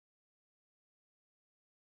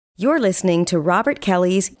You're listening to Robert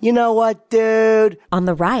Kelly's You Know What, Dude? On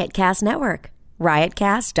the Riotcast Network,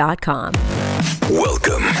 riotcast.com.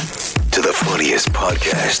 Welcome to the funniest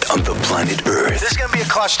podcast on the planet Earth. This is going to be a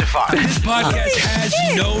clusterfuck. This podcast has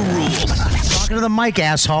no rules. Talking to the mic,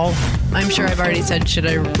 asshole. I'm sure I've already said, should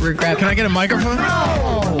I regret? Can I get a microphone?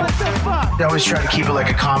 No! What the fuck? I always try to keep it like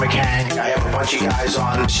a comic hang. I have a bunch of guys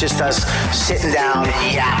on. It's just us sitting down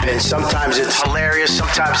and yapping. Sometimes it's hilarious.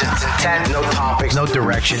 Sometimes it's intent. No topics. No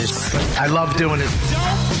directions. I love doing it.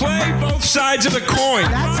 Don't play both sides of the coin.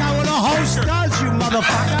 That's how a host does, you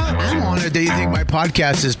motherfucker. I'm honored that you think my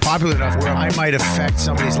podcast is popular enough where I might affect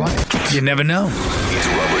somebody's life. You never know. It's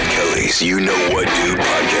Robert Kelly's You Know What Dude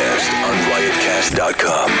podcast on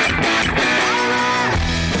riotcast.com.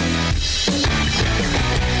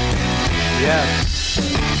 Yes.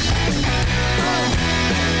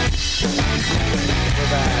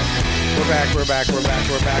 We're back.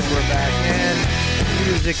 And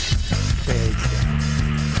music fades.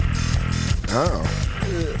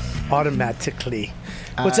 Automatically.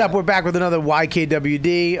 What's up? We're back with another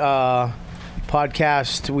YKWD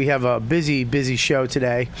podcast. We have a busy show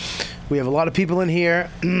today. We have a lot of people in here.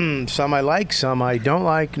 Some I like, some I don't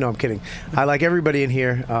like. No, I'm kidding. I like everybody in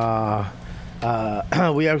here.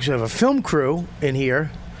 We actually have a film crew in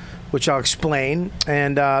here, which I'll explain.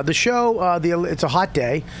 And the show, it's a hot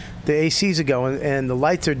day. The ACs are going, and the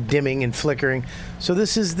lights are dimming and flickering. So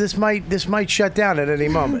this might shut down at any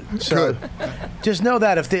moment. So just know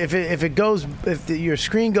that if your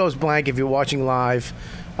screen goes blank, if you're watching live,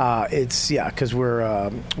 it's because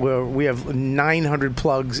we have 900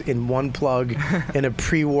 plugs in one plug in a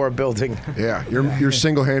pre-war building. Yeah, you're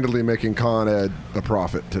single-handedly making Con Ed a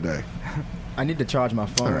profit today. I need to charge my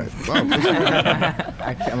phone. All right. Well,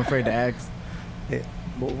 I'm afraid to ask.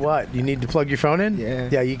 What? You need to plug your phone in? Yeah.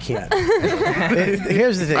 Yeah, you can't.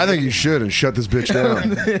 Here's the thing. I think you should and shut this bitch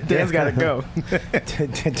down. Dan's got to go.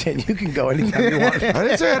 You can go anytime you want. I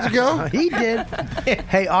didn't say I had to go. He did.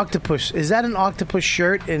 Hey, Octopus. Is that an Octopus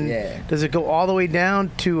shirt? And Yeah. does it go all the way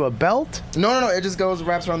down to a belt? No. It just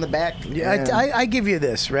wraps around the back. Yeah, I give you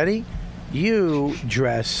this. Ready? You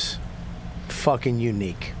dress fucking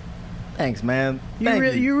unique. Thanks, man.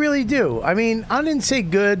 You really do. I mean, I didn't say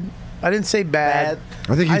good. I didn't say bad.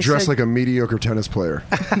 I think you dress said- like a mediocre tennis player.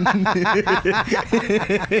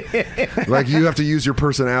 Like you have to use your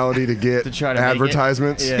personality to get try to make it.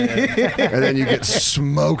 advertisements. And then you get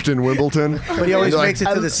smoked in Wimbledon. But he always You're makes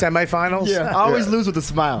it to the semifinals. Yeah, I always lose with a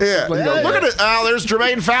smile. Yeah, Like, look at it. Oh, there's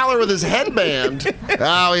Jermaine Fowler with his headband.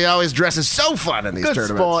 Oh, he always dresses so fun in these Good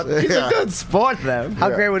tournaments. sport. He's Yeah. a good sport, though. How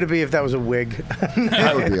great would it be if that was a wig?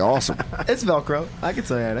 That would be awesome. It's Velcro. I can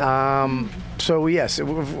tell you that. So, yes,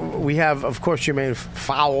 we have, of course, Jermaine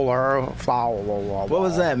Fowler. What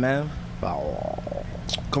was that, man?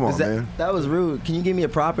 Come on, Is that, man. that was rude. Can you give me a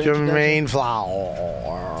proper introduction? Jermaine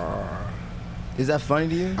Fowler. Is that funny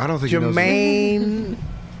to you? I don't think he knows. Jermaine.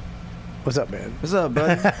 What's up, man? What's up,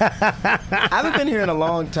 buddy? I haven't been here in a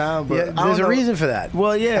long time, but Yeah, I don't there's a know- reason for that.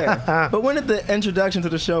 Well, yeah. But when did the introduction to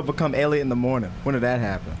the show become Elliot in the Morning? When did that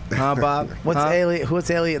happen? Huh, Bob? What's Huh? Elliot?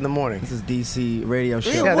 What's Elliot in the morning? This is DC radio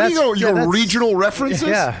show. Yeah, Yeah, what are you that's- going? Your that's- regional references?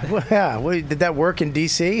 Yeah, well, yeah. What, did that work in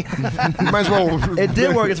D.C.? You might as well. It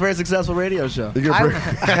did work. It's a very successful radio show. You get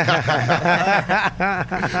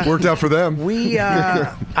worked out for them.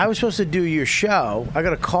 I was supposed to do your show. I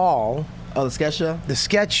got a call. Oh, the sketch show? The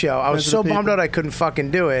sketch show. I was Friends of so the bummed People? out I couldn't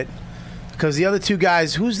fucking do it because the other two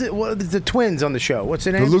guys. Who's the twins on the show? What's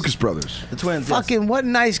their The name? Lucas brothers. The twins. yes. Fucking what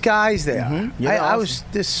nice guys they are. Yeah, I awesome. was.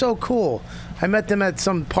 They're so cool. I met them at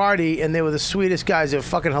some party and they were the sweetest guys. They're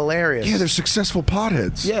fucking hilarious. Yeah, they're successful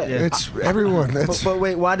potheads. Yeah. It's everyone. That's But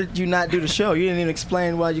wait, why did you not do the show? You didn't even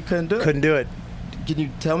explain why you couldn't do it. Couldn't do it. Can you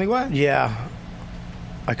tell me why? Yeah,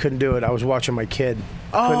 I couldn't do it. I was watching my kid.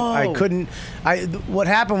 Oh. I couldn't. What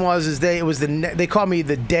happened was they called me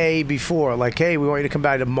the day before, like, hey, we want you to come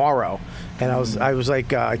by tomorrow, and I was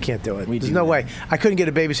like, I can't do it. There's no way. I couldn't get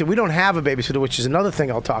a babysitter. We don't have a babysitter, which is another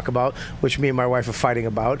thing I'll talk about, which me and my wife are fighting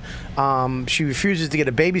about. She refuses to get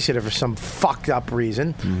a babysitter for some fucked up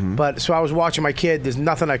reason. But so I was watching my kid. There's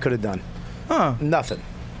nothing I could have done. Huh. Nothing.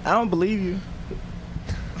 I don't believe you.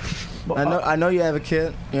 I know you have a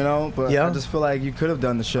kid, but Yeah. I just feel like you could have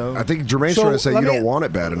done the show. I think Jermaine's So, trying to say let you me- don't want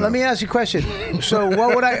it bad enough. Let me ask you a question. So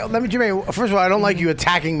what would Jermaine, first of all, I don't like you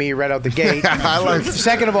attacking me right out the gate.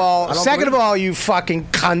 Second of all, you fucking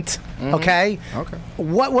cunt. Okay? Okay.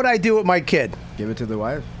 What would I do with my kid? Give it to the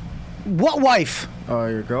wife. What wife?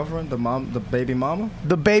 Your girlfriend, the baby mama.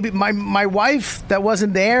 The baby, my wife that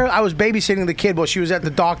wasn't there. I was babysitting the kid while she was at the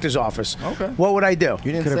doctor's office. Okay. What would I do?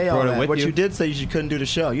 You didn't say all that. What you did say you couldn't do the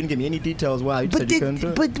show. You didn't give me any details why. You said you couldn't do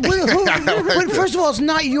it. But first of all, it's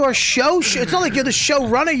not your show. It's not like you're the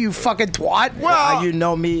showrunner, you fucking twat. Well, you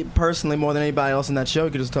know me personally more than anybody else in that show.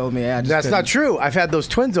 You could just told me. That's not true. I've had those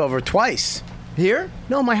twins over twice. Here?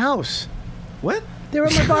 No, my house. What? They were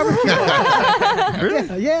at my barbecue.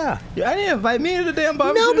 Really? Yeah. I didn't invite me to the damn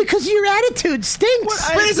barbecue. No, because your attitude stinks.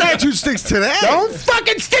 His attitude stinks today. Don't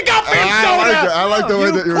fucking stick up for soda. I like the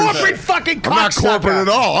way that you're corporate fucking I'm not corporate at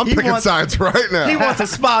all. I'm picking sides right now. He wants a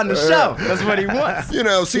spot in the show. That's what he wants. You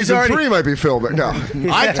know, season 3 might be filming. No,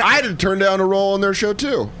 I had to turn down a role in their show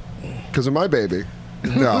too, because of my baby.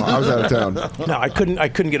 No, I was out of town. No, I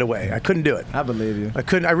couldn't get away. I couldn't do it. I believe you.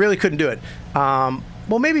 I really couldn't do it.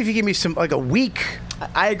 Well, maybe if you give me some, like a week.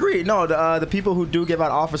 I agree. No, the people who do give out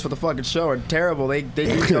offers for the fucking show are terrible. They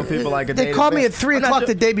do tell people like a day. They called me at 3 o'clock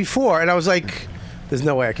the day before, and I was like, there's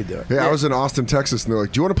no way I could do it. Yeah, I was in Austin, Texas, and they're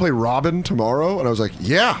like, do you want to play Robin tomorrow? And I was like,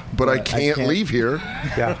 yeah, but I can't leave here.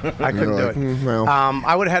 Yeah, I couldn't do it. Well.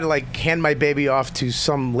 I would have had to like hand my baby off to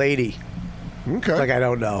some lady. Okay. Like I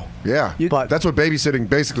don't know. Yeah, but that's what babysitting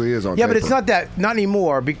basically is on Yeah, paper. but it's not that, not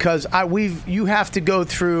anymore, because you have to go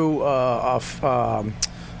through a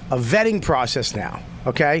vetting process now,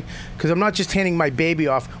 okay? Because I'm not just handing my baby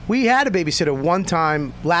off. We had a babysitter one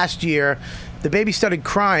time last year. The baby started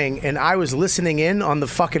crying, and I was listening in on the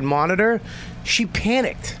fucking monitor. She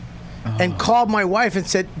panicked and called my wife and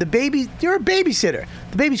said, you're a babysitter.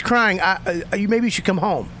 The baby's crying. Maybe you should come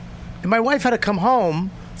home. And my wife had to come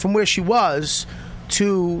home from where she was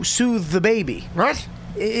to soothe the baby. What?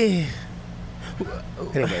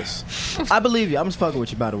 Anyways, I believe you. I'm just fucking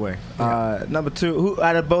with you, by the way. Number 2, who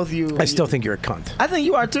out of both of you? I still think you're a cunt. I think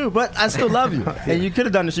you are too, but I still love you. And you could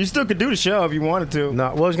have done this. You still could do the show if you wanted to. No,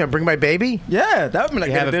 what was going to bring my baby? Yeah, that would be like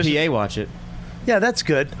you have a PA watch it. Yeah, that's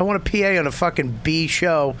good. I want a PA on a fucking B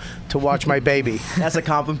show to watch my baby. That's a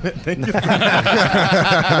compliment. What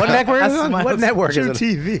network is it on? What network is it?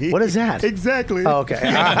 TV. What is that? Exactly. Oh, okay.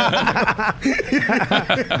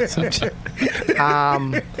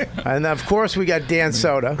 And of course we got Dan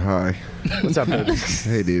Soda. Hi. What's up, baby?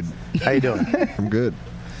 Hey, dude. How you doing? I'm good.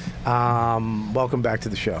 Welcome back to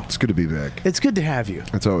the show. It's good to be back. It's good to have you.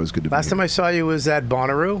 It's always good to be Last time I saw you was at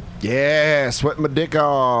Bonnaroo. Yeah, sweating my dick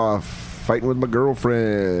off. Fighting with my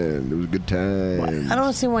girlfriend. It was a good time. I don't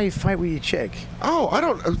understand why you fight with your chick. Oh, I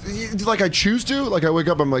don't. Like, I choose to. Like, I wake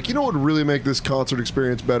up, I'm like, you know what would really make this concert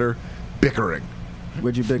experience better? Bickering.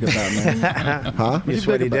 What'd you big about, man? Huh? You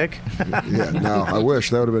sweaty dick? Yeah, no, I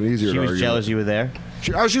wish. That would have been easier She to was argue. jealous you were there?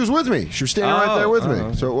 She was with me. She was standing right there with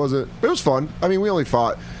me. So it was fun. I mean, we only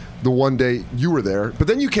fought the one day you were there. But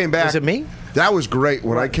then you came back. Was it me? That was great.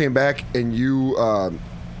 When I came back and you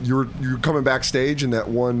were coming backstage, and that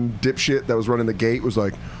one dipshit that was running the gate was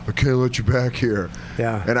like, I can't let you back here.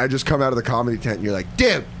 Yeah. And I just come out of the comedy tent, and you're like,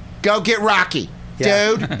 dude, go get Rocky.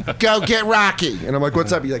 Yeah. Dude, go get Rocky. And I'm like,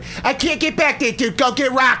 what's up? You're like, I can't get back there, dude. Go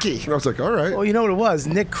get Rocky. And I was like, all right. Well, you know what it was?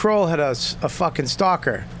 Nick Kroll had a fucking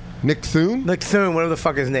stalker. Nick Thune? Nick Thune, whatever the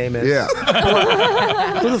fuck his name is. Yeah.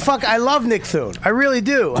 Who the fuck? I love Nick Thune. I really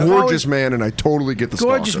do. Gorgeous man, and I totally get the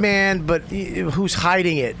gorgeous stalker. man, but who's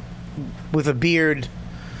hiding it with a beard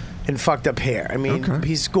and fucked up hair. I mean,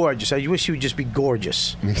 he's gorgeous. I wish he would just be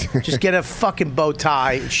gorgeous. Just get a fucking bow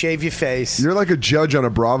tie, shave your face. You're like a judge on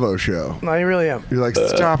a Bravo show. No, I really am. You're like,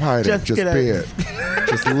 stop hiding. Just be it.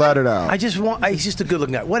 Just let it out. He's just a good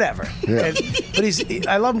looking guy. Whatever. Yeah. But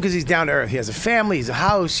I love him because he's down to earth. He has a family. He's a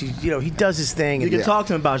house. He does his thing. You can talk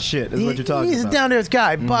to him about shit. Is what you're talking He's about. a down to earth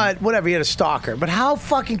guy. But whatever. He had a stalker. But how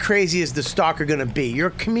fucking crazy is the stalker going to be? You're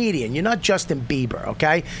a comedian. You're not Justin Bieber.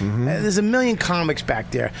 Okay. There's a million comics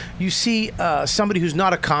back there. You see somebody who's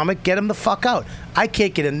not a comic, get him the fuck out. I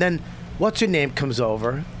kick it, and then what's her name comes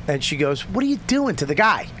over, and she goes, "What are you doing to the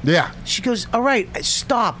guy?" Yeah. She goes, "All right,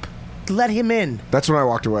 stop. Let him in." That's when I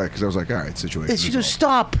walked away, because I was like, all right, situation. And she goes,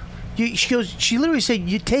 "Stop." She literally said,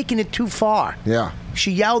 "You're taking it too far." Yeah.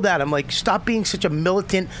 She yelled at him, like, "Stop being such a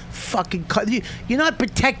militant fucking... You're not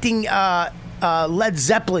protecting Led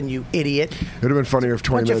Zeppelin, you idiot." It would have been funnier if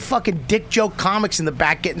 20 Bunch minutes... of fucking dick joke comics in the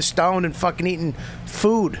back getting stoned and fucking eating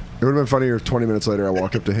food. It would have been funnier if 20 minutes later I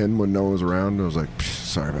walked up to him when no one was around, and I was like,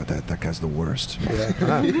 sorry about that. That guy's the worst.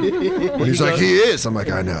 Yeah. And he's like, he is. I'm like,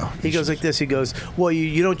 I know. He goes like this. He goes, "Well,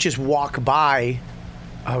 you don't just walk by."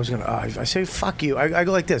 I say, "Fuck you." I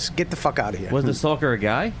go like this. Get the fuck out of here. Was the stalker a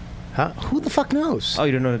guy? Huh? Who the fuck knows? Oh,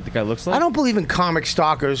 you don't know what the guy looks like? I don't believe in comic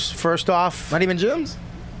stalkers, first off. Not even Jim's?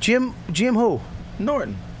 Jim who?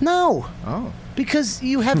 Norton. No. Oh. Because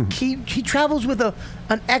you have he travels with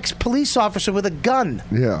an ex-police officer with a gun.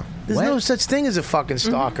 Yeah. There's no such thing as a fucking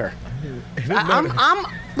stalker. I'm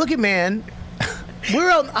look at man. We're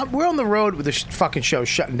on the road with the fucking show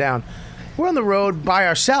shutting down. We're on the road by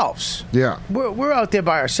ourselves. Yeah. We're out there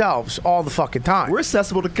by ourselves all the fucking time. We're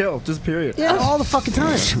accessible to kill, just period. Yeah, all the fucking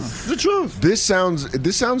time. The truth. This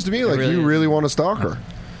sounds to me like you really want a stalker.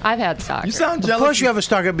 I've had stalkers. You sound Of jealous. course, you have a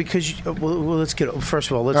stalker because. Well, let's get. First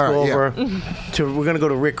of all, let's All go right, over to. We're gonna go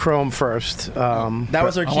to Rick Chrome first. That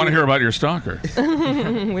was our I want to hear about your stalker.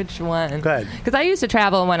 Which one? Go ahead. Because I used to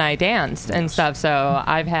travel when I danced and stuff, so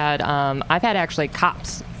I've had actually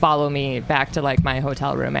cops follow me back to like my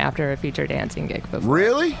hotel room after a feature dancing gig before.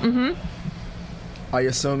 Really? Mm-hmm. Are you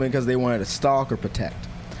assuming because they wanted to stalk or protect?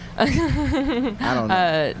 I don't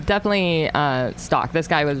know. Definitely stalk. This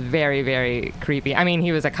guy was very, very creepy. I mean,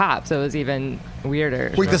 he was a cop, so it was even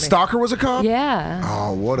weirder. Wait, the stalker was a cop? Yeah.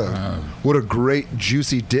 Oh, what a great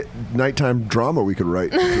juicy nighttime drama we could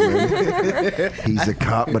write. He's a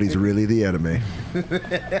cop, but he's really the enemy.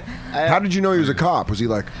 How did you know he was a cop? Was he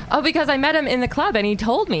like? Oh, because I met him in the club and he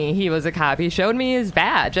told me he was a cop. He showed me his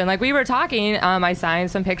badge and like we were talking. I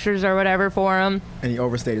signed some pictures or whatever for him. And he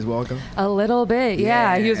overstayed his welcome? A little bit,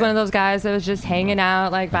 yeah. He was one of those guys that was just hanging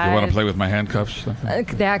out like by. You want to play with my handcuffs?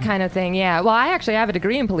 That kind of thing, yeah. Well, I actually have a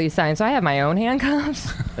degree in police science, so I have my own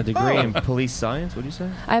handcuffs. A degree in police science? What do you say?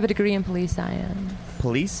 I have a degree in police science.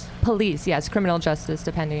 Police? Police, yes. Criminal justice,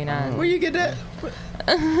 depending on. Where you get that?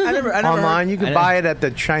 I never Online, you can buy it at the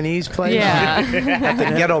Chinese place. Yeah. At the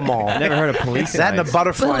Ghetto Mall. Never heard of police That and the science.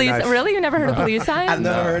 butterfly Police, knife. really? You never heard of police science? I've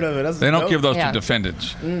never heard of it. That's They don't dope. give those Yeah. to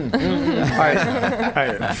defendants. All right.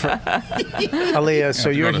 Aaliyah, so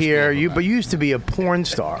to you're go to here. school for But you used to be a porn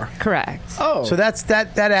star. Correct. Oh. So that's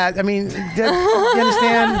that. I mean, you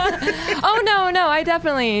understand? Oh, no, I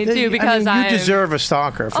definitely do because I mean, you I'm- deserve a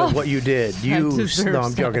stalker for what you did. You. deserve No,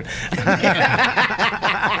 I'm joking.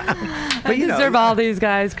 But you deserve know. all these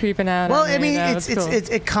guys creeping out. Well, on me. I mean, That it's was cool.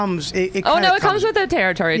 it comes. It Oh kinda no, it comes with the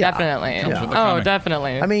territory, Yeah. definitely. Comes with the Oh, comic.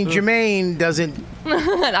 definitely. I mean, Jermaine doesn't.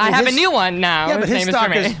 I have a his- new one now. Yeah, but his name is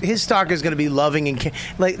Jermaine. his stalker's going to be loving and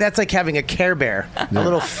like that's like having a Care Bear, a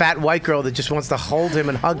little fat white girl that just wants to hold him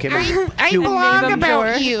and hug him. I Do- blog him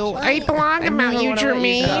about sure. you. I blog about you,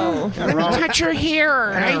 Jermaine. Let me touch your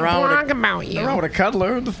hair. I wrong with blog about What's wrong you. with a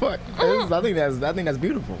cuddler? What the fuck? I think that's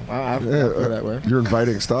beautiful. I feel that way. You're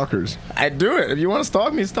inviting stalkers. I'd do it. If you want to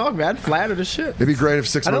stalk me, stalk me. I'd flatter the shit. It'd be great if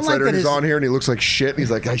 6 I don't months like later that he's his- on here and he looks like shit. And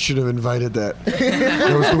he's like, I should have invited that.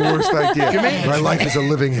 That was the worst idea. My life is a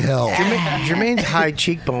living hell. Jermaine's high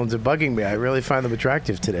cheekbones are bugging me. I really find them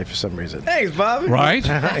attractive today for some reason. Thanks, Bobby. Right?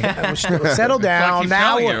 Settle down keep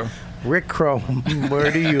now. telling you. Rick Chrome,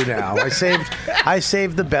 where do you now? I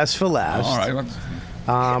saved the best for last. All right.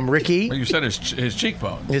 Well, Ricky, you said his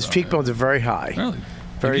cheekbones. his cheekbones are very high. Really?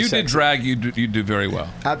 Very if you did sexy. drag, you'd do very well.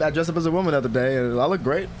 I dressed up as a woman the other day, and I look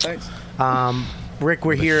great. Thanks. Rick,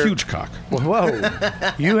 we're With a here. huge cock. Whoa,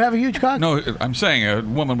 you have a huge cock? No, I'm saying a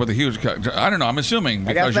woman with a huge cock. I don't know. I'm assuming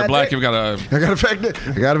got because you're fat black, dick. you've got a. I got a fat dick.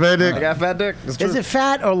 I got a fat dick. I got a fat dick. It's true. Is it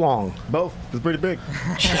fat or long? Both. It's pretty big.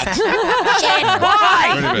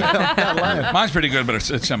 Pretty big. Mine's pretty good, but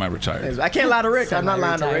it's semi-retired. I can't lie to Rick. I'm not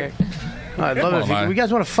lying to Rick. I'd love it. lie. You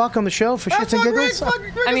guys want to fuck on the show for shits and giggles?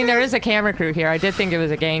 I mean, there is a camera crew here. I did think it was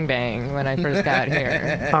a gangbang when I first got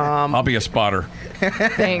here. I'll be a spotter.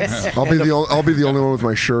 Thanks. I'll be the only one with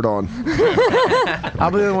my shirt on. I'll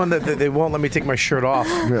be the one that they won't let me take my shirt off.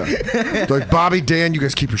 Yeah. Like Bobby, Dan, you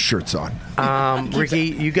guys keep your shirts on. Ricky,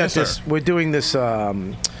 you got Yes, this. sir. We're doing this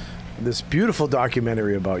this beautiful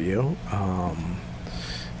documentary about you.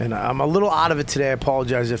 And I'm a little out of it today. I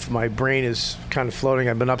apologize if my brain is kind of floating.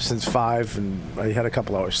 I've been up since 5, and I had a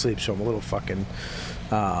couple hours sleep, so I'm a little fucking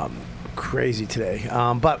crazy today.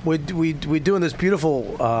 But we're doing this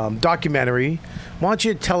beautiful documentary. Why don't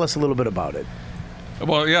you tell us a little bit about it?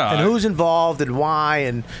 Well, yeah. And who's involved and why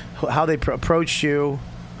and how they approached you?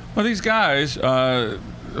 Well, these guys,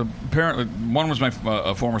 apparently, one was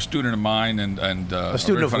a former student of mine, and A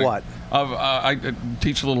student of what? I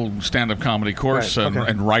teach a little stand-up comedy course Right,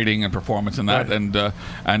 okay. and writing and performance and that, Right.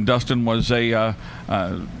 and Dustin was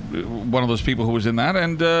one of those people who was in that,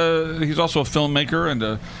 and he's also a filmmaker and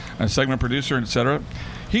a segment producer, and et cetera.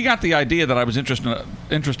 He got the idea that I was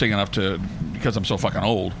interesting enough to, because I'm so fucking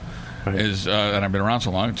old, Right. and I've been around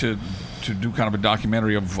so long, to do kind of a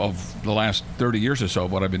documentary of the last 30 years or so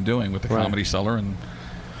of what I've been doing with the Right. Comedy Cellar and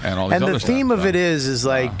all these And other the stuff. theme of So, it is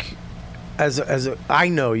like, I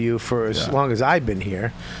know you for as long as I've been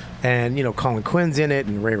here, and you know Colin Quinn's in it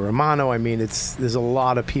and Ray Romano. I mean, there's a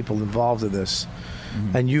lot of people involved in this,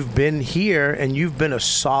 and you've been here and you've been a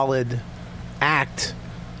solid act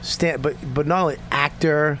but not only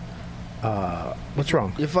actor. What's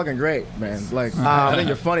wrong? You're fucking great, man. Like I think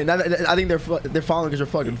you're funny. I think they're following because you're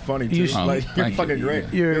fucking funny too. You're fucking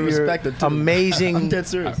great. You're respected too. Amazing. I'm dead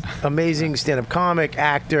serious. Amazing stand-up comic,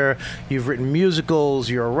 actor. You've written musicals.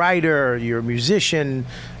 You're a writer. You're a musician.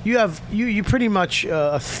 You pretty much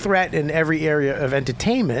a threat in every area of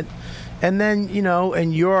entertainment. And then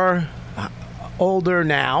and you're older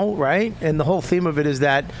now, right? And the whole theme of it is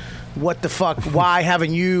that. What the fuck? Why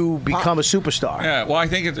haven't you become a superstar? Yeah, well, I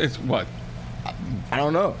think it's what? I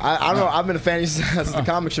don't know. I don't know. I've been a fan since the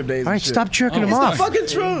comic strip days. All right, stop jerking him off. off.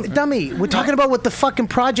 It's the fucking truth. Dummy, we're talking about what the fucking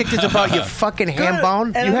project is about, you fucking ham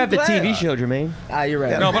bone. You have the TV show, Jermaine. You're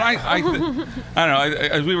right. No, but I don't know.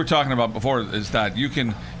 As we were talking about before, is that you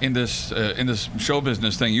can in this show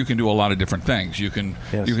business thing, you can do a lot of different things. You can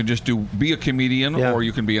just be a comedian, or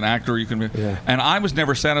you can be an actor. You can be, and I was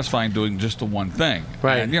never satisfied doing just the one thing.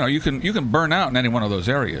 Right. And you can burn out in any one of those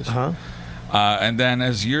areas. And then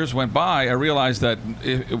as years went by, I realized that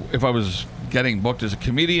if I was getting booked as a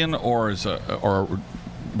comedian or or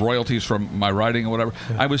royalties from my writing or whatever,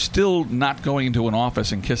 I was still not going into an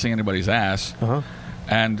office and kissing anybody's ass.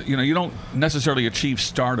 And you don't necessarily achieve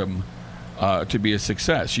stardom to be a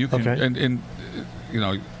success. You can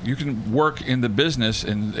you can work in the business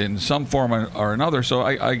in some form or another. So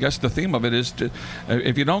I guess the theme of it is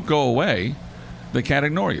if you don't go away, they can't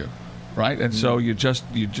ignore you, right? And so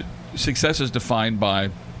success is defined by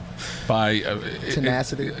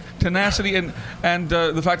tenacity, and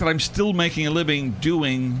the fact that I'm still making a living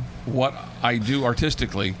doing what I do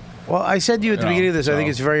artistically. Well, I said to you at the beginning of this, I think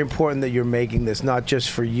it's very important that you're making this not just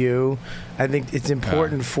for you. I think it's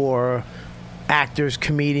important for actors,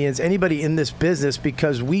 comedians, anybody in this business,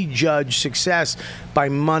 because we judge success by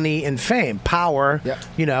money and fame, power.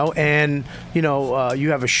 And you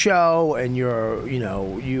have a show, and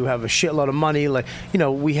you have a shitload of money. Like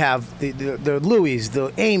we have the Louis,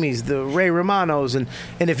 the Amy's, the Ray Romanos, and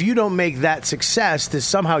if you don't make that success, then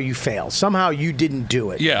somehow you fail. Somehow you didn't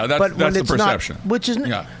do it. Yeah, that's the perception. Which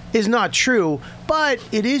is not true, but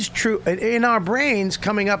it is true in our brains.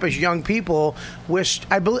 Coming up as young people,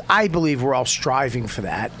 I believe we're all striving for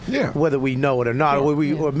that. Yeah. Whether we know it or not, or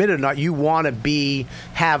we admit it or not, you want to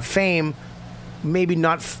have fame. Maybe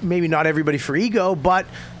not everybody for ego, but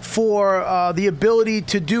for the ability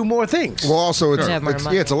to do more things. Well, also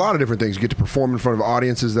it's a lot of different things. You get to perform in front of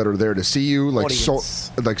audiences that are there to see you, like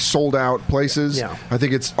sold out places. Yeah. I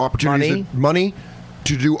think it's opportunities, money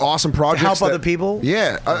to do awesome projects. To help other people?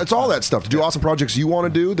 Yeah, it's all that stuff. To do awesome projects you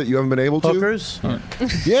want to do that you haven't been able to. Hookers?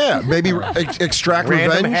 Yeah, maybe extract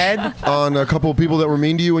revenge on a couple of people that were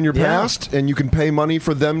mean to you in your past, and you can pay money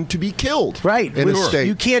for them to be killed. Right. In a state.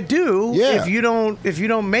 You can't do if you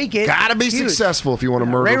don't make it. Gotta be successful if you want to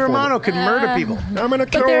murder. Ray Romano could murder people. I'm gonna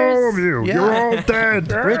kill all of you. Yeah. You're all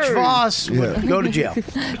dead. Rich Voss would go to jail.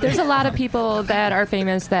 There's a lot of people that are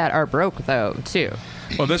famous that are broke, though, too.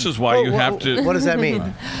 Well, this is why you have to. What does that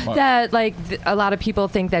mean? That a lot of people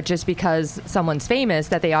think that just because someone's famous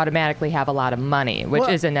that they automatically have a lot of money, which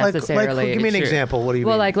isn't necessarily give me an true. example. What do you mean?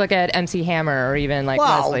 Well, like look at MC Hammer or even like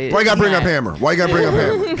Leslie. Why you gotta bring up Hammer?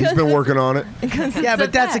 He's been working on it. Yeah,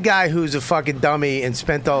 but that's a guy who's a fucking dummy and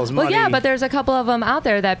spent all his money. Well, yeah, but there's a couple of them out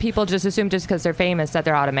there that people just assume just because they're famous that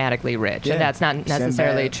they're automatically rich, and that's not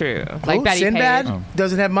necessarily true. Like Betty Sinbad Page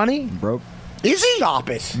doesn't have money. Broke. Is he?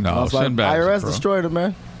 Stop it. No, Sinbad. IRS destroyed him,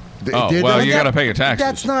 man. Well, you got to pay your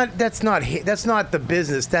taxes. That's not the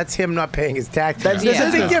business. That's him not paying his taxes. There's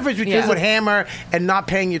a big difference between with Hammer and not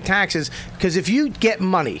paying your taxes. Because if you get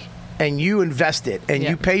money and you invest it and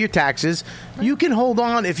you pay your taxes, you can hold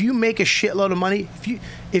on. If you make a shitload of money,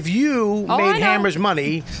 if you made Hammer's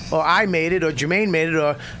money, or I made it, or Jermaine made it,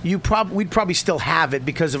 or we'd probably still have it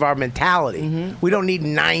because of our mentality. Mm-hmm. We don't need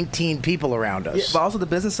 19 people around us. Yeah, but also the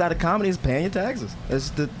business side of comedy is paying your taxes. You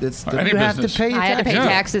have to pay your taxes. I had to pay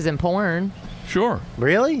taxes in porn. Sure.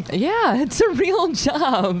 Really? Yeah, it's a real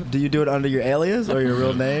job. Do you do it under your alias or your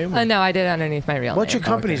real name? No, I did it underneath my real name. What's your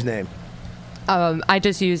company's name? I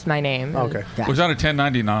just used my name. Okay. Was that a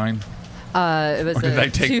 1099? It was. Or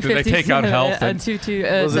did they take out health? Was it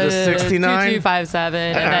a 69? 2257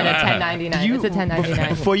 and then a 1099. It's a 1099.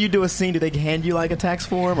 Before you do a scene, do they hand you like a tax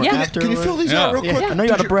form? Or Yeah. after? Can you fill these out real quick? I know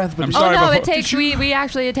you're out of breath, but it takes.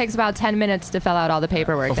 It takes about 10 minutes to fill out all the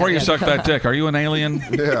paperwork. Before you suck that dick, are you an alien?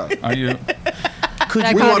 Yeah. Are you? We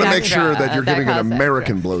want to make sure that you're giving an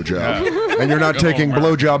American blowjob, and you're not taking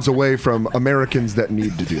blowjobs away from Americans that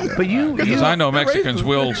need to do that. Because I know Mexicans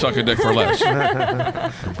will suck a dick for less.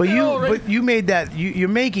 But you made that. You're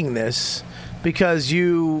making this because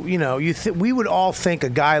we would all think a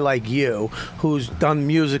guy like you who's done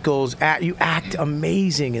musicals, you act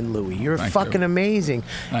amazing in Louis. You're fucking amazing.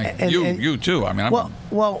 You too. I mean,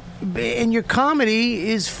 well, and your comedy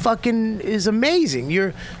is amazing.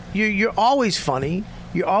 You're always funny.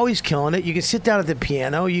 You're always killing it. You can sit down at the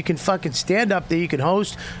piano. You can fucking stand up there. You can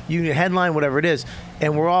host. You can headline, whatever it is.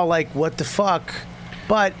 And we're all like, what the fuck?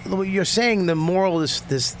 But what you're saying, the moral of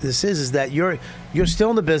this is that you're still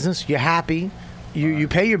in the business. You're happy. You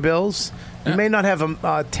pay your bills. You may not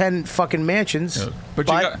have 10 fucking mansions, but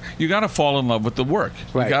you got to fall in love with the work.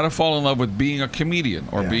 Right. You got to fall in love with being a comedian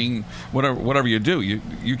or being whatever you do.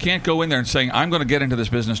 You can't go in there and saying, I'm going to get into this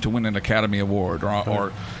business to win an Academy Award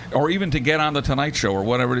or even to get on the Tonight Show or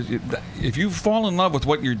whatever it is. If you fall in love with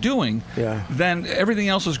what you're doing, then everything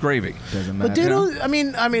else is gravy. Doesn't matter. But dude, I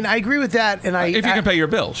mean, I agree with that, and if you can pay your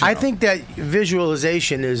bills, I think that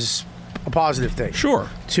visualization is a positive thing. Sure.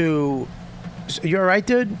 You all right,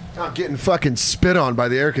 dude? I'm getting fucking spit on by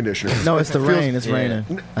the air conditioner. No, it's the rain. It's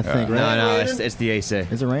raining. I think. No, it's the AC.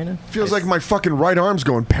 Is it raining? Feels like my fucking right arm's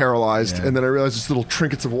going paralyzed, and then I realize it's little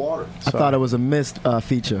trinkets of water. I thought it was a mist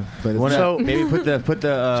feature, but maybe put the. It's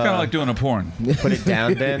kind of like doing a porn. Put it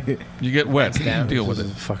down, then you get wet. Deal with it.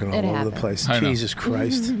 Fucking all over the place. Jesus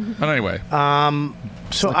Christ. But anyway.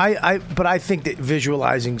 So I think that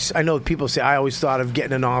visualizing. I know people say I always thought of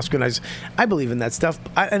getting an Oscar, and I believe in that stuff.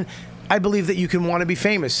 I believe that you can want to be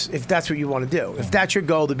famous if that's what you want to do. If that's your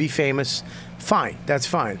goal, to be famous, fine. That's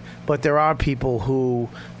fine. But there are people who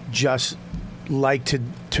just like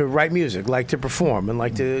to write music, like to perform, and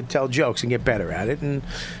like to tell jokes and get better at it. And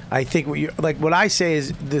I think what I say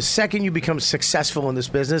is the second you become successful in this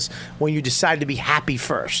business, when you decide to be happy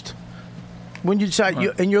first. When you decide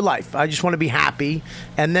in your life, I just want to be happy,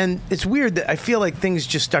 and then it's weird that I feel like things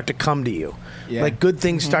just start to come to you, like good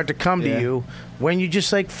things start to come to you when you're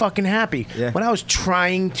just like fucking happy. When I was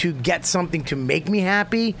trying to get something to make me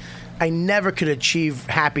happy, I never could achieve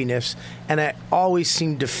happiness, and I always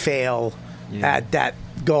seemed to fail at that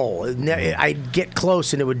goal. I'd get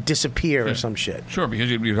close and it would disappear or some shit. Sure,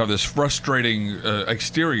 because you have this frustrating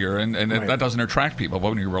exterior, and that doesn't attract people. But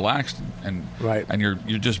when you're relaxed and you're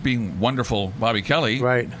just being wonderful, Bobby Kelly,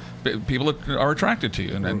 people are attracted to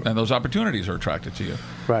you, and those opportunities are attracted to you.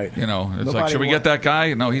 Right. You know, it's like, should we get that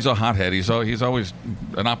guy? No, he's a hothead. He's always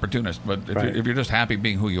an opportunist. But if you're just happy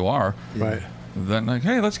being who you are, then like,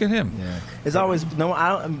 hey, let's get him. It's always to me, I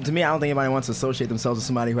don't think anybody wants to associate themselves with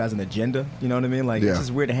somebody who has an agenda. You know what I mean? Like it's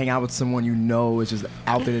just weird to hang out with someone you know is just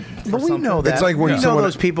out there. But we know that. It's like when we know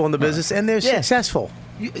those people in the business, and they're successful.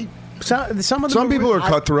 Some people are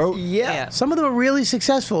cutthroat. Some of them are really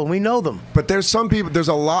successful, and we know them. But there's some people. There's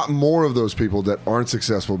a lot more of those people that aren't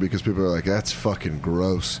successful because people are like, "That's fucking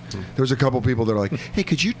gross." There's a couple people that are like, "Hey,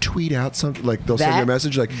 could you tweet out something?" Like they'll send you a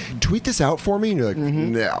message like, "Tweet this out for me," and you're like,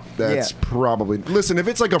 "No, that's probably." Listen, if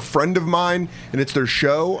it's like a friend of mine and it's their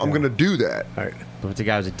show, I'm going to do that. All right. But if the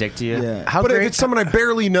guy was a dick to you? But if it's someone I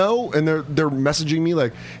barely know and they're messaging me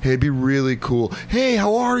like, hey, it'd be really cool. Hey,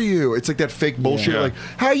 how are you? It's like that fake bullshit like,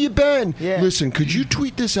 how you been? Listen, could you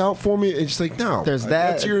tweet this out for me? It's like, no. There's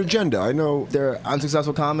that. That's your agenda. I know. There are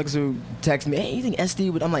unsuccessful comics who text me, hey, you think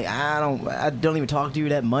SD would... I'm like, I don't even talk to you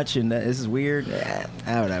that much, and this is weird.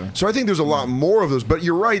 Whatever. So I think there's a lot more of those. But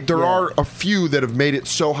you're right. There are a few that have made it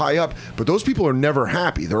so high up. But those people are never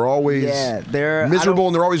happy. They're always miserable,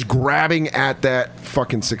 and they're always grabbing at that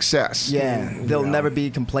fucking success. They'll never be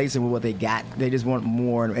complacent with what they got. They just want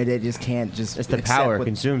more, and they just can't just. It's the power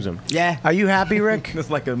consumes them. Are you happy, Rick? It's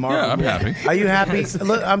like a Marvel. Yeah, I'm happy. Are you happy?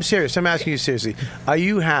 Look, I'm serious. I'm asking you seriously. Are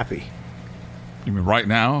you happy? You mean right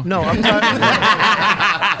now? No, I'm talking.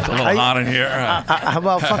 It's a little hot in here. How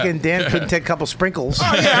about fucking Dan couldn't take a couple sprinkles?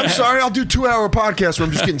 Oh, yeah, I'm sorry. I'll do 2-hour podcast where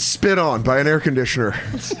I'm just getting spit on by an air conditioner.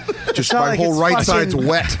 Just my whole right side's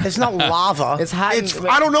wet. It's not lava. It's hot.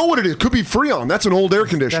 I don't know what it is. Could be Freon. That's an old air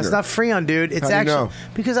conditioner. That's not Freon, dude. It's actually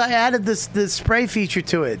because I added the spray feature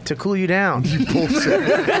to it to cool you down. You bullshit.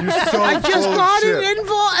 You're so I just got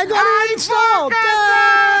it installed.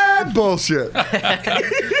 Bullshit.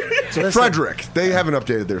 So Frederick, they haven't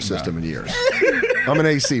updated their system in years. I'm an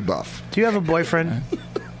AC buff. Do you have a boyfriend?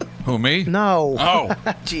 Who, me? No.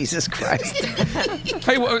 Oh. Jesus Christ.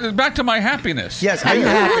 Hey, back to my happiness. Yes, are you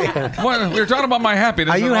happy? We were talking about my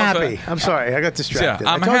happiness. Are you happy? I'm sorry, I got distracted.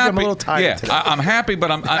 I'm happy. I'm a little tired today. I'm happy, but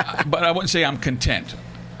but I wouldn't say I'm content.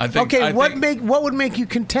 I think. Okay, what would make you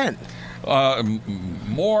content?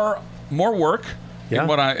 More work in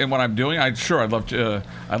what I'm doing. I'd love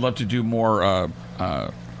to do more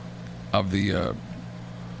of the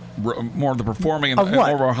more of the performing and Of what?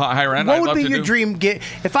 more of a higher end. What I'd would love be to your do. dream gig?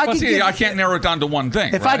 If I Well, could, see, I can't narrow it down to one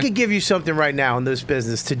thing. if I right? could give you something right now in this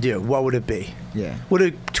business to do, what would it be? Yeah. Would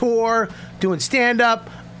it tour, doing stand up?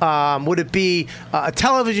 Would it be a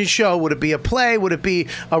television show? Would it be a play? Would it be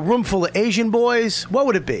a room full of Asian boys? What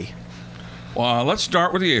would it be? Well, let's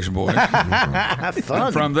start with the Asian boys. Have fun.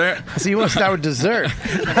 And from there, So you want to start with dessert?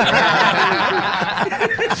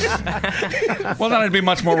 well, then I'd be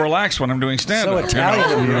much more relaxed when I'm doing stand-up. So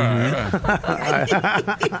Italian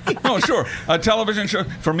No, sure. A television show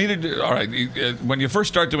for me to do. All right, when you first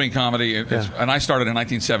start doing comedy, and I started in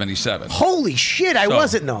 1977. Holy shit! I So-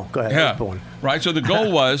 wasn't. No, go ahead. I Yeah. was born. Right. So the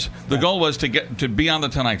goal was to be on the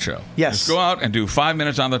Tonight Show. Yes. Just go out and do 5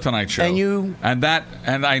 minutes on the Tonight Show. And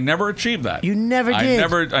I never achieved that. You never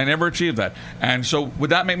did. I never achieved that. And so would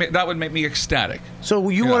that would make me ecstatic. So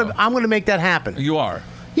you want to? I'm going to make that happen. You are.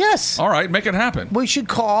 Yes. All right, make it happen. We should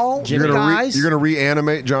call You're the gonna guys. you're gonna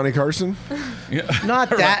reanimate Johnny Carson. Not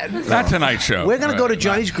that. That Tonight Show. We're gonna go to Right.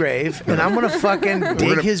 Johnny's grave, and I'm gonna fucking dig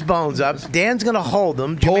gonna- his bones up. Dan's gonna hold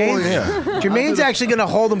them. Jermaine's actually gonna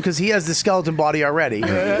hold them because he has the skeleton body already.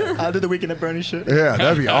 I'll do the Weekend at Bernie shit. Yeah,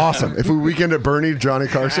 that'd be awesome. If we weekend at Bernie, Johnny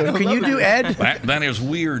Carson. Can you do Ed? That is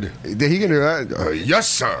weird. He can do that. Yes,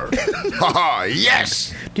 sir. Haha,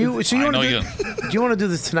 yes. Do you? So you I want know to do? you. Do you want to do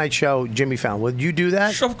the Tonight Show, Jimmy Fallon? Would you do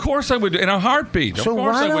that? Of course I would do in a heartbeat. Of So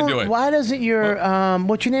course why I would don't? do it. Why doesn't your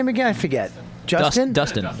what's your name again? I forget. Justin.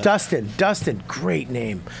 Dustin. Dustin. Great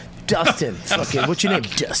name. Dustin. Fucking. What's your name?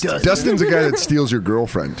 Dustin. Dustin's a guy that steals your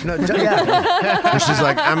girlfriend. No, yeah. She's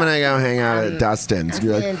like, I'm gonna go hang out at Dustin's.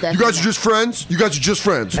 You're like, you guys are just friends. You guys are just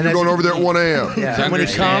friends. And You're that's- going over there at 1 a.m. Yeah. And when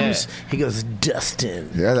he comes, he goes,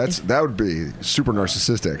 Dustin. Yeah, that would be super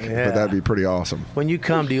narcissistic, Yeah. but that'd be pretty awesome. When you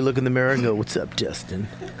come, do you look in the mirror and go, "What's up, Dustin?"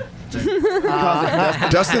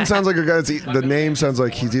 Dustin sounds like a guy the name sounds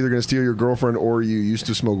like he's either going to steal your girlfriend or you used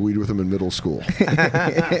to smoke weed with him in middle school.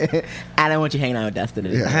 I don't want you hanging out with Dustin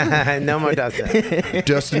anymore. No more Dustin.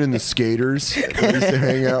 Dustin and the skaters that we used to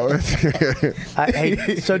hang out with.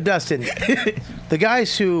 Hey, so Dustin, the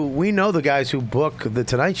guys who book the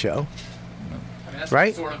Tonight Show. I mean, that's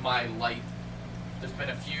Right? sort of my light. There's been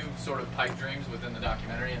a few sort of pipe dreams within the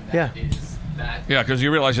documentary, and Yeah. that is that. Yeah, because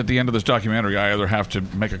you realize at the end of this documentary, I either have to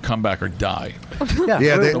make a comeback or die. Yeah,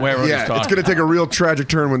 The way everyone's it's talking. going to take a real tragic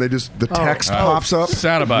turn when the text pops up.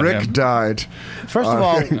 Sad about Rick him. died. First of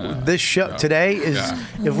all, this show today is.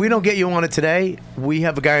 If we don't get you on it today, we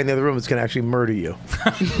have a guy in the other room that's going to actually murder you.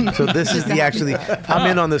 So this is I'm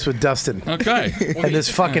in on this with Dustin. Okay. And this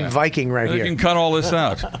fucking Viking right You here. can cut all this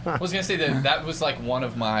out. I was gonna say that was like one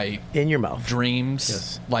of my in your mouth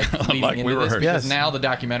dreams, like leading Like we into were this. heard. Because Yes. now the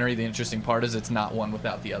documentary, the interesting part is it's not one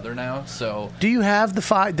without the other now. So Do you have the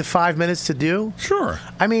 5 minutes to do? Sure.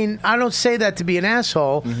 I mean, I don't say that to be an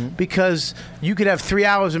asshole because you could have 3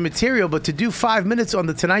 hours of material, but to do 5 minutes on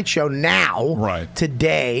the Tonight Show now, Right.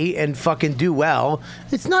 today, and fucking do well,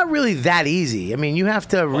 it's not really that easy. I mean, you have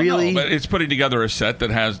to Well, really. no, but it's putting together a set that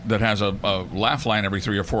has a laugh line every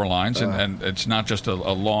 3 or 4 lines, and it's not just a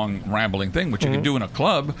long rambling thing, which you can do in a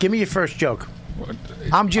club. Give me your first joke.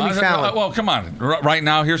 I'm Jimmy Fallon. Well, come on. Right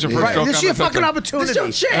now, here's your first Right, joke. this is on your the fucking thing. opportunity.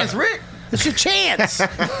 This your chance, Rick. This is your chance. You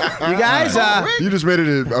guys, You just made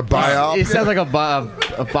it a buyout. He sounds like a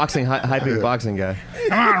boxing, hyping boxing guy.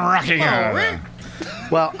 Come on, Rocky.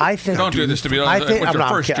 well, I think. Don't do this to me. I think What's I'm your not.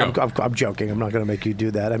 first I'm, joke? I'm joking. I'm not going to make you do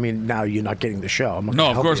that. I mean, now you're not getting the show. I'm not No, gonna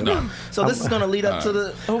of help course you. not. So this is going to lead up to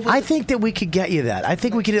the. Hopefully, I think that we could get you that. I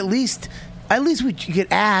think we could at least we could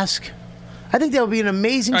ask. I think that would be an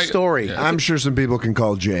amazing story. I'm sure some people can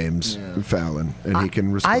call James Fallon and he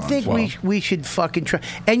can respond. I think we should fucking try.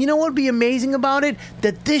 And you know what would be amazing about it?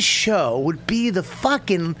 That this show would be the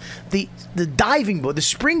fucking the diving board, the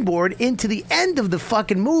springboard into the end of the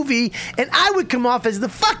fucking movie, and I would come off as the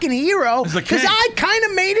fucking hero because I kind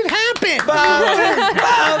of made it happen.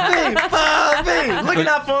 Bobby, looking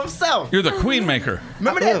out for himself. You're the queen maker.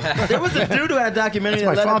 Remember that? There was a dude who had a documentary. That's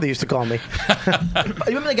my that led father used to call me. You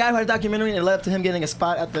remember the guy who had a documentary and it led up to him getting a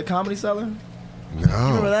spot at the Comedy Cellar? No. You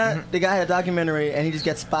remember that? The guy had a documentary and he just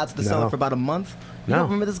gets spots at the cellar for about a month. You don't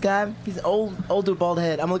remember this guy? He's an old dude, bald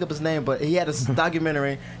head. I'm gonna look up his name, but he had a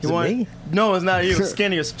documentary. Is it me? No, it's not you.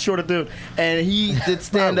 Skinnier, shorter dude, and he did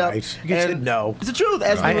stand up. Right. You can say no. It's the truth.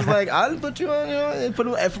 As he was like, "I'll put you on." You know,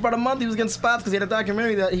 for about a month, he was getting spots because he had a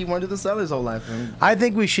documentary that he wanted to sell his whole life. I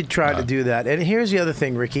think we should try to do that. And here's the other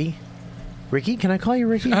thing, Ricky. Ricky, can I call you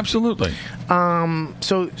Ricky? Absolutely.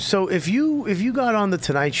 So if you got on the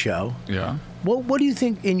Tonight Show, Yeah. what do you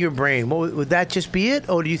think in your brain? Would that just be it,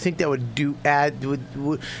 or do you think that would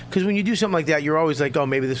because when you do something like that, you're always like, oh,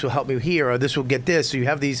 maybe this will help me here, or this will get this. So you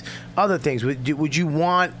have these other things. Would you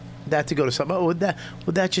want that to go to something? Would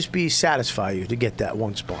that just be satisfy you to get that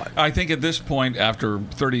one spot? I think at this point, after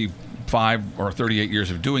 35 or 38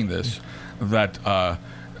 years of doing this, that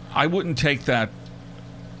I wouldn't take that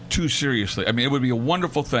too seriously. I mean, it would be a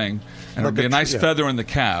wonderful thing, and it would be a nice feather in the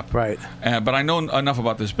cap. Right. But I know enough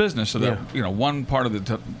about this business so that one part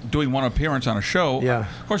of doing one appearance on a show. Yeah.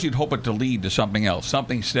 Of course, you'd hope it to lead to something else,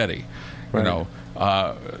 something steady. Right.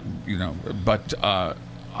 But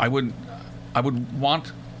I would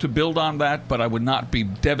want to build on that, but I would not be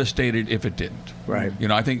devastated if it didn't. Right.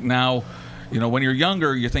 I think now. When you're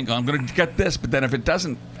younger, you think, I'm going to get this, but then if it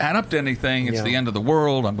doesn't add up to anything, it's the end of the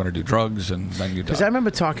world. I'm going to do drugs, and then you die. Because I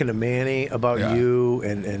remember talking to Manny about you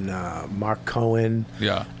and Mark Cohen.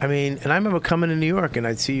 Yeah. I mean, and I remember coming to New York, and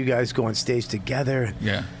I'd see you guys go on stage together.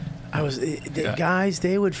 Yeah. Guys,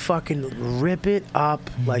 they would fucking rip it up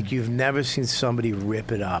like you've never seen somebody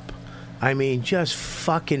rip it up. I mean, just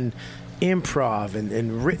fucking improv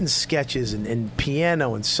and written sketches and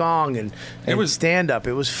piano and song and stand-up.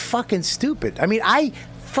 It was fucking stupid. I mean, I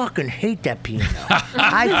fucking hate that piano.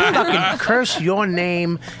 I fucking curse your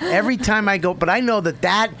name every time I go. But I know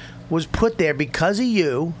that was put there because of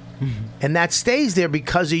you, and that stays there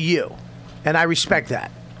because of you. And I respect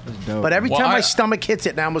that. But every time my stomach hits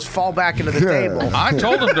it, now I almost fall back into the table. I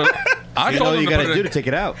told him to. I told him you to got to do to take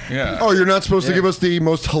it out. Yeah. Oh, you're not supposed to give us the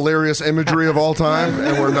most hilarious imagery of all time,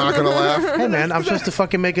 and we're not going to laugh? Hey, man, I'm supposed to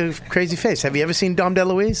fucking make a crazy face. Have you ever seen Dom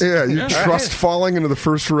DeLuise? Yeah, you trust falling into the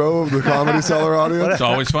first row of the Comedy Cellar audience? It's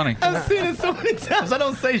always funny. I've seen it so many times. I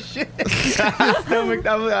don't say shit. I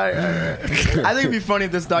think it'd be funny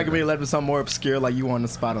if this documentary led to something more obscure, like you on the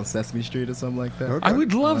spot on Sesame Street or something like that. Okay. I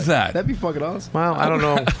would love that. That'd be fucking awesome. Well, I don't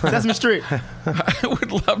know. Sesame Street. I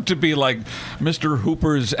would love to be like Mr.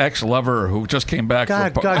 Hooper's ex-lover who just came back.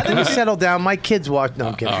 God, can you settle down? My kids watch. No,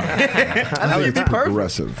 I'm kidding. I think you'd be perfect.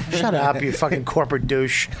 Aggressive. Shut up, you fucking corporate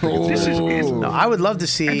douche. No, I would love to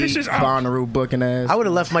see. Bonnaroo booking ass. I would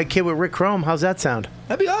have left my kid with Rick Chrome. How's that sound?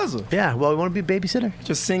 That'd be awesome. Yeah. Well, you want to be a babysitter?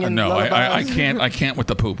 Just singing. No, I can't. I can't with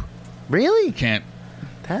the poop. Really? Can't.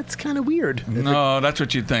 That's kind of weird. No, that's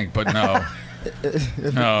what you'd think, but no.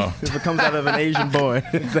 No. If it comes out of an Asian boy.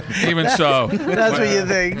 Even so. That's what you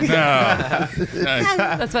think. No.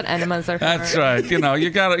 That's what enemas are for. That's right.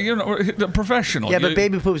 You got to, the professional. Yeah, but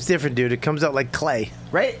baby poop's different, dude. It comes out like clay.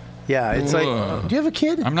 Right? Yeah, it's like. Do you have a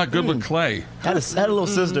kid? I'm not good with clay. I had a little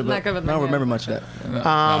sister, but I don't remember much of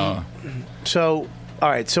that. So, all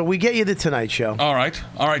right. So we get you the Tonight Show. All right.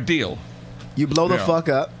 Deal. You blow the fuck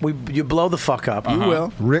up. You blow the fuck up. You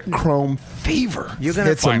will. Rick Chrome fever. You're gonna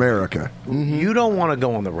hits America. You don't want to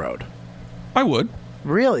go on the road. I would.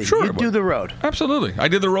 Really? Sure. You'd do the road. Absolutely. I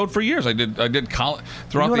did the road for years. I did throughout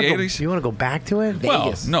the 80s. You want to go back to it?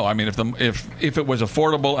 Well, no. I mean, if it was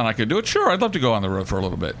affordable and I could do it, sure, I'd love to go on the road for a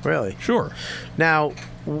little bit. Really? Sure. Now,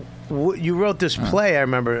 you wrote this play. I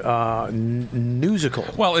remember, musical.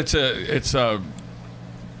 Well, it's a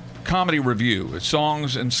comedy review. It's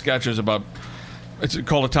songs and sketches about. It's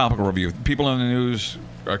called a topical review. People in the news,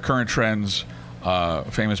 current trends,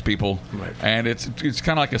 famous people, right. And it's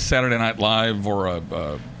kind of like a Saturday Night Live or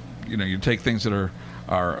you take things that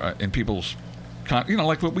are in people's,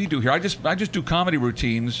 like what we do here. I just do comedy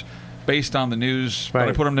routines based on the news, right. But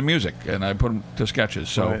I put them to music and I put them to sketches.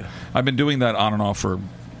 So right. I've been doing that on and off for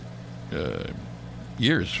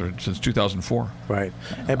years, since 2004. Right,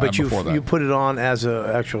 but you put it on as an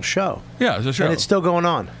actual show. Yeah, as a show, and it's still going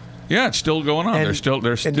on. Yeah, it's still going on. There's still.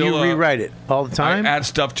 And you rewrite it all the time? I add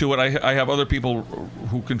stuff to it. I have other people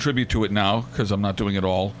who contribute to it now because I'm not doing it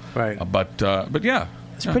all. Right. But yeah.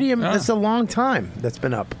 It's It's a long time that's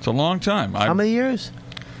been up. It's a long time. How many years?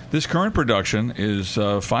 This current production is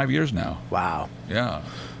 5 years now. Wow. Yeah.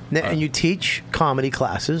 And you teach comedy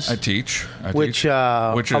classes. I teach. Which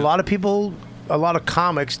a lot of people, a lot of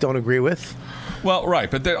comics don't agree with. Well, right.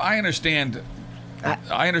 But I understand.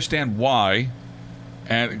 I understand why.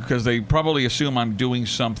 And because they probably assume I'm doing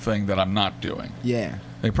something that I'm not doing. Yeah.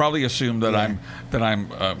 They probably assume that I'm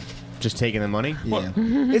just taking the money. Yeah.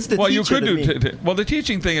 It's the you could do. Well, the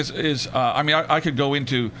teaching thing is I mean, I could go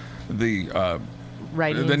into the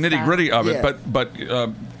nitty gritty of it, but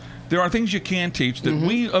there are things you can teach that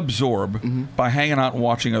we absorb by hanging out and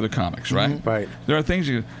watching other comics, right? Right. There are things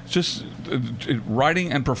just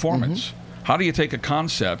writing and performance. How do you take a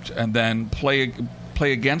concept and then play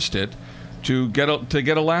against it? To get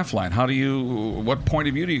a laugh line, what point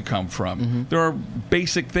of view do you come from? There are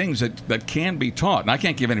basic things that can be taught, and I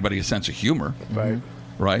can't give anybody a sense of humor,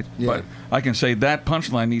 right? Yeah. But I can say that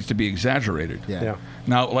punchline needs to be exaggerated. Yeah.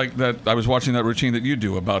 Now, like that, I was watching that routine that you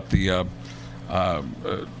do about the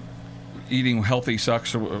eating healthy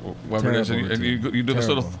sucks or whatever it is, and you do this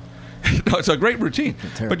little. No, it's a great routine.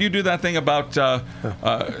 But you do that thing about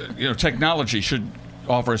technology should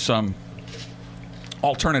offer some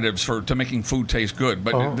alternatives to making food taste good.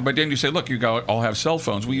 But then you say, look, you all have cell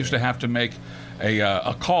phones. We used to have to make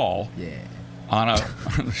a call. Yeah. On a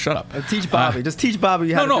shut up. Teach Bobby. Just teach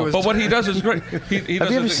Bobby how to do his but what he does is great. He have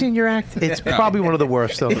you ever seen your act? It's probably one of the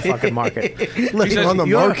worst on the fucking market.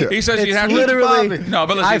 He says you have to literally. No,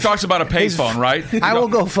 but listen, he talks about a payphone, right? I will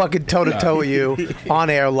go fucking toe to toe with you on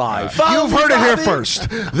air live. You've heard it here first.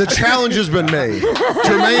 The challenge has been made.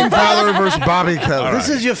 Jermaine Fowler versus Bobby Kelly. This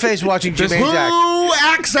is your face watching Jermaine's act. Who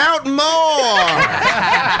acts out more?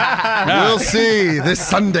 We'll see this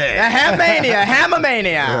Sunday.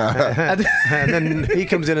 Hammermania. And then he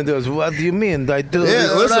comes in and goes, "What do you mean? I do?"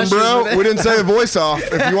 Yeah, listen, bro. We didn't say a voice off.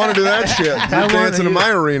 If you want to do that shit, you're dancing in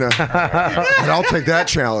my arena, and I'll take that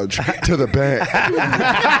challenge to the bank.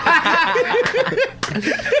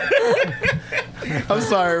 I'm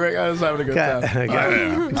sorry, Rick. I was having a good time.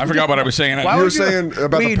 I forgot what I was saying. You were saying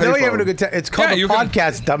about the know you're having a payphone. good time. It's called a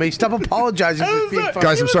podcast, dummy. Stop apologizing for being funny.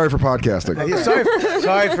 Guys, I'm sorry for podcasting.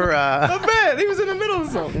 Sorry for. I'm bad. He was in the middle of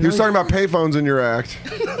something. He was talking about payphones in your act.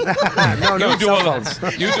 No, cell phones.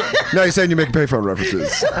 No, he's saying you make payphone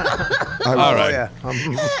references. All right. Yeah.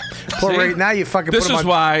 Right now you fucking. This is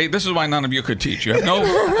why none of you could teach. You have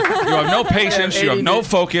no patience. You have no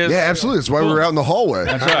focus. Yeah, absolutely. That's why we were out in the hallway.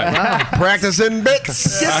 That's right. Practicing bits.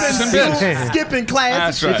 Skipping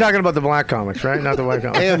class. That's right. You're talking about the black comics, right? Not the white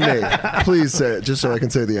comics. And me. Please say it, just so I can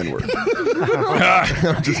say the N-word.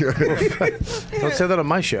 Don't say that on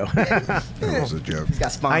my show. That was a joke. He's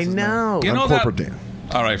got sponsors. I know. You know I'm corporate Dan.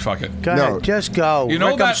 All right, fuck it. Go ahead, just go. You know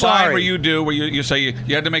Rick, that I'm line sorry. where you say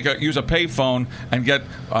you had to use a payphone and get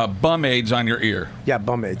bum aids on your ear. Yeah,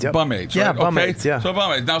 bum aids. Yep. Bum aids. Yeah, right? bum Okay? aids. Yeah. So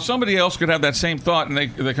bum aids. Now somebody else could have that same thought, and they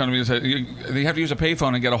come to me and say they have to use a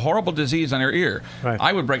payphone and get a horrible disease on their ear. Right.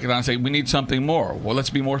 I would break it down and say we need something more. Well, let's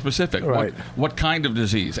be more specific. Right. What kind of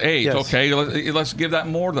disease? AIDS. Yes. Okay. Let's give that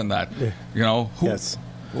more than that. Yeah. You know. Yes.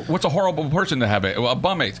 What's a horrible person to have? A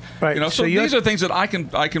bum aids. Right. You know. So these are things that I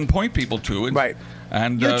can point people to. Right.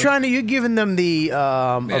 And you're giving them the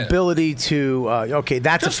ability to okay,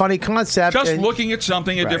 that's a funny concept. Just looking at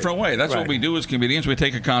something a different way. That's Right. what we do as comedians. We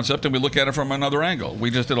take a concept and we look at it from another angle. We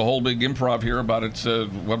just did a whole big improv here about it,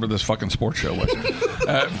 whatever this fucking sports show was.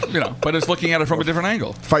 But it's looking at it from a different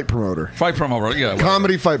angle. Fight promoter. Fight promoter, yeah.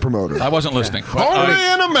 Comedy fight promoter. I wasn't listening. Only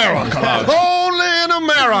in America. Only in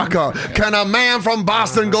America can a man from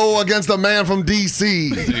Boston go against a man from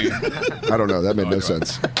D.C. I don't know. That made no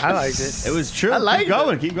sense. I liked it. It was true. I like Keep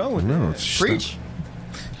going. Keep going. No, it's Preach.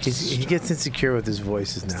 He gets insecure with his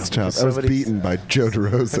voices now. It's tough. I was beaten by Joe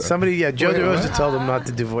DeRosa. Joe DeRosa told him not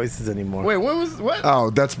to do voices anymore. Wait, what?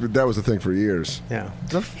 Oh, that was a thing for years. Yeah.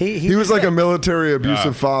 He was like a military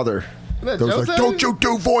abusive father. That That was Joe like, said? don't you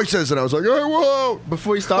do voices? And I was like, hey, whoa.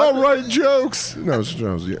 Before you started? I'll write jokes. No, I was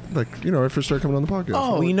I first started coming on the podcast.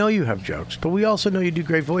 Oh, we know you have jokes, but we also know you do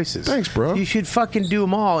great voices. Thanks, bro. You should fucking do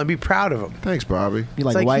them all and be proud of them. Thanks, Bobby. You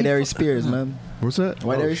like, It's like White he- Aries Spears, man. What's that?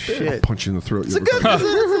 White Aries Spears. I'll punch you in the throat. It's a good.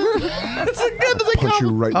 It's a good. punch you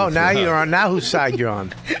right in Oh, the now throat. you're on. Now whose side you're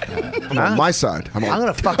on? I'm on my side. I'm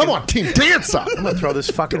gonna fucking. I'm on Team Dan's side. I'm gonna throw this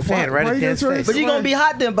fucking fan right why at you Dan's gonna throw face. But you're gonna be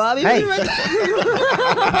hot then, Bobby. Hey. Hey,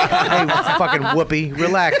 fucking whoopee,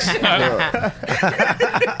 relax.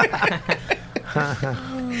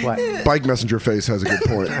 What? Bike Messenger Face has a good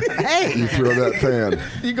point. Hey. You throw that fan.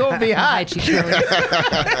 You're gonna be hot.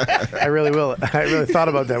 I really will. I really thought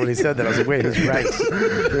about that when he said that. I was like, wait, he's right.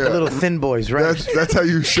 The little thin boys, right? That's how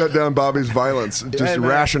you shut down Bobby's violence. Just Hey, man,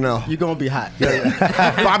 rationale. You're gonna be hot.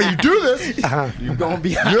 Bobby, you do this. You're gonna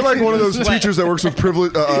be hot. You're like one of those teachers that works with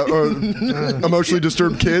emotionally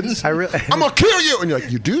disturbed kids. I'm gonna kill you, and you're like,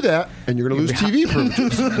 you do that, and you're gonna lose TV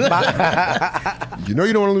privileges. You know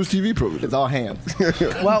you don't want to lose TV privileges. It's all hands.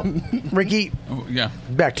 Well, Ricky, yeah.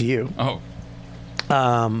 Back to you. Oh.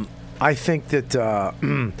 I think that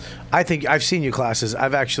I think I've seen your classes.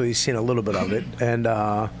 I've actually seen a little bit of it, and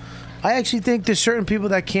I actually think there's certain people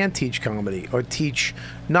that can teach comedy or teach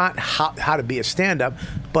not how to be a stand-up,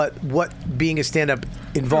 but what being a stand-up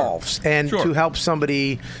involves, and to help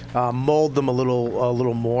somebody mold them a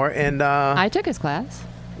little more. And I took his class.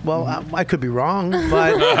 Well, I could be wrong,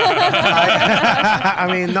 but I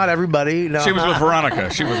mean, not everybody. No. She was with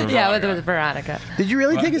Veronica. She was with Yeah, with Veronica. Did you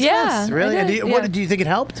really take his class? Really? I did, And what do you think it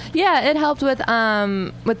helped? Yeah, it helped with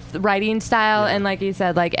writing style and, like you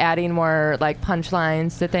said, like adding more like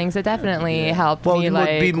punchlines to things. It definitely helped me you would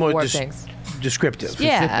like be more warp things. descriptive.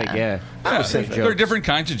 Yeah. Specific, yeah. There are different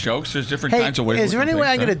kinds of jokes. There's different kinds of ways. Is there any way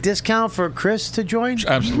I can get a discount for Chris to join?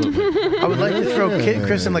 Absolutely. I would like to throw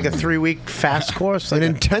Chris in like a 3-week fast course, like an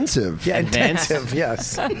intensive. Yeah, intensive.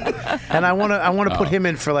 Yes. And I want to put him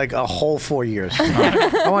in for like a whole 4 years.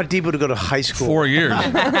 I want Debo to go to high school. 4 years.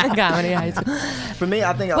 Comedy high school. For me,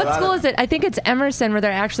 I think. What school is it? I think it's Emerson, where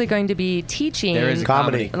they're actually going to be teaching. There is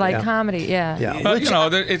comedy. Like comedy, yeah. But,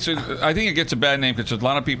 I think it gets a bad name because there's a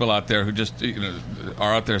lot of people out there who just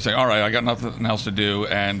are out there saying, "All right, I got nothing else to do,"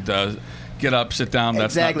 and get up, sit down.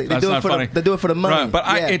 That's exactly. Not funny. They do it for the money. Right.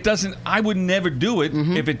 But it doesn't. I would never do it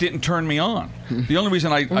if it didn't turn me on. The only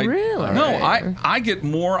reason I get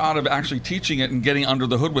more out of actually teaching it and getting under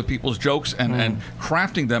the hood with people's jokes and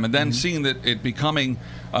crafting them, and then seeing that it becoming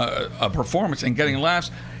a performance and getting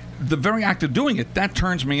laughs. The very act of doing it, that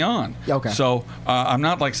turns me on. Okay. So I'm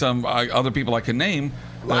not like some other people I can name.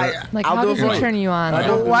 How does it turn you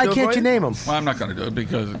on? Why can't you name them? Well, I'm not going to do it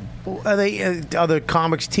because are they other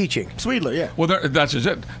comics teaching? Sweetler, yeah. Well, that's just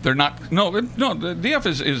it. They're not. No. The DF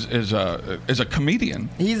is a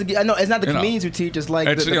comedian. No, it's not the comedians who teach. It's like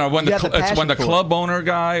it's when the club owner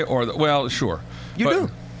guy or sure. You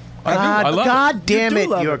do. I love God damn it,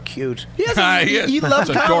 love you're it. cute. You love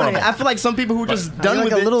It's comedy. adorable. I feel like some people who just done like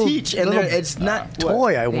with a it little teach, and it's not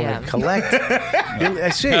toy I want to collect. I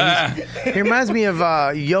see. He reminds me of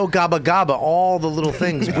Yo Gabba Gabba, all the little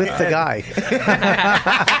things with the guy.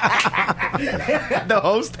 The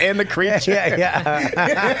host and the creature. Yeah.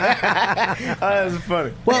 That's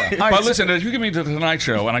funny. Well, but listen, if you get me to the Tonight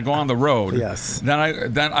Show and I go on the road, yes, then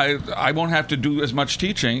I won't have to do as much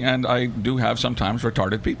teaching, and I do have sometimes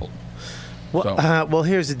retarded people. Well, well,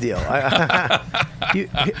 here's the deal. Let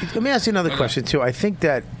me ask you another question too. I think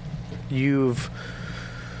that you've,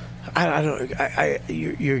 I don't,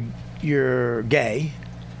 you're gay.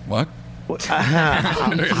 What?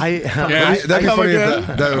 That'd be funny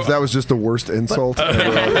if that was just the worst insult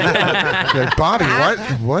ever. Like, Bobby,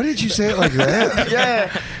 what did you say it like that? Yeah.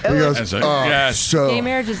 He goes, so Gay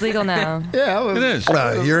marriage is legal now. Yeah, it is.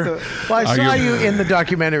 Well, I saw you in the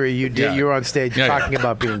documentary you did. You were on stage talking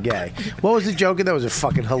about being gay. What was the joke? That was a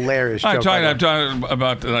fucking hilarious joke. I'm talking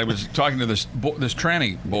about that. I was talking to this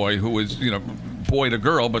tranny boy who was, boy to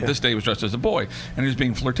girl, but this day he was dressed as a boy, and he was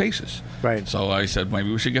being flirtatious. Right. So I said, maybe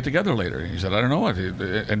we should get together later. He said, I don't know what.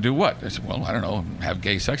 And do what? I said, well, I don't know. Have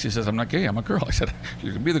gay sex. He says, I'm not gay. I'm a girl. I said,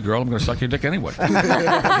 you can be the girl. I'm going to suck your dick anyway. That's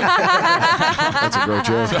a great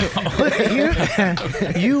joke.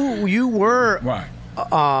 You were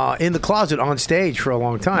in the closet on stage for a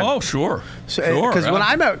long time. Oh, sure. Because when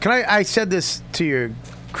I said this to your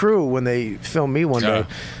crew when they filmed me one day.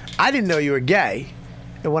 I didn't know you were gay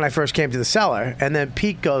when I first came to the cellar, and then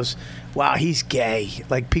Pete goes, wow, he's gay.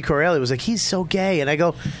 Like, Pete Corelli was like, he's so gay. And I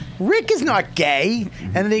go, Rick is not gay.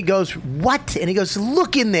 And then he goes, what? And he goes,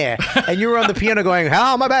 look in there. And you were on the piano going,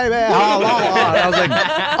 how my baby, how la, la. And I was like,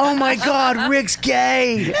 oh my God, Rick's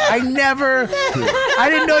gay. I didn't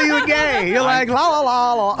know you were gay. You're like, la, la,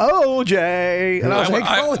 la, la, oh, Jay. And I was like,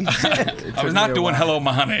 holy shit. I was not doing Hello,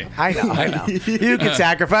 My Honey. I know. You can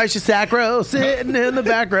sacrifice your sacro sitting in the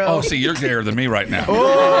back row. Oh, see, you're gayer than me right now.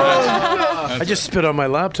 I just spit on my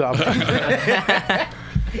laptop.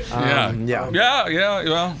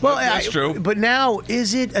 Well, that's true. But now,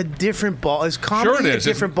 is it a different ball? Is comedy a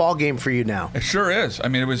different ball game for you now? It sure is. I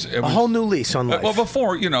mean, it was a whole new lease on life. Well,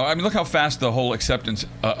 before, look how fast the whole acceptance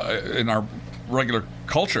in our regular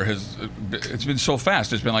culture it's been so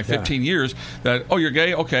fast. It's been like 15 years that, oh, you're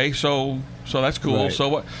gay? Okay, so that's cool. Right. So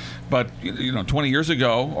what? But 20 years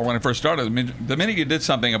ago, or when I first started, the minute you did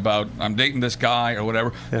something about I'm dating this guy or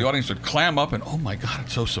whatever, the audience would clam up and, oh my God,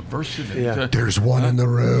 it's so subversive. And, there's one in the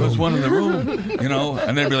room. There's one in the room.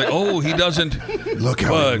 And they'd be like, oh, he doesn't. Look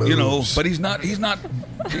how he moves. But he's not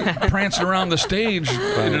prancing around the stage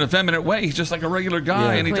in an effeminate way. He's just like a regular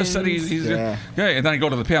guy, and he just said he's gay. And then I go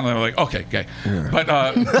to the piano, and I'm like, okay, gay. Yeah. But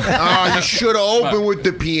you should have opened with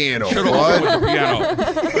the piano. Should have opened with the piano.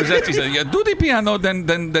 Rossetti said, do the piano, then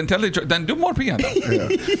tell it, then do more piano.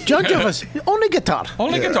 John Jeffers, only guitar.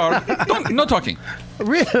 Only guitar. No talking.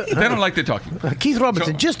 They don't like the talking. Keith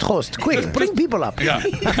Robinson, just host. Quick, bring people up. Yeah.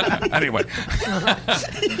 Anyway.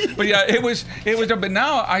 But yeah, it was. But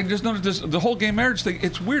now I just noticed the whole gay marriage thing.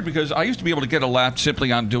 It's weird because I used to be able to get a laugh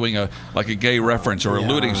simply on doing a gay reference or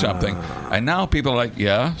alluding something, and now people are like,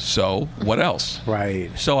 yeah, so what else? Right.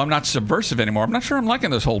 So I'm not subversive anymore. I'm not sure I'm liking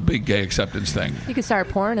this whole big gay acceptance thing. You can start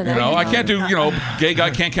porn and I can't do gay guy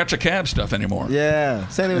can't catch a cab stuff anymore. Yeah.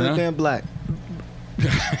 Same thing with being black.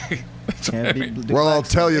 Well, I'll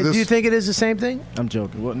tell you this. Do you think it is the same thing? I'm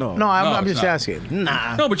joking. Well, no. No, I'm just asking.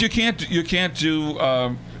 Nah. No, but you can't do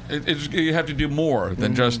You have to do more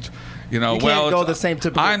than just, You can't go the same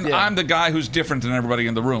typical. I'm the guy who's different than everybody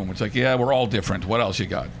in the room. It's like, yeah, we're all different. What else you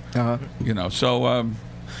got? So.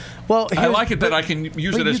 Well, I like it that I can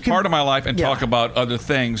use it as part of my life and talk about other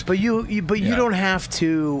things. But you don't have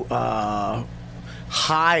to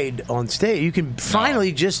hide on stage. You can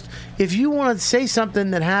finally just, if you want to say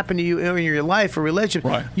something that happened to you in your life or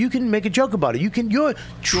relationship, you can make a joke about it. You're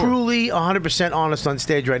truly 100% honest on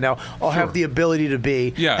stage right now, or have the ability to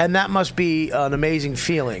be. Yeah. And that must be an amazing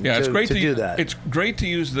feeling. Yeah, it's great to do that. It's great to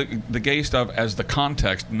use the gay stuff as the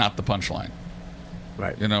context, not the punchline.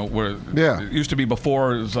 Right. Where it used to be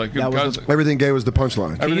before, it was like everything gay was the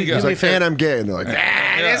punchline. Everything gay. It's like, and I'm gay, and they're like,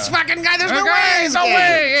 this fucking guy, there's no way he's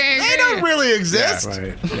gay. They don't really exist. Yeah,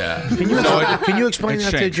 right. Yeah. Can you explain that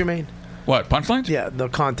to Jermaine? What, punchlines? Yeah, the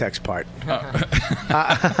context part.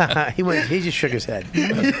 He just shook his head.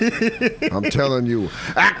 I'm telling you,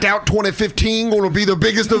 Act Out 2015 going to be the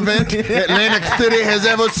biggest event Atlantic City has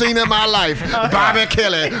ever seen in my life. Bobby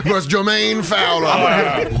Kelly versus Jermaine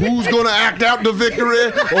Fowler. Who's going to act out the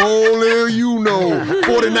victory? Only you know.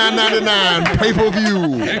 $49.99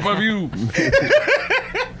 pay-per-view. Pay-per-view.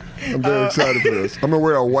 I'm very excited for this. I'm going to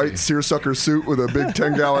wear a white seersucker suit with a big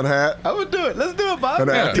 10-gallon hat. I would do it. Let's do it, Bob.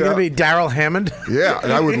 And act You're out. going to be Daryl Hammond? Yeah,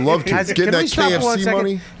 and I would love to. Get that KFC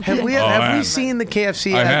money. Have we seen the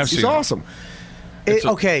KFC I ads? have seen It's awesome.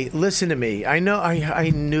 Okay, listen to me. I know.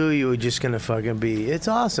 I knew you were just gonna fucking be. It's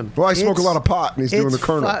awesome. Well, I smoke a lot of pot, and he's doing the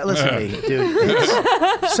Colonel. Listen to me,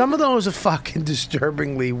 dude. Some of those are fucking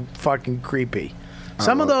disturbingly fucking creepy.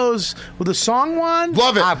 Some of those, with the song one,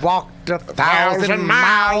 love it. I walked 1,000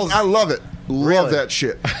 miles. I love it. Love that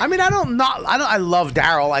shit. I mean, I love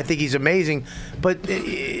Daryl. I think he's amazing. But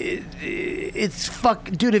it's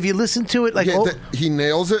dude. Have you listened to it? Like, he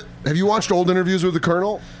nails it. Have you watched old interviews with the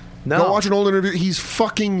Colonel? No. Go watch an old interview. He's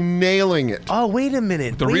fucking nailing it. Oh, wait a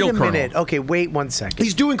minute. The wait real a Colonel. minute. Okay, wait 1 second.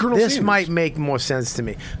 He's doing Colonel This Sanders. might make more sense to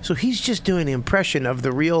me. So he's just doing an impression of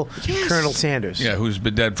the real Colonel Sanders. Yeah, who's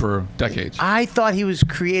been dead for decades. I thought he was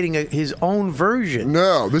creating his own version.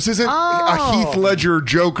 No, this isn't a Heath Ledger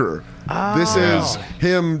Joker. This is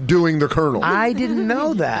him doing the Colonel. I didn't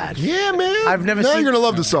know that. Yeah, man. I've never now seen. you're gonna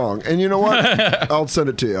love the song, and you know what? I'll send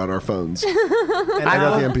it to you on our phones. And I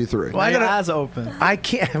got the MP3. My eyes are open. I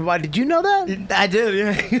can't. Why did you know that? I did.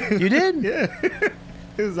 Yeah. You did? Yeah.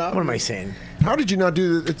 What am I saying? How did you not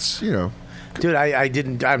do it? It's Dude, I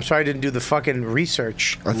didn't. I'm sorry, I didn't do the fucking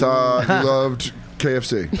research. I thought you loved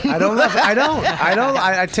KFC. I don't.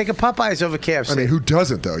 I take a Popeyes over KFC. I mean, who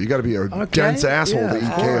doesn't though? You got to be a dense asshole to eat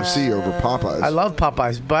KFC over Popeyes. I love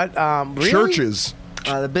Popeyes, but really? Churches.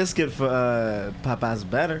 The biscuit for Popeyes is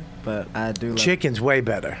better, but I do like Chicken's way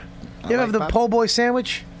better. You ever have the po' boy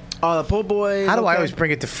sandwich? Oh, the po' boy. How do I always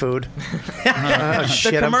bring it to food?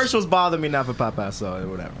 The commercials bother me not for Popeyes, so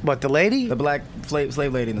whatever. What, the lady? The black slave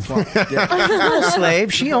lady in the swamp. Not a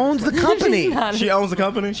slave. She owns the company. She owns the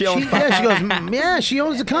company. She owns. She goes. Yeah, she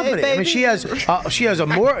owns the company. I mean, she has a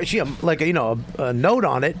note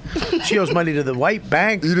on it. She owes money to the white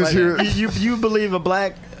bank. You just hear you believe a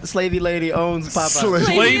black slavey lady owns Popeyes?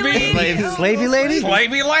 Slavey lady. Slavey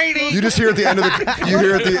lady. You just hear at the end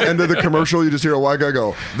of the commercial. You just hear a white guy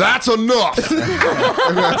go, "That's enough."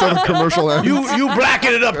 And that's how the commercial ends. You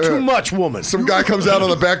blacking it up too much, woman. Some guy comes out on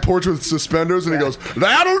the back porch with suspenders and he goes,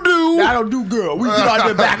 "That'll do. That'll do, girl. We get out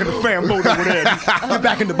there back in the fan boat over there. Get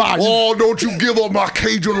back in the box. Oh, don't you give up my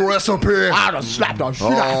Cajun recipe. I'd have slapped the shit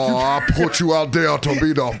out. Oh, I put you out there to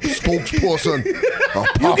be the spokesperson.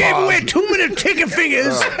 You gave away too many chicken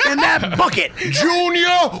fingers in that bucket.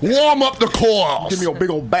 Junior, warm up the coils. Give me a big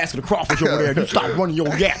old basket of crawfish over there. You start running your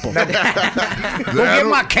gap. Go get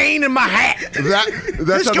my cane and my hat. That's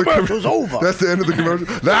this how commercial's over. That's the end of the commercial.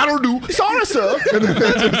 That'll do. Sorry, sir.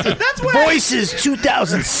 That's Voices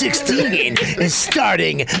 2016 is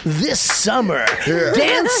starting this summer. Yeah.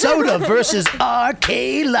 Dan Soda versus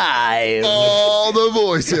RK Live. All the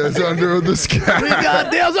voices under the sky.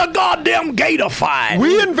 There's a goddamn gator fight.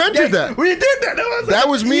 We invented that. We did that. That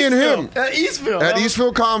was me and him. At Eastville. At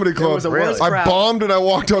Eastville Comedy Club. was a worse I crowd. bombed and I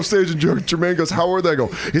walked off stage and Jermaine goes, "How were they?" I go,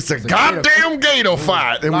 "It's a goddamn gator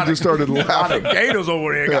fight." And we just started laughing. gators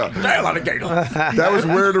over there. Yeah. Damn lot of gators. That was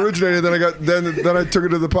where it originated. Then I took it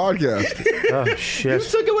to the podcast. Oh You shit.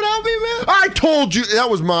 took it without me, man. I told you that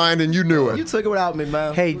was mine and you knew You it. took it without me,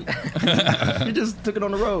 man. Hey, You just took it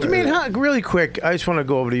on the road. I mean, really quick, I just want to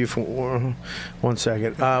go over to you for 1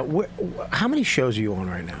 second. How many shows are you on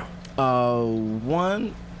right now?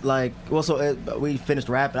 One. We finished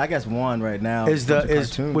rapping. I guess one right now.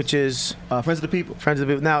 Which is Friends of the People. Friends of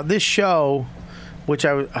the People. Now, this show, which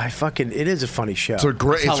it is a funny show. It's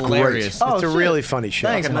great. It's a really funny show.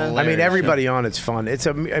 Thanks, man. I mean, everybody on it's fun.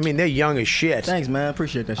 I mean, they're young as shit. Thanks, man. I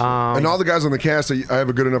appreciate that shit. And all the guys on the cast, I have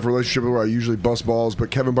a good enough relationship with where I usually bust balls,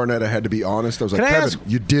 but Kevin Barnett, I had to be honest. I was like, Kevin,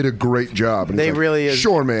 you did a great job. And he's like, really is.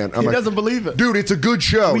 Sure, man. He doesn't believe it. Dude, it's a good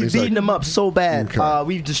show. We've beaten him up so bad.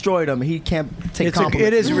 We've destroyed him. He can't take compliments.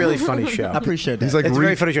 It is a really funny show. I appreciate that. He's like, it's a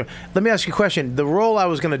very funny show. Let me ask you a question. The role I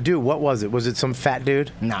was going to do, what was it? Was it some fat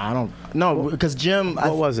dude? Nah, I don't. No, because Jim.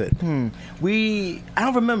 What was it? I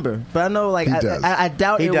don't remember, but I know like I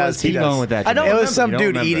doubt he it does. was. He does. with that. I don't It remember. was some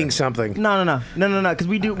dude eating something. No. Because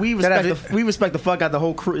we respect the fuck out the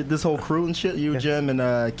whole crew, this whole crew and shit. You, Jim,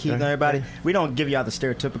 and Keith and everybody. We don't give you out the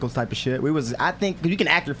stereotypical type of shit. I think 'cause you can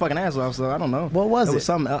act your fucking ass off. So I don't know. What was it? Was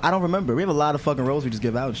something. I don't remember. We have a lot of fucking roles we just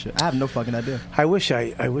give out and shit. I have no fucking idea. I wish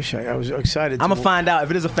I was excited. I'm gonna find out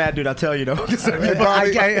if it is a fat dude. I'll tell you though.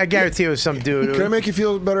 I guarantee it was some dude. Can I make you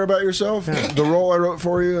feel better about yourself? The role I wrote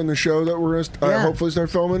for you in the show that we're going to hopefully start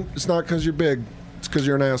filming, it's not because you're big. It's because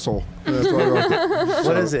you're an asshole. That's why I wrote it.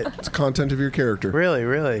 What is it? It's content of your character.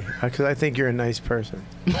 Really? Because I think you're a nice person.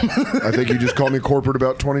 I think you just called me corporate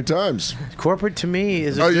about 20 times. Corporate to me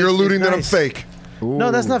is... you're alluding that I'm nice. fake.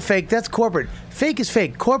 No, that's not fake. That's corporate. Fake is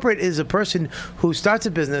fake. Corporate is a person who starts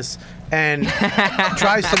a business and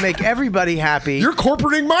tries to make everybody happy. You're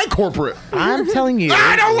corporating my corporate. I'm telling you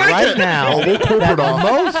I don't like right it. now We'll corporate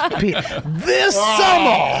off. this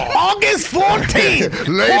summer, August 14th,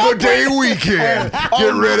 Labor Day weekend.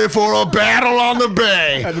 Get ready for a battle on the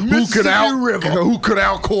bay. Who could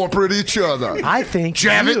out corporate each other? I think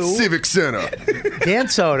Javits Civic Center. Dan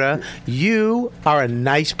Soda, you are a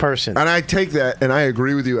nice person. And I take that and I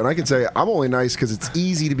agree with you. And I can say I'm only nice because it's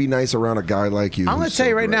easy to be nice around a guy like you. I'm going to tell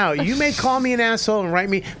you right now, you may call me an asshole and write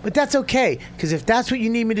me, but that's okay. Because if that's what you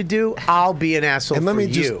need me to do, I'll be an asshole and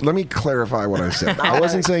let me clarify what I said. I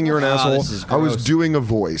wasn't saying you're an asshole. I was doing a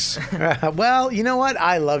voice. Well, you know what?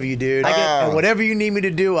 I love you, dude. And whatever you need me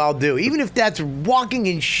to do, I'll do. Even if that's walking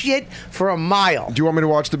in shit for a mile. Do you want me to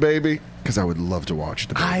watch The Baby? Because I would love to watch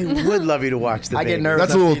The Baby. I would love you to watch The Baby. I get nervous.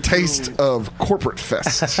 That's a little taste of corporate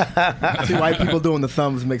fest. Two white people doing the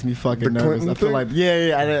thumbs makes me fucking nervous. I feel like,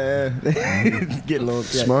 get a little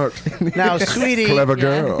smart. Now, sweetie, clever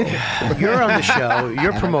girl. You're on the show.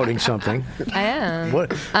 You're promoting something. I am.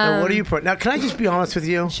 What are you promoting? Now, can I just be honest with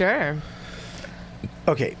you? Sure.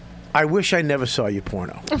 Okay. I wish I never saw you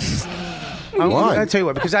porno. Why? I'll tell you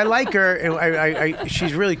what, because I like her, and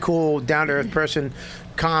she's really cool, down-to-earth person,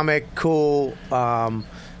 comic, cool,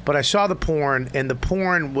 but I saw the porn, and the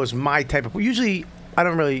porn was my type of... Usually, I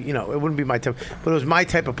don't really, it wouldn't be my type, but it was my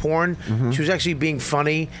type of porn. Mm-hmm. She was actually being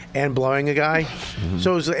funny and blowing a guy. Mm-hmm.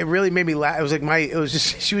 So it really made me laugh. It was like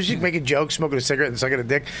she was just making jokes, smoking a cigarette and sucking a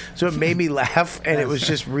dick. So it made me laugh, and it was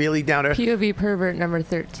just really down-to-earth. POV pervert number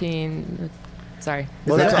 13... Sorry.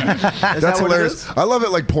 Well, that's hilarious. I love it.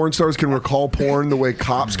 Like porn stars can recall porn the way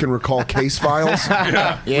cops can recall case files.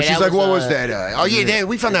 Where she's like, "What was that?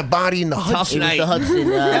 We found that body in the Hudson." It was the Hudson.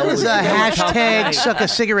 That was a hashtag suck a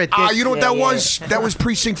cigarette dick. You know what that was? That was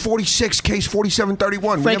precinct 46, case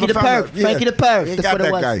 4731. Frankie the Perf. Frankie the Perf. That's what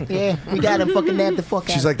it was. Guy. Yeah, we got him. Fucking nabbed the fuck out.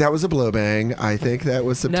 She's like, "That was a blow bang." I think that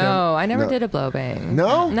was September. No, I never did a blow bang.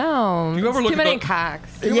 No. You ever look too many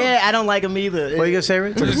cocks? Yeah, I don't like them either. What are you gonna say,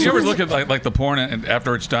 Rich? Did you ever look at like the porn and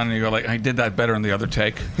after it's done and you go like, I did that better in the other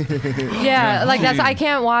take? Yeah, like that's I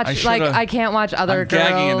can't watch I can't watch other girls.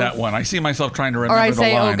 I'm gagging in that one. I see myself trying to remember or I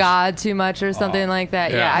say the lines. oh God too much or something like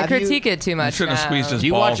that. Yeah, I critique it too much. You shouldn't have squeezed his Do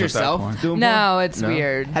you balls watch yourself? No, it's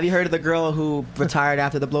weird. Have you heard of the girl who retired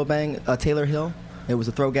after the blow bang? Taylor Hill. It was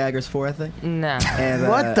a Throw Gaggers 4, I think. No. And,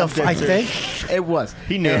 what the fuck? I think it was.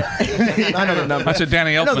 He knew. I know the number. That's a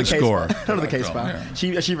Danny Elfman score. I know the case file.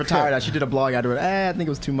 Yeah. She retired. She did a blog out of it. I think it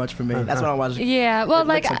was too much for me. That's what I watched. Yeah, well,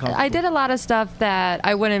 like I did a lot of stuff that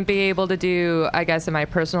I wouldn't be able to do, I guess, in my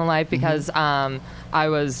personal life because I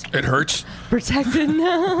was. It hurts. Protected.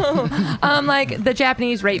 No. Like the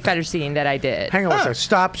Japanese rape fetish scene that I did. Hang on a second.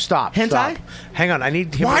 Stop. Hentai? Stop. Hang on. I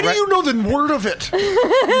need him. Why do you know the word of it?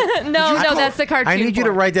 No, that's the cartoon. I need you to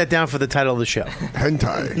porn. write that down for the title of the show.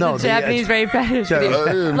 Hentai. No, the Japanese rape fetish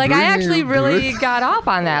video. Like I actually really got off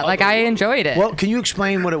on that. Like I enjoyed it. Well, can you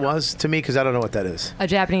explain what it was to me? Because I don't know what that is. A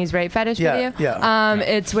Japanese rape fetish video? Yeah.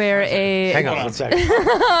 It's where a... Hang on 1 second.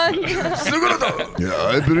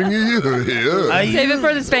 I bring you here. Save it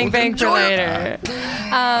for the spank bank for later.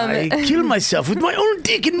 I killed myself with my own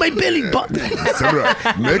dick in my belly button. Sarah,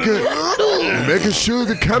 make sure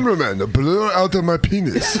the cameraman blur out of my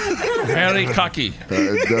penis. Very cocky Monkey.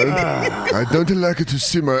 I don't like to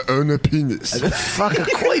see my own penis. Fuck a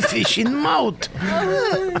koi fish in the mouth.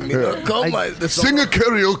 Sing a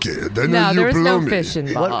karaoke, then No, you there was blow no me. fish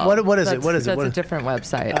involved. What is it? What is it? That's What a is- different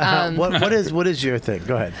website. what is your thing?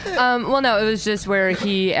 Go ahead. Well, no, it was just where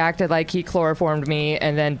he acted like he chloroformed me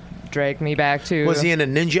and then dragged me back to. Was he in a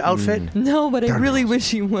ninja outfit? No, but I really wish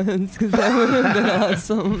he was because that would have been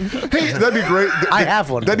awesome. Hey, that'd be great. I have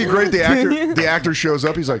one. That'd be great. The actor shows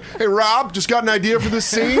up. He's like, "Hey, Rob, just got an idea for this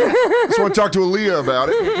scene. Just want to talk to Aaliyah about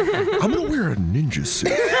it. I'm gonna wear a ninja suit.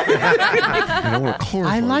 And I want to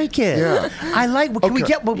chloroform. I like it. Yeah. I like. Can we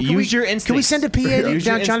Okay. get? Can Use we, your Can we instincts. send a PA Use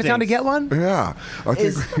your down Chinatown to instincts. get one? Yeah. I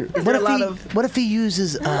think. What if he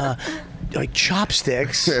uses like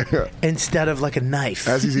chopsticks instead of like a knife?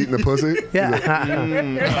 As he's eating the pussy.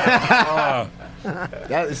 Yeah.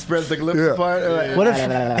 That spreads the lips Yeah. apart. What if?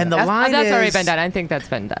 And the line that's is. already been done. I think that's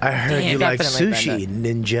been done. I heard you like sushi,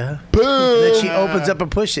 ninja. Boom. And then she opens up a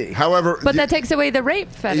pussy. However, But that takes away the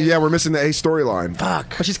rape fetish. yeah, we're missing the A storyline.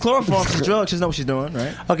 Fuck. But she's chloroformed for drugs. She knows what she's doing,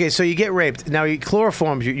 right? Okay, so you get raped. Now he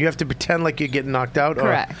chloroforms you. You have to pretend like you're getting knocked out.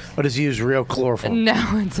 Correct. Or does he use real chloroform? No,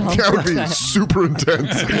 it's all That would be that. super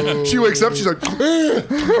intense. She wakes up, she's like,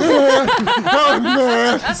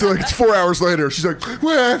 so like it's 4 hours later. She's like,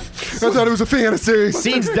 I thought it was a fantasy.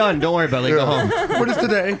 Scene's done. Don't worry about it. Go home. What is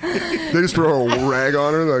today? They just throw a rag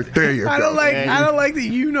on her. Like, there you go. I don't like that.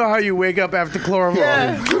 You know how you wake up after chloroform.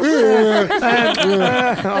 I'll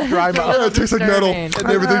dry mouth. Yeah, it tastes like metal.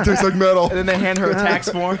 Everything tastes like metal. And then they hand her a tax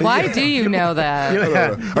form. Why do you know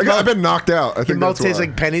that? I've been knocked out. I Your think mouth that's tastes why.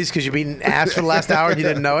 like pennies because you've been ass for the last hour and you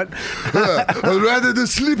didn't know it. I'd rather the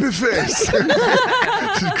sleepy face.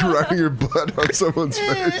 She's crying her blood on someone's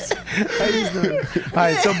face. All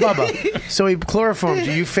right, so Bubba, so he chloroforms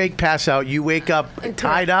you. You fake pass out. You wake up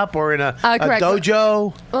tied up or in a Correct.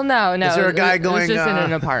 dojo. Well, no. Is there a guy it going? was just in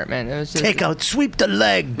an apartment. It was just Take out, sweep the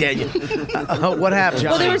leg, Daniel. What happened?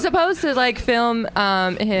 Well, they were supposed to like film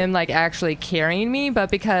him like actually carrying me,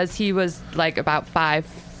 but because he was like about 5'4",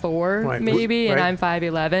 Right. maybe, and Right. I'm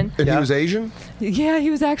 5'11". And he was Asian? Yeah, he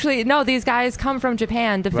was actually no. These guys come from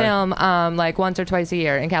Japan to Right. film like once or twice a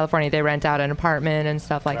year in California. They rent out an apartment and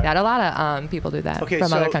stuff like that. A lot of people do that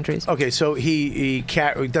from other countries. Okay, so he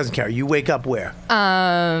doesn't carry. You wake up where?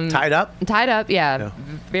 Tied up? Tied up, yeah.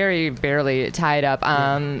 Very barely tied up.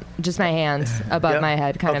 Just my hands above Yep. my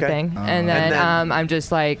head kind of Okay. thing. And And then, then- I'm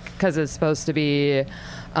just like, because it's supposed to be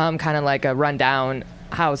kind of like a rundown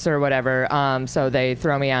house or whatever. So they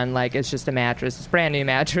throw me on like, it's just a mattress, it's a brand new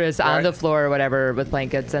mattress on Right. the floor or whatever with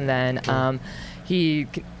blankets. And then he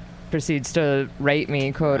proceeds to rape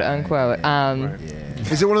me, quote unquote.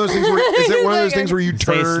 Is it one of those things where? Is it one of those things where you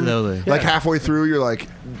Say turn slowly. like halfway through? You're like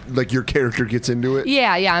your character gets into it.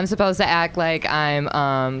 Yeah, I'm supposed to act like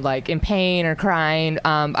I'm like in pain or crying.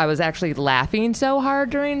 I was actually laughing so hard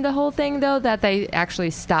during the whole thing though that they actually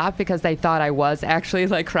stopped because they thought I was actually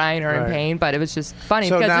like crying or in Right. pain, but it was just funny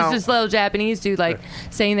So because now- it's this little Japanese dude like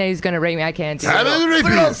saying that he's gonna rape me. I can't do I didn't it. rape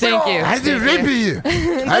you. Thank you. I didn't rape you.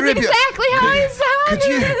 I That's rape you. exactly how I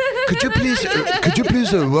sounded. Could you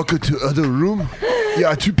please walk to other room?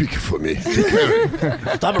 Yeah, too big for me.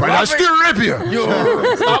 Stop but I still rape you.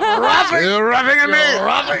 Stop roughing. You're roughing at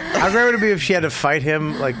me. How great would it be if she had to fight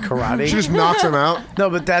him like karate? She just knocks him out. No,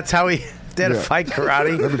 but that's how he. They had to Yeah. fight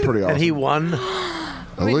karate. That'd be pretty And he awesome. won.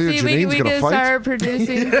 Aaliyah See, we Janine's can gonna fight. start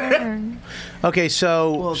producing porn. Okay,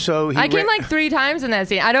 so he. I came like 3 times in that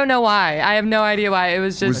scene. I don't know why. I have no idea why. It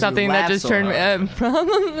was just Was- something You that laughed just so turned me. hard.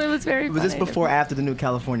 It was very. Was this funny. before or after the new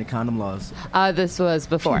California condom laws? This was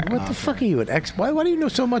before. What the fuck are you, an ex? Why do you know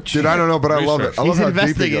so much? Dude, I don't know, but I love it. I love He's how deep he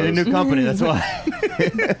investing in a goes. new company. That's why.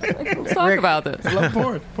 Let's talk about this. I love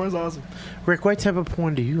porn. Porn's awesome. Rick, what type of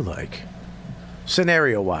porn do you like?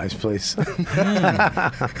 Scenario wise, please.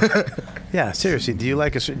 Yeah, seriously. Do you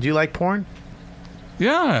like porn?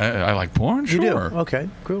 Yeah, I like porn. Sure. You do. Okay,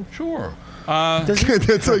 cool. Sure. That's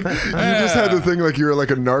like you just had the thing like you were like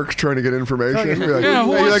a narc trying to get information. You're like, Yeah,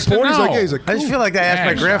 who hey, you like wants to porn? He's like, know? yeah. He's like, I just feel like I asked my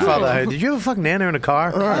Thanks. grandfather, "Hey, did you ever fuck Nana in a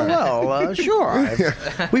car?" Sure.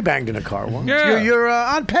 We banged in a car once. Yeah. Your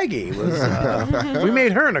Aunt Peggy was. We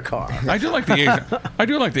made her in a car. I do like the Asian. I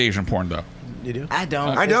do like the Asian porn though. You do? I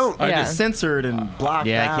don't. I don't. Yeah. It's censored and blocked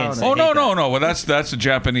Yeah, I out. can't and- say- Oh hate no. Well, that's the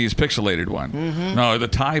Japanese pixelated one. No, the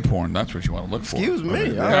Thai porn. That's what you want to look for. Excuse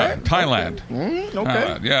me. All Yeah, right. Thailand.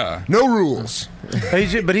 Okay. Yeah. No rules. But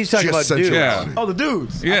he's talking Just about dudes. sensuality. Yeah. Oh, the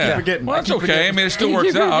dudes. I Yeah. keep forgetting. Well, I that's keep okay. forgetting. I mean, it still You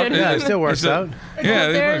works keep out. forgetting. Yeah, it still works It's a- out.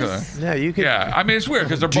 Yeah, you could. Yeah, I mean it's weird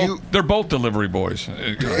because they're both delivery boys.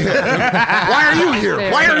 Why are you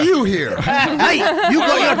here? Why are you here? Hey, you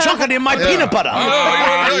got your chocolate in my peanut butter.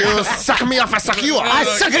 You suck me off, I suck you off. I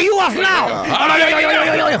suck you off now.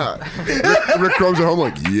 Rick comes at home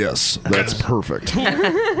like, yes, that's perfect.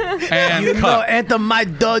 And you know, enter my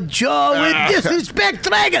dojo with disrespect,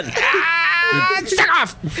 dragon. Suck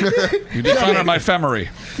off. You dishonored my femory.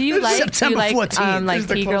 Do you like September 14th. like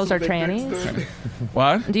T-girls or trannies?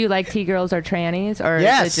 What? Do you like T-girls or trannies, or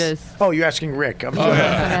Yes. is it just? Oh, you're asking Rick. I'm Oh, sorry. yeah.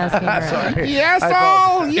 I'm asking Rick. Sorry. Yes, I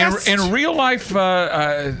apologize. In real life,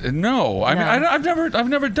 no. I mean, I've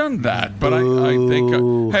never done that. But I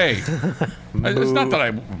think, hey, it's not that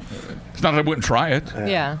I wouldn't try it.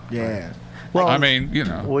 Yeah. Yeah. Well, I mean, you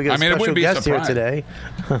know, we got a it special wouldn't be guest here surprising.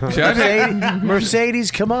 today.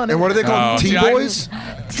 Mercedes, come on. And what are they called? T-boys?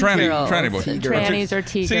 Tranny boys. Trannies or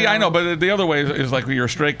T-girls. See, I know, but the other way is like you're a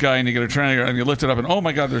straight guy and you get a tranny and you lift it up and oh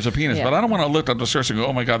my god, there's a penis. Yeah. But I don't want to lift up the skirts and go,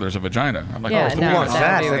 oh my god, there's a vagina. I'm like, Yeah, oh, no, who wants that'd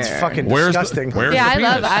that? be That's weird. fucking Where's disgusting. where's Yeah, the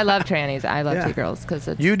penis? I love trannies. I love Yeah. T-girls because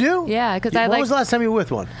it's. You do? Yeah, because When I like. was the last time you were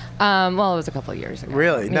with one? Well, it was a couple of years ago.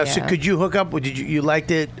 Really? Now, so Yeah. could you hook up? Did you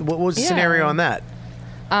liked it? What was the Yeah. scenario on that?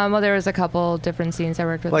 Well, there was a couple different scenes I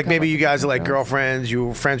worked with. Like a couple maybe you guys are like different girls. girlfriends. You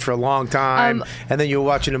were friends for a long time, and then you were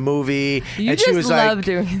watching a movie, You and she just was love like,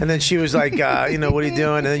 doing and then she was like, you know, what are you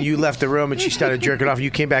doing? And then you left the room, and she started jerking off. And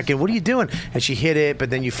you came back in. What are you doing? And she hit it, but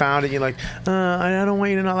then you found it. And you're like, I don't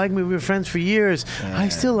want you to not like me. We were friends for years. I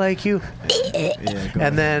still like you.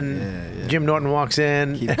 And then Jim Norton walks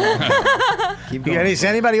in. Keep going.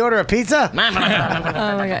 Anybody order a pizza? Oh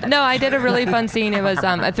my god! No, I did a really fun scene. It was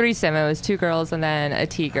a threesome. It was 2 girls and then a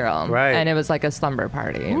T-girl. Right. And it was like a slumber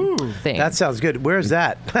party thing. That sounds good. Where's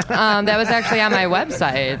that? That was actually on my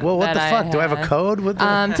website. Well, what that the fuck? Do I have a had. code? What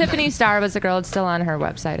the- Tiffany Starr was the girl. It's still on her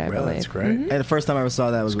website, I believe. That's great. Hey, the first time I ever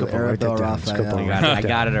saw that was with Write that Arabelle down. Let's go Raphael. down. I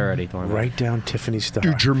got it already, Thorne. Write down Tiffany Starr.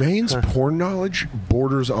 Dude, Jermaine's porn knowledge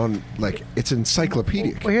borders on, like, it's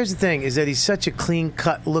encyclopedic. Well, here's the thing: is that he's such a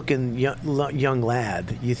clean-cut looking young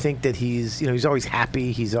lad. You think that he's always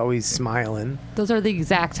happy. He's always smiling. Those are the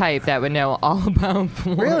exact type that would know all about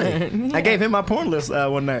porn. Really? I gave him my porn list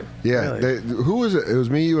one night. Yeah. Who was it? It was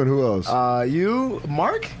me, you, and who else? You,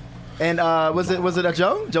 Mark, and was it a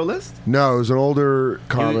Joe List? No, it was an older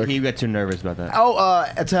comic. He got too nervous about that. Oh,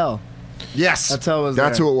 Attell. Yes. Attell was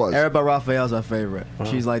That's there. who it was. Arabelle Raphael's our favorite.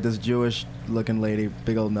 She's like this Jewish-looking lady,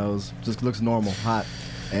 big old nose, just looks normal, hot.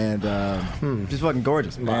 And she's fucking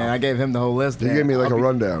gorgeous, man. I gave him the whole list. You man. gave me like a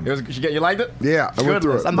rundown. You liked it? Yeah, I went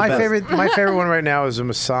through it. My favorite one right now is a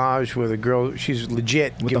massage with a girl. She's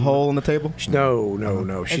legit With the hole in the table?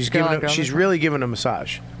 No. She's girl on giving. girl She's really giving a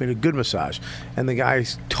massage. I mean, a good massage. And the guy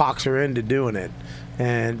talks her into doing it,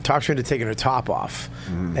 and talks her into taking her top off,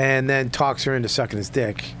 and then talks her into sucking his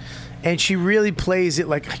dick, and she really plays it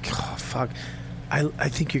like oh fuck, I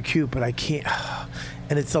think you're cute, but I can't.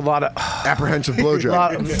 And it's a lot of apprehensive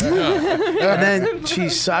blowjob. And then she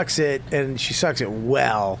sucks it, and she sucks it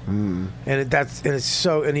well. And it's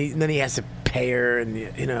so. And then he has to pay her, and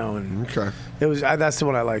and okay. It was that's the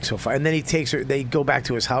one I like so far. And then he takes her. They go back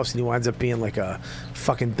to his house, and he winds up being like a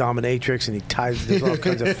fucking dominatrix, and he there's all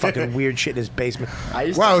kinds of fucking weird shit in his basement.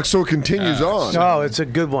 Wow, so it continues on. Oh, it's a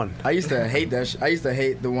good one. I used to hate that. I used to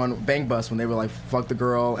hate the one Bang Bus when they were like fuck the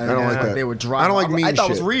girl and I don't like that. they would drive. I don't like mean I thought it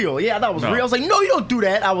was shit. real. Yeah, I thought it was No. real. I was like, no, you don't do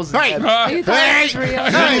that. I was. Hey, You thought it was real?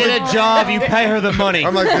 You did a job. You pay her the money.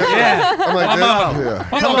 I'm like, yeah. I'm like, I'm out.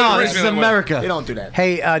 yeah. Come on, this is America. They don't do that.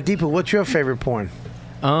 Hey, Deepa, what's your favorite porn?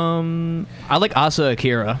 I like Asa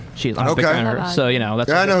Akira. I'm a big Okay. fan of her. So, that's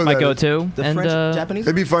Yeah, I know who my that go-to. The and French, Japanese.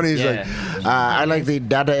 It'd be funny. He's Yeah. like, I like the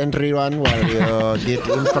data entry one where you get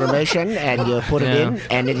information and you put it in,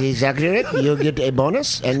 and it is accurate. You get a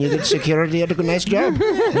bonus, and you get security at a nice job.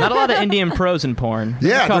 not a lot of Indian pros in porn.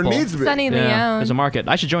 There's yeah, a there couple. needs to be. Sunny Leone. There's a market.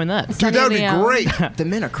 I should join that. Dude, that would be Leone. great. The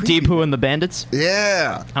men are creepy. Deepu and the Bandits.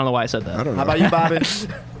 Yeah. I don't know why I said that. I don't know. How about you, Bobby?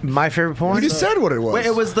 My favorite porn? You just said what it was. Wait,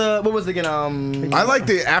 it was what was it again? I like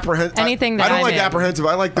the apprehensive. Anything I that don't I'm like in. apprehensive.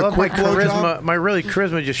 I like the my quick blowjob. charisma. My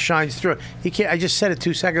charisma just shines through. He can't. I just said it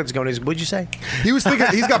 2 seconds ago. And he's, what'd you say? He was thinking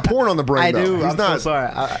he's got porn on the brain. I though. do. He's I'm not. so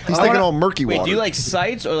sorry. He's thinking all murky Wait, water. do you like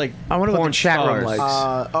sites or like I wonder what porn the chat room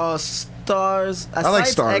stars? likes. Stars. I like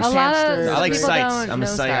stars. A lot of X-Hamster. I like people sites. don't I'm a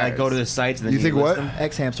know site. I stars. go to the sites and then You think list what? them.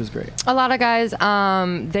 X-Hamster's great. A lot of guys,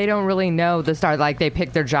 they don't really know the star. Like they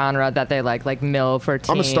pick their genre that they like MILF or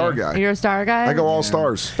teen. I'm a star guy. You're a star guy. I go all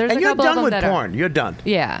stars. There's And a you're couple done of them with that are- porn. You're done.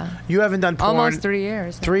 Yeah, You haven't done porn. almost 3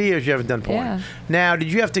 years. 3 years you haven't done porn. Yeah. Now,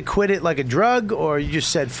 did you have to quit it like a drug, or you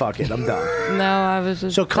just said "fuck it, I'm done"? No, I was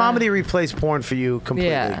just So comedy replaced porn for you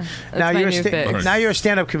completely. Yeah, that's Now my you're new fix. now you're a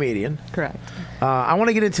stand-up comedian. Correct. I want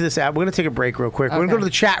to get into this app. We're going to take a break real quick. We're going to go to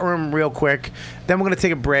the chat room real quick. Then we're going to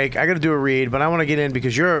take a break. I got to do a read, but I want to get in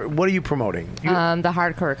because what are you promoting? The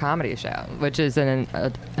Hardcore Comedy Show, which is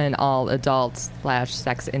an all adult /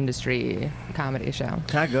 sex industry comedy show.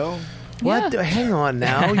 Can I go? What? Yeah. Hang on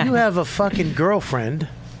now. You have a fucking girlfriend.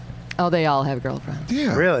 Oh, they all have girlfriends.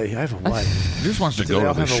 Yeah. Really? I have a wife. He just wants to go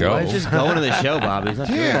to the show. Just going to the show, Bobby.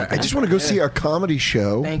 Yeah, I just want to go see a comedy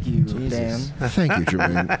show. Thank you, Dan. Thank you,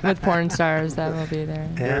 Jermaine. With porn stars that will be there.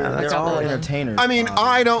 Yeah, They're all entertainers. I mean,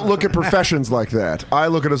 I don't look at professions like that. I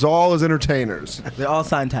look at us all as entertainers. They all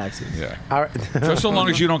sign taxes. Yeah. Just so long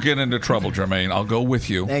as you don't get into trouble, Jermaine, I'll go with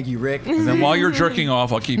you. Thank you, Rick. And then while you're jerking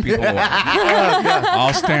off, I'll keep people away.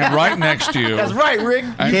 I'll stand right next to you. That's right, Rick.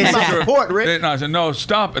 And You keep my your- support, Rick. No, I said, no,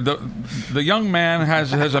 stop. The young man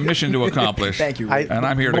has a mission to accomplish. Thank you, Rick. And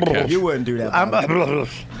I'm here to catch. You wouldn't do that. I'm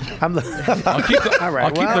I'll keep the, all right,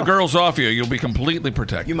 I'll keep the girls off you. You'll be completely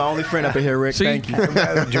protected. You're my only friend up in here, Rick. See? Thank you.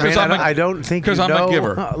 Jermaine, I don't think you because I'm know. a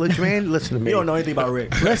giver. Jermaine, listen to me. You don't know anything about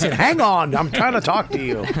Rick. Listen, hang on. I'm trying to talk to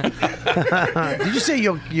you. Did you say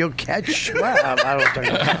you'll catch? Well, I don't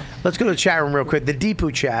think. Let's go to the chat room real quick. The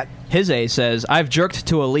Deepu chat. His A says, I've jerked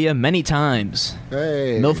to Aaliyah many times.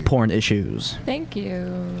 Hey. MILF porn issues. Thank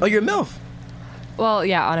you. Oh, you're a MILF. Well,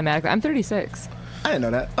 yeah, automatically. I'm 36. I didn't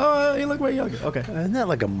know that. Oh, you look way younger. Okay. Isn't that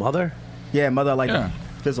like a mother? Yeah, mother like Yeah.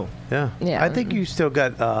 fizzle. Yeah. Yeah. I think you still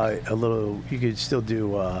got a little. You could still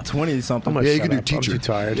do 20 something. I'm gonna Yeah, you shut can do up. teacher. I'm too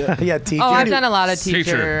tired. Yeah, teacher. Oh, I've done a lot of teacher.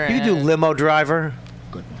 Teacher. You can do and limo driver.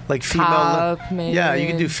 Like female. Cop, maybe. Yeah, you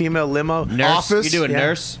can do female limo. Nurse. Office? You do a Yeah.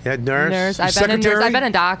 nurse. Yeah, nurse. Nurse. I've been a nurse. Secretary? I've been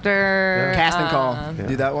a doctor. Casting call. Yeah.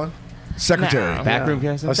 Do that one? Secretary. No. Backroom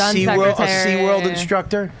casting. A Done SeaWorld secretary.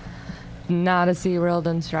 instructor. Not a SeaWorld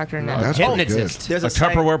instructor, no. That's pretty good. There's A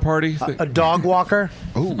Tupperware party. A dog walker.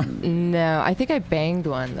 Oh, No, I think I banged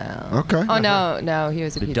one though. Okay. Oh no, he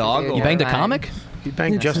was a piece dog of dude. or- You banged a Never mind. comic? You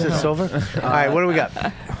banged Justin Silver. All right, what do we got?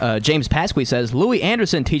 James Pasqui says, Louis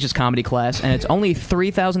Anderson teaches comedy class, and it's only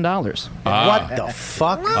 $3,000. What the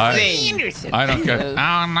fuck? I don't get. Oh no!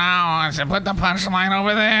 I said, put the punchline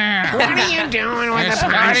over there. What are you doing with You're the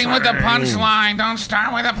starting with the punchline? punchline. Don't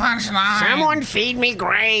start with the punchline. Someone feed me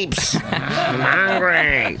grapes. I'm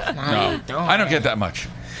hungry. No, I don't get that much.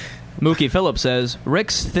 Mookie Phillips says,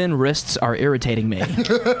 Rick's thin wrists are irritating me.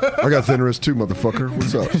 I got thin wrist too, motherfucker.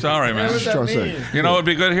 What's up? Sorry, man. Just trying to say. You know what would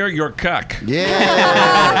be good here? Your cuck.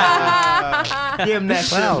 Yeah. Give him that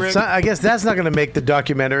Wow, shit, Rick. so I guess that's not going to make the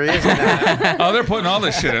documentary, is it? Oh, they're putting all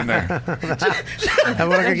this shit in there. And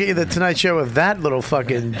we're not going to get you the Tonight Show with that little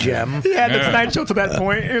fucking gem. He had the Yeah. Tonight Show to that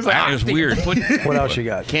point. He was like, That is weird. What else you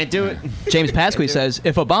got? Can't do it. James Pasqui says,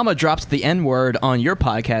 if Obama drops the N-word on your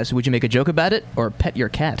podcast, would you make a joke about it or pet your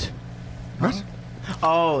cat? What?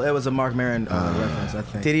 oh, it was a Mark Maron reference, I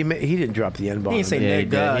think. Did he didn't drop the N-bomb. He didn't say Yeah, he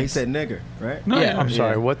nigga. did. He said nigger, right? No, Yeah. I'm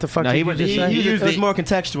sorry. What the fuck No, did he you was- just he say? It was more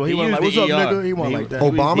contextual. He wasn't like, what's up, nigga? He wasn't like that.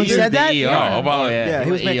 Obama used said the that? ER. Oh, Obama. Yeah,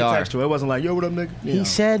 he was making ER. contextual. It wasn't like, yo, what up, nigga? He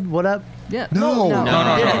said, what up? Yeah. No.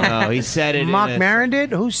 No. He said it. Mark in a- Maron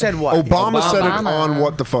did? Who said what? Obama said it Obama. on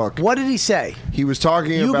What the Fuck. What did he say? He was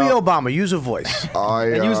talking You about. be Obama. Use a voice.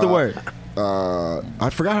 And use the word. I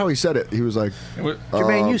forgot how he said it. He was like,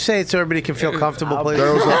 Jermaine, you say it so everybody can feel comfortable, please.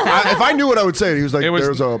 there was if I knew what I would say, he was like, It was-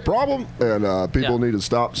 there's a problem, and people need to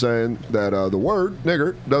stop saying that the word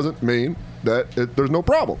nigger doesn't mean that there's no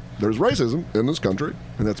problem. There's racism in this country,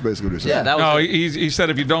 and that's basically what he said. Yeah, that was No, it. he said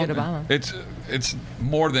if you don't, Good Obama. it's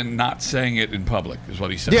more than not saying it in public, is what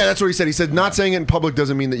he said. Yeah, that's what he said. He said not saying it in public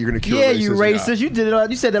doesn't mean that you're going to cure Yeah, racism. you racist. You did it.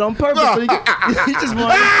 You said that on purpose. So you just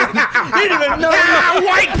wanted. You didn't even know.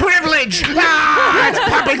 White privilege. It's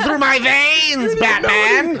pumping through my veins,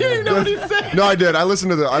 Batman. You didn't know what he said. No, I did. I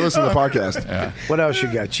listened to the podcast. Yeah. What else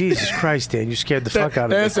you got? Jesus Christ, Dan, you scared the fuck out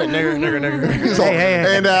of me. That's it, nigger. He's all-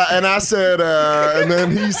 Hey. And I said, and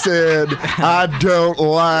then he said, I don't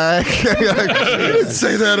like. He didn't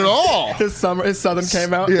say that at all. His Southern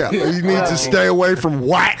came out. Yeah, you need to stay away from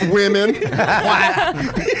white women.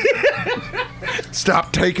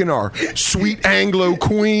 Stop taking our sweet Anglo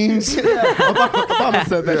queens. Obama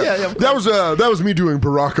said that. Yeah. That was me doing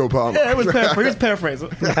Barack Obama. Yeah, it was paraphrasing.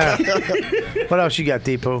 What else you got,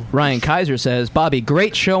 Deepu? Ryan Kaiser says, Bobby,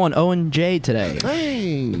 great show on O&J today.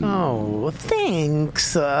 Hey. Oh,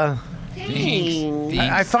 thanks. I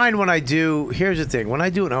find when I do, here's the thing. When I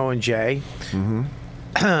do an O&J,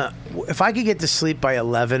 if I could get to sleep by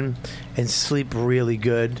 11 and sleep really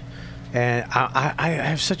good, and I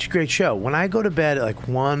have such a great show. When I go to bed at like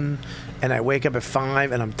 1 and I wake up at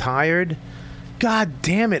 5 and I'm tired, God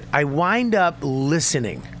damn it, I wind up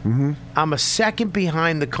listening. I'm a second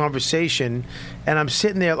behind the conversation, and I'm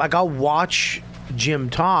sitting there, like I'll watch Jim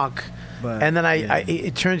talk, But, and then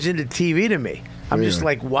it turns into TV to me. I'm just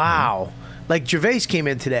like, wow. Like Gervais came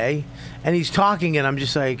in today, and he's talking, and I'm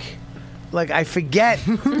just like I forget,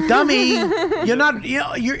 dummy. You're not.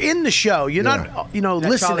 You're in the show. You're not.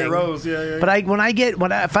 Listening. Charlie Rose. Yeah. But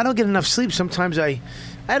if I don't get enough sleep, sometimes I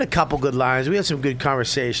had a couple good lines. We had some good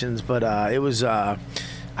conversations, but it was.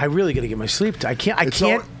 I really got to get my sleep. I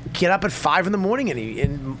can't get up at 5 in the morning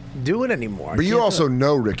and do it anymore. But you also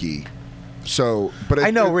know Ricky. So, but I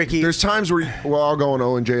know Ricky. There's times where, I'll go on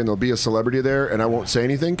O&J and there'll be a celebrity there, and I won't say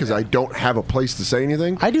anything because I don't have a place to say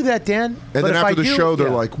anything. I do that, Dan. And then after the show, they're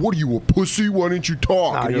like, "What are you, a pussy? Why didn't you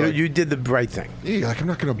talk?" No, you did the right thing. Yeah, like I'm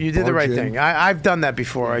not going to. You did the right thing. I've done that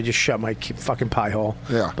before. I just shut my fucking pie hole.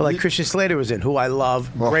 Yeah. But like Christian Slater was in, who I love.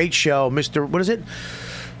 Great show, Mr. What is it?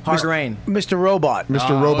 Hard Rain. Mr. Robot.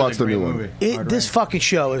 Mr. Robot's the new one. This fucking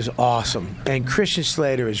show is awesome, and Christian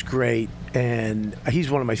Slater is great, and he's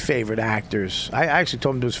one of my favorite actors. I actually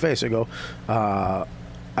told him to his face. I go, I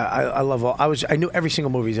love all. I knew every single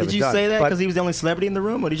movie he's ever done. Did you say that because he was the only celebrity in the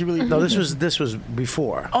room, or did you really? No, this was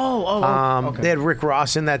before. Okay. They had Rick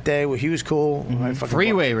Ross in that day. He was cool.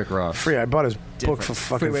 Freeway Rick Ross. I bought his book for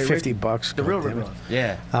fucking $50. The real Rick Ross.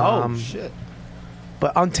 Yeah. Shit.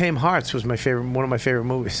 But Untamed Hearts was one of my favorite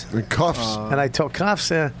movies. And Cuffs. And I told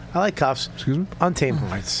Cuffs, I like Cuffs. Excuse me? Untamed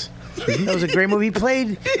Hearts. That was a great movie.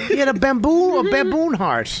 He had a baboon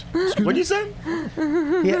heart. What'd you say?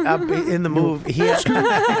 Yeah, in the movie. You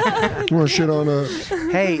want to shit on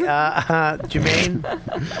Hey, Jermaine.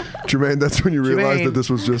 Jermaine, that's when you realized that this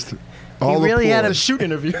was just all he really had a shoot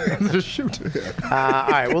interview. The shoot. All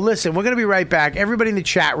right. Well, listen, we're going to be right back. Everybody in the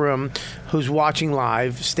chat room who's watching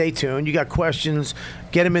live, stay tuned. You got questions,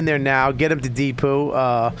 get them in there now. Get them to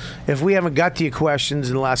Deepu. If we haven't got to your questions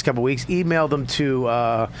in the last couple of weeks, email them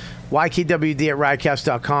to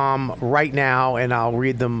YKWD@riotcast.com right now, and I'll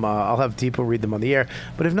read them. I'll have Deepu read them on the air.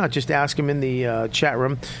 But if not, just ask them in the chat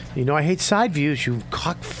room. I hate side views, you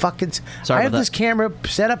cock fucking... I have this camera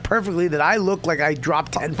set up perfectly that I look like I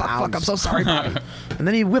dropped 10 pounds. I'm so sorry, Bobby. And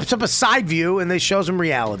then he whips up a side view, and they shows him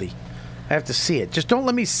reality. I have to see it. Just don't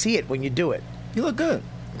let me see it when you do it. You look good.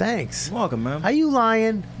 Thanks. You're welcome, man. Are you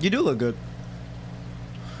lying? You do look good.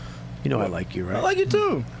 I like you, right? I like you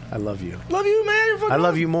too. I love you. Love you, man. You're fucking I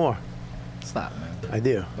love you more. Stop, man. I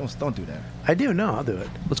do. Don't do that. I do. No, I'll do it.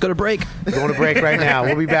 Let's go to break. We're going to break right now.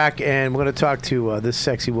 We'll be back, and we're going to talk to this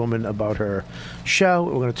sexy woman about her show.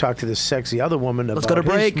 We're going to talk to this sexy other woman about go to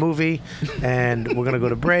break. his movie, and we're going to go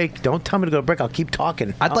to break. Don't tell me to go to break. I'll keep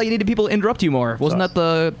talking. I thought you needed people to interrupt you more. Wasn't that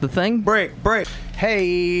the thing? Break.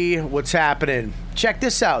 Hey, what's happening? Check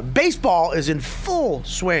this out. Baseball is in full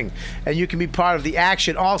swing, and you can be part of the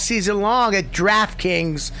action all season long at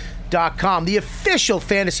DraftKings.com, the official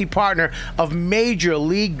fantasy partner of Major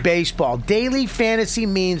League Baseball. Daily fantasy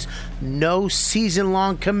means no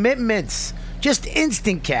season-long commitments, just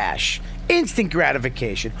instant cash, instant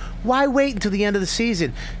gratification. Why wait until the end of the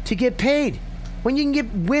season to get paid when you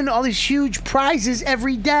can win all these huge prizes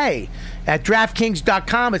every day? At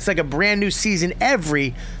DraftKings.com, it's like a brand new season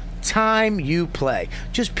every time you play.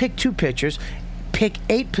 Just pick 2 pitchers, pick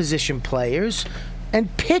 8 position players,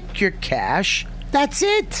 and pick your cash. That's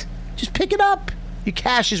it. Just pick it up. Your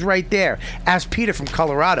cash is right there. Ask Peter from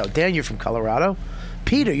Colorado. Dan, you're from Colorado.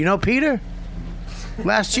 Peter, you know Peter?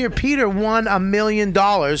 Last year, Peter won $1 million.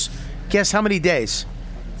 Guess how many days?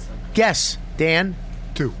 Guess, Dan.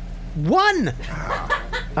 2. 1.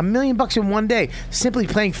 $1 million in one day. Simply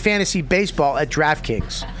playing fantasy baseball at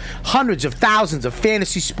DraftKings. Hundreds of thousands of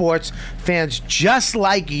fantasy sports fans just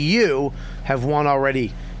like you have won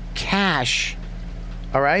already cash.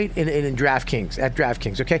 All right? In DraftKings, at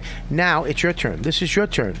DraftKings, okay? Now it's your turn. This is your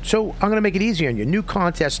turn. So I'm going to make it easy on you. New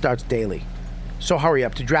contest starts daily. So hurry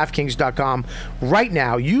up to DraftKings.com right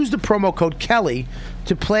now. Use the promo code Kelly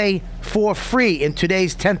to play for free in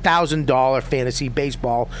today's $10,000 fantasy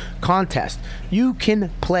baseball contest. You can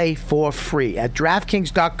play for free at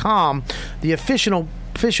DraftKings.com, the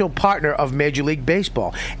official partner of Major League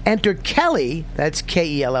Baseball. Enter Kelly, that's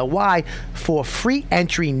Kelly, for free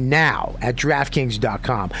entry now at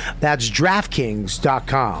DraftKings.com. That's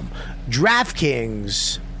DraftKings.com.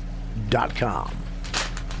 DraftKings.com.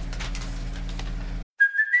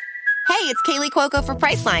 Hey, it's Kaylee Cuoco for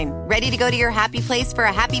Priceline. Ready to go to your happy place for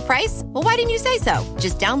a happy price? Well, why didn't you say so?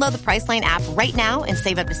 Just download the Priceline app right now and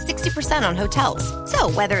save up to 60% on hotels.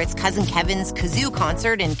 So whether it's Cousin Kevin's Kazoo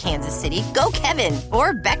Concert in Kansas City, go Kevin,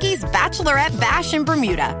 or Becky's Bachelorette Bash in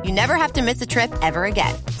Bermuda, you never have to miss a trip ever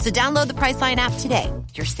again. So download the Priceline app today.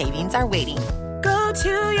 Your savings are waiting. Go to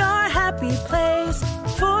your happy place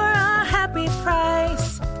for a happy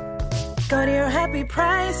price. Go to your happy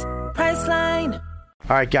price, Priceline.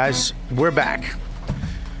 All right, guys, we're back.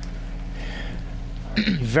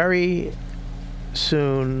 Very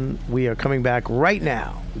soon. We are coming back right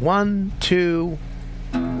now. 1, 2.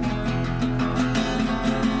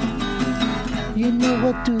 You know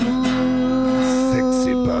what to do.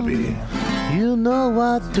 Sexy Bobby. You know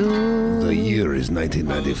what to. The year is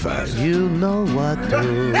 1995. You know what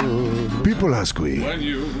to. People ask me,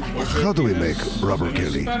 how do we make Robert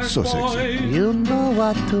Kelly so sexy? You know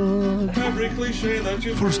what to.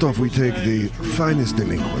 First off, we take the finest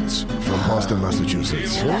delinquents from Boston,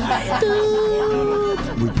 Massachusetts.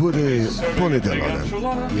 We put a ponytail on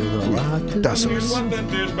them with tassels,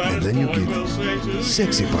 and then you get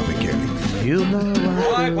sexy Bobby Kelly. You know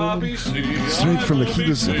what to. Straight from the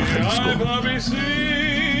heels of a high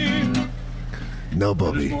school. Now,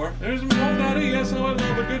 Bobby. There's nobody, yes, how I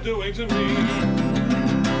love what you're doing to me.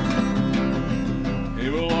 He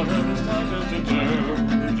will not have his time to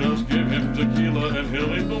turn. Just give him tequila and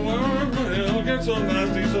he'll eat the worm. He'll get so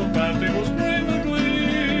nasty, so fast he will scream and glee.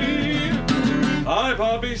 Hi,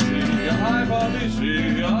 Bobby C. Hi, Bobby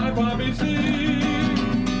C. Hi, Bobby C.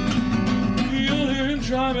 You'll hear him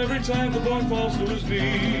chime every time the boy falls to his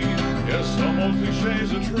knee. Yes, some old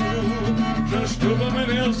cliches are true. Just scoop him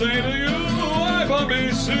and he'll say to you, hi,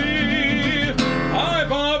 Bobby C. Hi,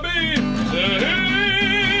 Bobby C.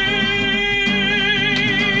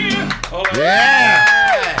 Oh, Yeah!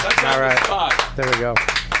 All right. There we go.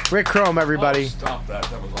 Rick Chrome, everybody. Stop that.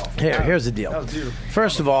 That was awful. Here's the deal.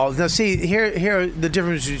 First of all, now see, here the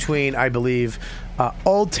difference between, I believe,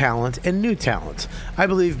 old talent and new talent. I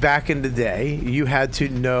believe back in the day, you had to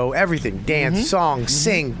know everything: dance, song,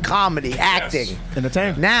 sing, comedy, acting,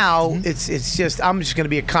 entertainment. Now it's just I'm just going to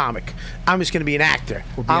be a comic. I'm just going to be an actor.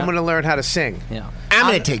 I'm going to learn how to sing. Yeah. I'm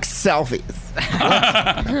going to take selfies.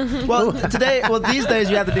 These days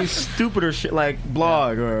you have to do stupider shit like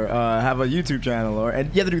blog or have a YouTube channel, and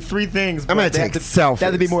you have to do 3 things. I'm going to take selfies. They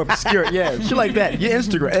have to be more obscure. Yeah, shit like that. Your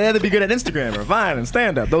Instagram. They have to be good at Instagram or Vine and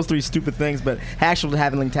stand up. Those 3 stupid things, but actually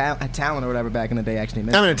having talent or whatever back in the day actually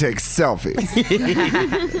meant. I'm going to take selfies.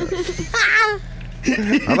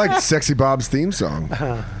 I like Sexy Bob's theme song.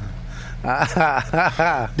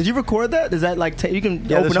 Did you record that? Is that like you can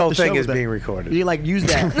Yeah, open this up whole the thing show is with being that? recorded. You like use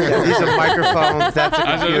that? Yeah, these are microphones. That's a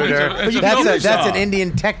computer. It's That's an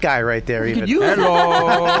Indian tech guy right there. Even. I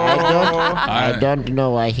don't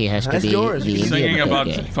know why he has to That's be yours. the Singing Indian about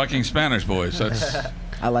guy. fucking Spanish boys. That's.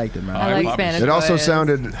 I liked it, man. I like Spanish It also boys.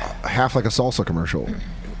 sounded half like a salsa commercial.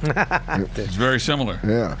 It's very similar.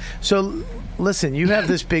 Yeah. So, listen, you have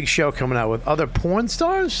this big show coming out with other porn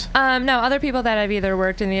stars? No, other people that have either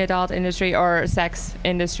worked in the adult industry or sex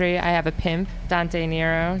industry. I have a pimp, Dante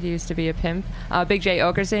Nero. He used to be a pimp. Big J.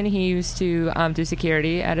 Okerson, he used to do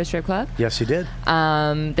security at a strip club. Yes, he did.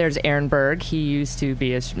 There's Aaron Berg. He used to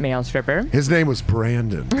be a male stripper. His name was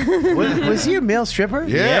Brandon. Was he a male stripper?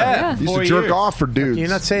 Yeah. He used to jerk off for dudes. You're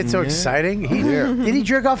not saying it's so exciting? Did he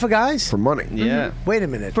jerk off for guys? For money. Yeah. Wait a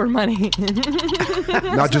minute. For money.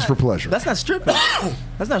 Not just for pleasure. That's not stripping.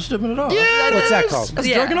 That's not stripping at all. Yeah, what's that called? That's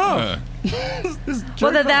Yeah. jerking off.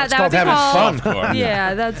 Well, that It's called would be having called. fun.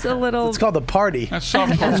 Yeah, that's a little. It's called the party. That's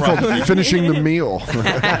It's called finishing the meal.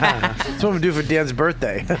 That's what we do for Dan's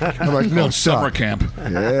birthday. I'm like, no, Summer suck. camp.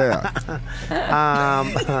 Yeah.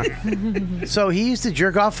 So he used to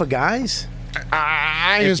jerk off for guys?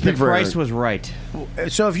 I If just speak the for price Aaron. was right.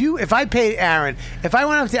 So if I paid Aaron, if I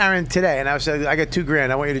went up to Aaron today and I said, I got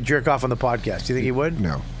 $2,000, I want you to jerk off on the podcast, do you think he would?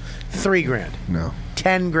 No. $3,000. No.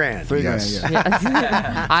 $10,000. Yes. Yes.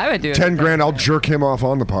 I would do it. $10,000, I'll jerk him off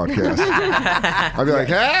on the podcast. I'll be like,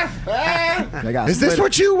 huh? Is this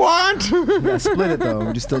what you want? You gotta split it though.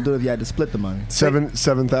 Would you still do it if you had to split the money?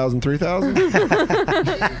 7,000,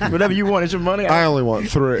 3,000? Whatever you want, it's your money. I only want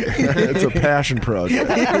 3. It's a passion project.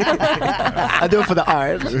 I do it for the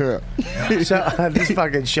art. Yeah. So this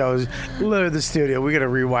fucking show's literally the studio. We're going to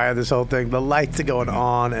rewire this whole thing. The lights are going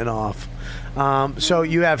on and off. So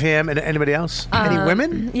you have him and anybody else? Any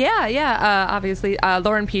women? Yeah. Obviously,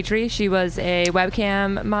 Lauren Petrie. She was a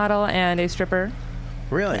webcam model and a stripper.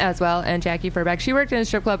 Really? As well, and Jackie Furbeck. She worked in a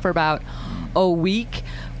strip club for about a week,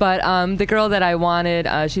 but the girl that I wanted,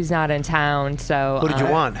 she's not in town. So Who did you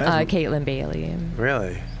want? Caitlin Bailey.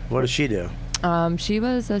 Really? What does she do? She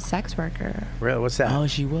was a sex worker. Really? What's that? Oh,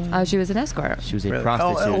 she was. She was an escort. She was a Really?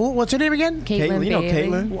 prostitute. What's her name again? Caitlin you know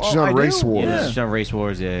Bailey. Caitlin? She's on Race Wars. Yeah. She's on Race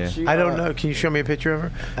Wars, yeah. I don't know. Can you show me a picture of her?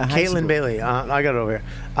 high school. Caitlin Bailey. I got it over here.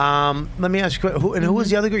 Let me ask you, who was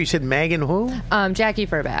the other girl? You said Megan who? Jackie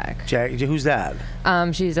Furbeck. Who's that?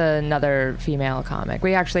 She's another female comic.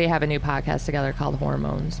 We actually have a new podcast together called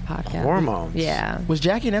Hormones Podcast. Hormones? Yeah. Was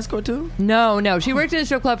Jackie an escort too? No. She worked in a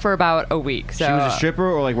strip club for about a week. So She was a stripper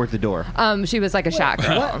or like worked the door? She was like a shot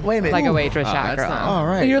girl. What? Wait a minute. Like a Ooh. waitress Oh, shot that's girl. not- all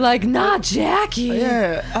right. And you're like, not Jackie.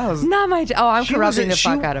 Yeah, not my. I'm She corrupting the was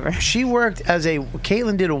fuck out of her. She worked as a.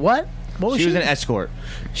 Caitlyn did a what? What was She was an escort.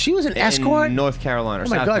 She was an escort? in North Carolina. Or Oh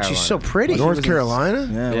my South God, Carolina. she's so pretty. North Carolina?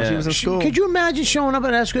 Yeah, when she was in school. Could you imagine showing up at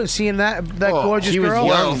an escort and seeing that gorgeous she was girl?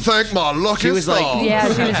 young. Well, thank my lucky She was like, Yeah,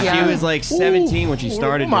 she was young. She was like 17 when she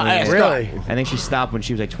started my doing ass. it. Really? I think she stopped when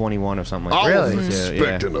she was like 21 or something like I that. was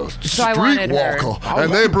expecting a So I wanted her. streetwalker,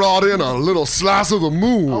 and they brought in a little slice of the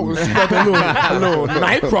moon. I was expecting a little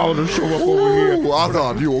nightcrawler to show up over here. I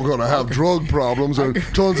thought you were going to have drug problems, and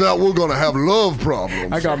turns out we're going to have love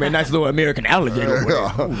problems. I got me a nice little American alligator. over there.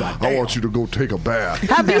 Yeah. I want you to go take a bath.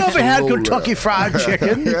 Have you ever had Slow Kentucky rap. Fried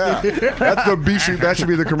Chicken? Yeah, that's the that should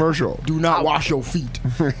be the commercial. Do not wash your feet.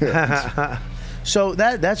 So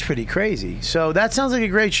that's pretty crazy. So that sounds like a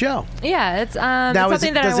great show. Yeah, it's Now, it's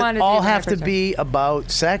something that does I wanted it all to do when I have to first be about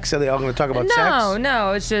sex? Are they all going to talk about sex?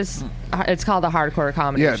 No, it's just it's called a hardcore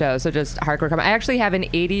comedy Yeah. show. So just hardcore comedy. I actually have an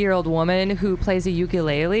 80-year-old woman who plays a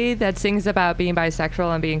ukulele that sings about being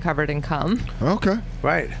bisexual and being covered in cum. Okay,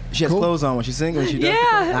 right. She has clothes on when she's singing. She does.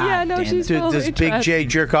 Yeah, no, damn she's it. fully Does Big dressed. J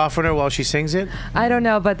jerk off on her while she sings it? I don't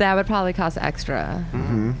know, but that would probably cost extra.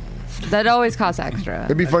 Mm-hmm. That always costs extra.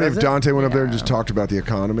 It'd be funny if Does it? Dante went up there and just talked about the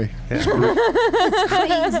economy. It's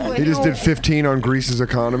crazy. He just did 15 on Greece's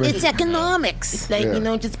economy. It's economics. It's like,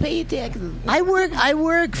 Yeah. just pay your taxes. I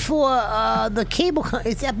work for the cable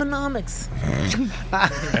it's economics.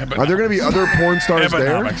 Are there going to be other porn stars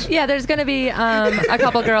there? Yeah, there's going to be a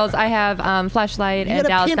couple girls. I have Fleshlight You and gotta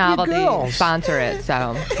Dallas pimp your Novelty girls. sponsor it. So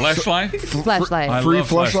Fleshlight? Fleshlight. I Free love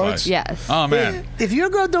fleshlights? Yes. Oh, man. If your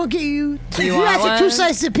girl don't get you, if you you want ask her one? 2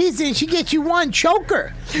 slices of pizza and she gets you one, choke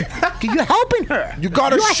her. You're helping her. You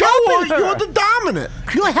got to You're show helping her you're the dominant.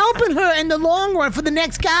 You're helping her in the long run for the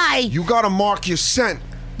next guy. You got to mark your scent.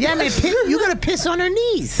 Yeah, man, you gotta piss on her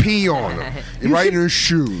knees. Pee on her. Right in her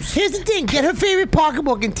shoes. Here's the thing: get her favorite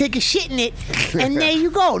pocketbook and take a shit in it, and there you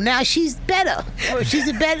go. Now she's better. She's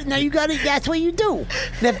a better. Now you got it. That's what you do.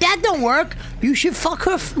 And if that don't work, you should fuck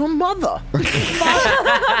her mother.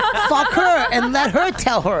 fuck her and let her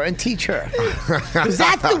tell her and teach her. Because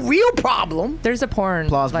that's the real problem. There's a porn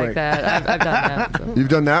Applause like break. that. I've done that. So. You've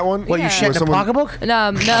done that one? What, you shit in a pocketbook?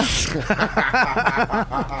 No.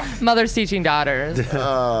 Mothers teaching daughters.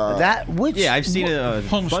 Yeah, I've seen a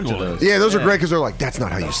bunch of those. Yeah, those are great because they're like, that's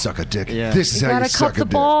not how you suck a dick. Yeah. This is You how gotta you suck cut a the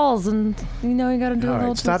dick. balls, and you gotta do a All little.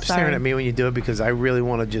 right, stop twist staring there. at me when you do it because I really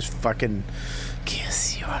want to just fucking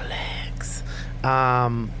kiss your legs.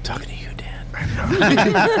 Talking to you, Dan.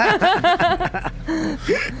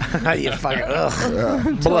 You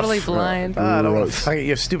fucking Totally blind. I don't want to fucking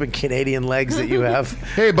your stupid Canadian legs that you have.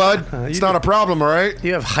 Hey, bud, it's not a problem, all right?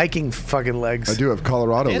 You have hiking fucking legs. I do have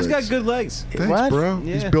Colorado Dan's legs. got good legs. Thanks, What? bro.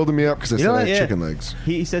 He's building me up because I said I have chicken legs.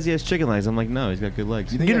 He says he has chicken legs. I'm like, no, he's got good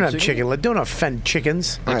legs. You don't have chicken legs. Don't offend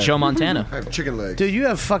chickens. Like Joe Montana. I have chicken legs. Dude, you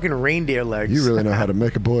have fucking reindeer legs. You really know how to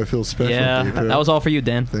make a boy feel special. Yeah, Deepak. that was all for you,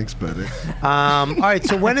 Dan. Thanks, buddy. All right,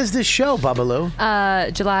 so when is this show, Babalu?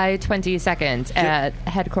 July 22nd at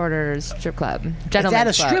Headquarters Strip Club. It's Gentlemen's at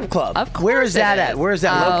a strip club. Of course. Where is that it at? Where is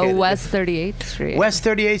that located? West 38th Street. West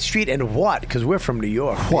 38th Street and what? Because we're from New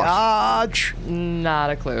York. Not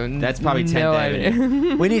a clue. That's probably 10th no Avenue.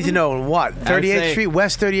 idea. We need to know what? I would 38th say- Street,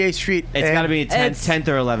 West 38th Street. It's got to be 10th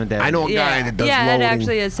or 11th. I know a guy Yeah. that does Yeah, loading. it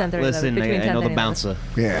actually is 10th or 11th. Listen, between I 10th know the and 11th. bouncer.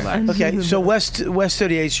 Yeah. Okay, so West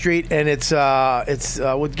 38th Street, and it's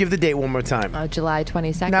we'll give the date one more time. July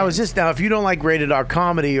 22nd. Now, if you don't like rated R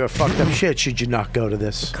comedy or fucked up shit, should you not go to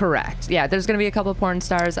this? Correct. Yeah, there's going to be a couple porn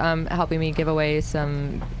stars helping me give away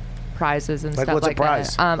some prizes and Like, stuff what's a like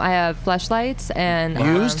prize? that. I have fleshlights and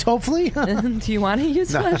Used, hopefully. do you want to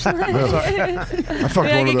use No. fleshlights? I fucked I one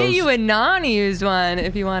can of get those. you a non-used one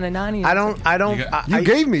if you want a non-used. I don't. You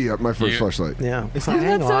gave me my first flashlight. Yeah. That's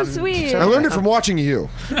so sweet. I learned it from watching you.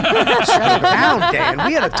 Shut down, Dan.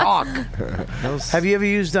 We had a talk. Have you ever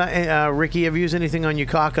used Ricky? Ever used anything on your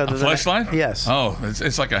cock other A than fleshlight? Yes. Oh,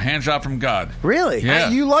 it's like a hand job from God. Really? Yeah.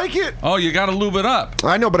 You like it? Oh, you got to lube it up.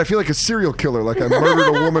 I know, but I feel like a serial killer. Like I murdered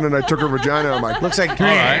a woman and I took her vagina. I'm like, Looks like All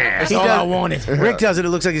right. That's all I wanted. Rick does it. It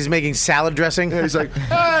looks like he's making salad dressing. he's like,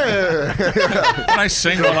 hey. Can I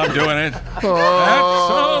sing while I'm doing it? Oh.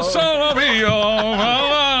 That's so solo mio.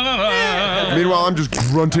 Meanwhile, I'm just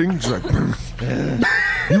grunting. Just like,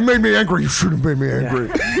 you made me angry. You should have made me angry.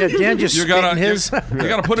 Yeah, Dan just You spit in gotta, his. you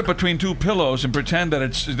gotta put it between two pillows and pretend that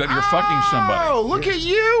you're fucking somebody. Oh, look at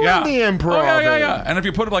you in the improv. Oh, yeah. And if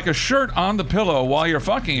you put like a shirt on the pillow while you're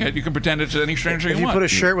fucking it, you can pretend it's any stranger If you you want. put a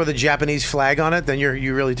shirt with a Japanese flag on it, then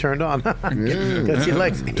you really turned on. Because he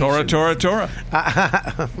likes Tora.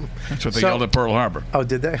 That's what they So- yelled at Pearl Harbor. Oh,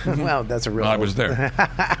 did they? Well, that's a real. I was there.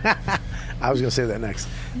 I was going to say that next.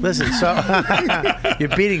 Listen, so you're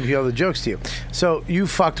beating the other jokes to you. So you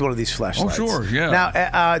fucked one of these fleshlights. Oh, sure, yeah. Now,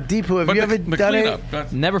 Deepu, have you ever done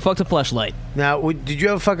it? Never fucked a fleshlight. Now, did you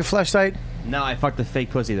ever fuck a fleshlight? No, I fucked a fake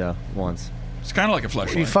pussy though once. It's kind of like a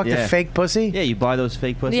fleshlight. You fucked a fake pussy? Yeah, you buy those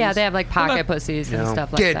fake pussies. Yeah, they have like pocket pussies and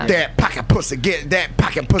stuff like Get that. that pocket pussy. Get that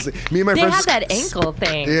pocket pussy. Me and my They friends. have that ankle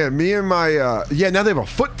thing. Yeah, me and my. Now they have a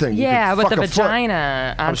foot thing. You Yeah, can with fuck the a foot.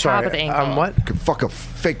 vagina on top of the ankle. what? You can fuck a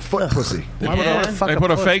fake foot pussy. Why would I wanna fuck They a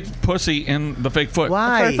put a foot? fake pussy in the fake foot.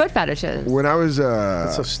 Why? For foot fetishes. When I was.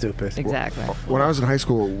 That's so stupid. Exactly. When I was in high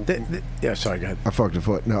school. Yeah, sorry, go ahead. I fucked a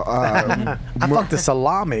foot. No. I fucked a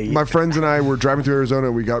salami. My friends and I were driving through Arizona.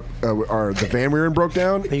 And we got the van we were in broke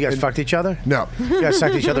down. And you guys fucked each other? No. You guys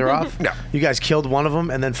sucked each other off? No. You guys killed one of them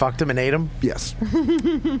and then fucked him and ate him? Yes.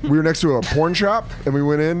 We were next to a porn shop, and we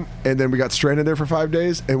went in, and then we got stranded there for 5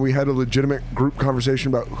 days, and we had a legitimate group conversation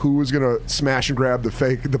about who was going to smash and grab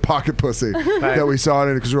the pocket pussy that we saw in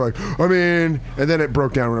it, because we were like, and then it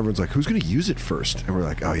broke down, and everyone's like, who's going to use it first? And we're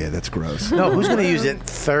like, oh, yeah, that's gross. No, who's going to use it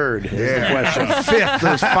third is the question. Fifth.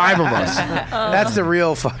 There's 5 of us. That's the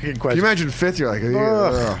real fucking question. Can you imagine fifth? You're like,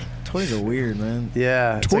 ugh. Toys are weird, man.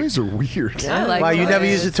 Yeah. Toys are weird. Yeah, I like Why, you never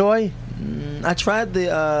toys. used a toy? I tried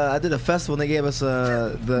I did a festival and they gave us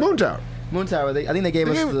the Moon Tower. Moon Tower. I think they gave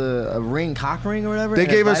us a ring, cock ring or whatever. They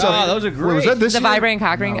gave us those are Wait, great. was that this The year? vibrating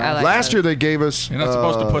cock ring. I like Last that. year they gave us. You're not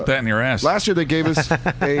supposed to put that in your ass. Last year they gave us a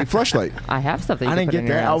fleshlight. I have something. I you didn't can put get in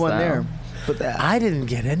your that. I ass, wasn't though. there. But I didn't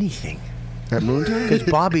get anything. At Moon Tower? Because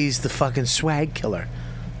Bobby's the fucking swag killer.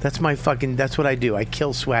 That's what I do. I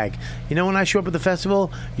kill swag. You know, when I show up at the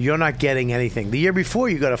festival, you're not getting anything. The year before,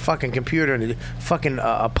 you got a fucking computer and a fucking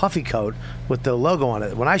a puffy coat with the logo on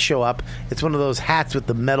it. When I show up, it's one of those hats with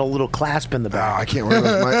the metal little clasp in the back. I can't wear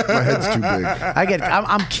those. My head's too big.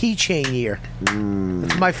 I'm keychain year.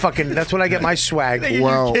 That's my fucking. That's when I get my swag. They give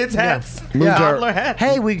you kids' hats. Moon Tower- Toddler hats.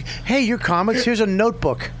 Hey, your comics. Here's a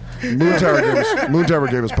notebook. Moon Tower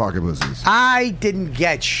gave us pocket pussies. I didn't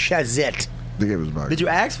get shazit. They gave us a pocket. Did you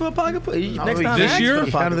ask for a pocket pussy? Oh, Next time, this ask year? for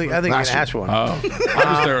a pocket pussy. I think you Last can ask for one. Oh, I was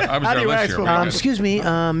there. I was How do there you last ask year. for We did. Excuse me,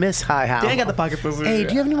 Miss Hi How. Dan got the pocket pussy. Hey,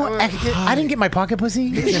 do you have any more? I didn't get my pocket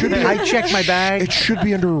pussy. I checked my bag. It should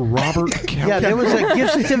be under Robert Kelly. Yeah, there was a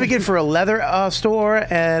gift certificate for a leather store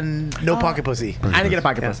and no pocket pussy. I didn't get a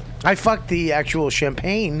pocket pussy. I fucked the actual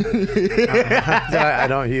champagne that I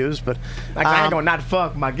don't use, but Like, I ain't gonna not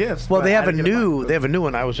fuck my gifts. well, but they I have a didn't get new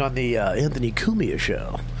one. I was on the Anthony Cumia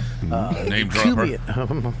show. Name dropper.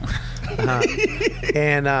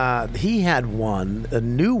 And he had a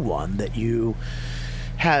new one that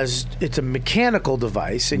it's a mechanical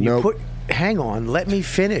device, and you put. Hang on, let me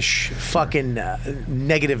finish. Fucking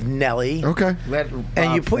negative Nelly. Okay.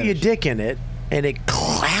 And you put your dick in it, and it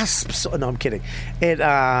clasps. No, I'm kidding.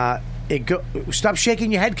 Stop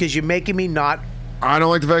shaking your head because you're making me not. I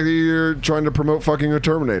don't like the fact that you're trying to promote fucking a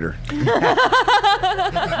Terminator.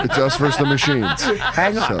 It's us versus the machines.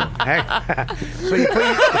 Hang on. So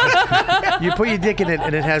you put your dick in it,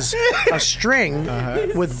 and it has a string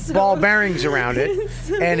with ball bearings around it,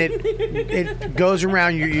 and it goes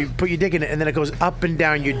around. You put your dick in it, and then it goes up and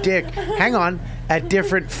down your dick. Hang on, at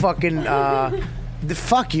different fucking.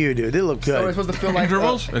 Fuck you, dude. They look good. So we're supposed to feel like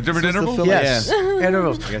Intervals? At different intervals? Yes,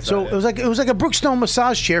 intervals. So it was like a Brookstone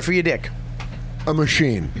massage chair for your dick. A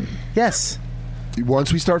machine. Yes.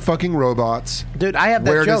 Once we start fucking robots, dude, I have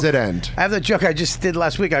that where joke. does it end? I have that joke I just did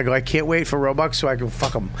last week. I go, I can't wait for robots so I can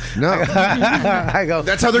fuck them. No. I go.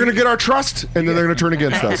 That's how they're going to get our trust, and then they're going to turn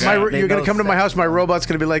against us. You're going to come to my house. My robot's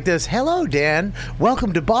going to be like this. Hello, Dan.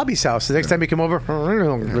 Welcome to Bobby's house. The next time you come over,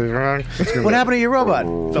 what happened to your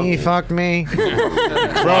robot? He fucked me.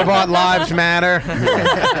 Robot lives matter.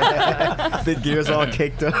 The gears all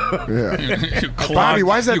caked up. Yeah. Bobby,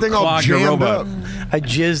 why is that thing all jammed up? I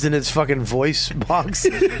jizzed in its fucking voice box.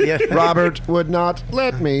 Yeah. Robert would not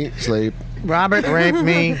let me sleep. Robert raped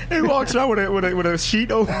me. He walks around with a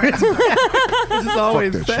sheet over his back. This is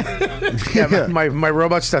always Yeah, my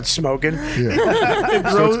robot starts smoking.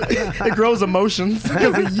 it grows emotions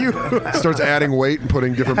because of you. Starts adding weight and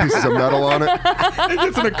putting different pieces of metal on it. It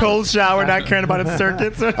gets in a cold shower, not caring about its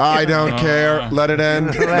circuits. I don't care. Let it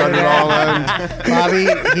end. Let it all end. Bobby,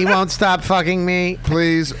 he won't stop fucking me.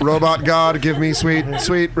 Please, robot god, give me sweet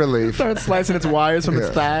relief. Starts slicing its wires from its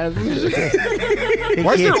thighs.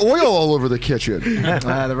 Why is there oil all over the kitchen?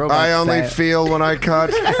 The robot's I only sad. feel when I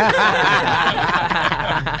cut.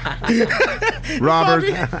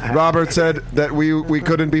 Robert said that we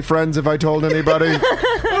couldn't be friends if I told anybody.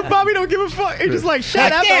 Bobby Bobby don't give a fuck. He's just like,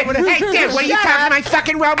 shut up over there. Hey, dude, what are you talking to my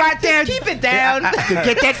fucking robot, dude? Keep it down.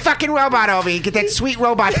 Get that fucking robot over here. Get that sweet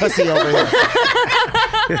robot pussy over here.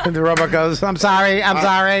 The robot goes, I'm sorry.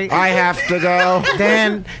 I have to go.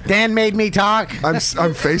 Dan made me talk. I'm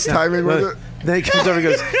FaceTiming with it. Then he comes over and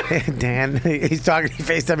goes, hey, Dan, he's talking, he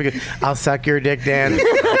FaceTime, he goes, I'll suck your dick, Dan.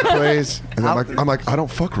 Please. And I'm like, I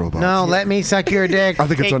don't fuck robots. No, let me suck your dick. I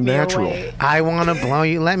think it's unnatural. I want to blow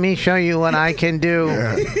you. Let me show you what I can do.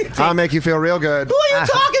 Yeah. I'll make you feel real good. Who are you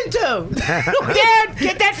talking to? Dude,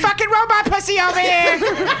 get that fucking robot pussy over here.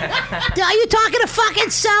 Are you talking to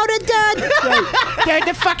fucking Soda, dude? Dude,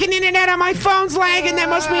 the fucking internet on my phone's lagging. That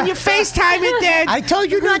must mean you're FaceTiming, dude. I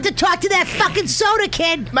told you not to talk to that fucking Soda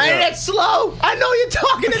kid. Man, that's slow. I know you're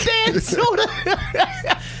talking to Dan Soda.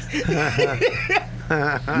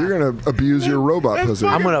 You're going to abuse your robot pussy.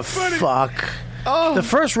 I'm going to fuck. Oh. The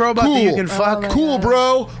first robot that you can fuck. Cool,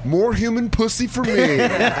 bro. More human pussy for me.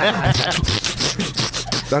 I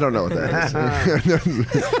don't know what that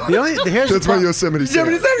is. That's my Yosemite Sam.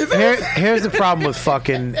 Here's the problem with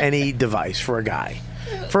fucking any device for a guy.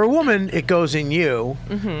 For a woman, it goes in you,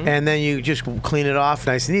 and then you just clean it off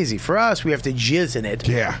nice and easy. For us, we have to jizz in it.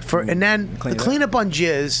 Yeah. And then the cleanup on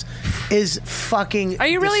jizz is fucking Are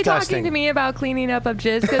you really disgusting. talking to me about cleaning up of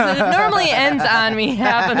jizz? Because it normally ends on me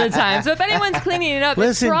half of the time. So if anyone's cleaning it up,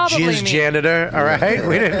 Listen, it's probably jizz me. janitor, all right?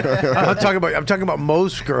 We didn't, I'm talking about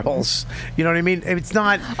most girls. You know what I mean? It's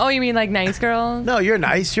not... Oh, you mean like nice girls? No, you're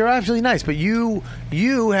nice. You're absolutely nice. But you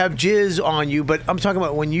have jizz on you. But I'm talking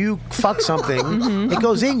about when you fuck something, it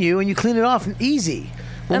goes in you and you clean it off easy.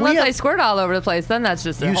 Unless I squirt all over the place, then that's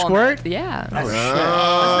just a You whole squirt? Yeah. Doesn't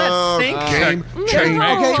that stink? Game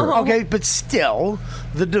changer. Okay, but still,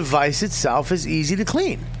 the device itself is easy to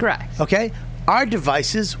clean. Correct. Okay? Our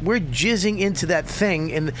devices, we're jizzing into that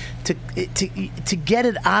thing, and to get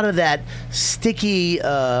it out of that sticky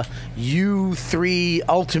U3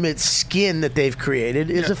 ultimate skin that they've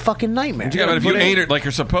created is a fucking nightmare. Yeah, but if you ate it like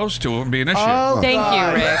you're supposed to, it wouldn't be an issue. Oh, Thank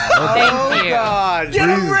you, Rick. Thank you. God. Get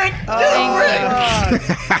him, Rick. Get him, Rick.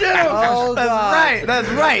 Get him. Oh, That's God. right. That's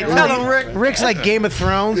right. Tell him, Rick. Rick's like Game of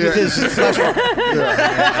Thrones with his flesh. You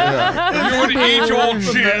would eat your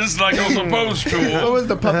jizz like you're supposed to. What was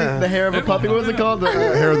the puppy? The hair of a puppy? What was it called? The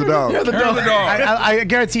hair of the dog. Hair of the dog. I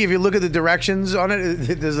guarantee if you look at the directions on it,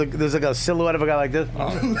 there's like a silhouette of a guy like this.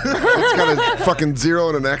 It's got a fucking 0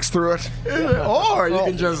 and an X through it. Or you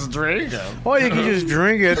can just drink it. Or you can just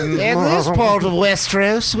drink it. In this part of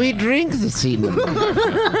Westeros, we drink the semen.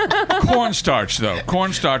 Cornstarch, though.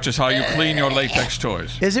 Cornstarch is how you clean your latex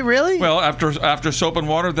toys. Is it really? Well, after soap and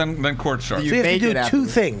water, then cornstarch. So you have to do two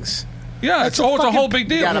things. Yeah, it's a whole big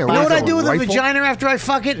deal. You know what I do with a vagina after I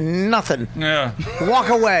fuck it? Nothing. Yeah. Walk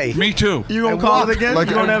away. Me too. You gonna call it again? Like-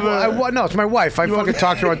 you don't have a... No, it's my wife. I fucking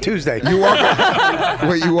talked to her on Tuesday. You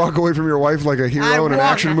walk away from your wife like a hero in an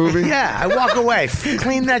action movie? Yeah, I walk away.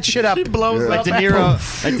 Clean that shit up. She blows Like up. De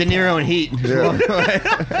Niro, like De Niro in Heat. Yeah.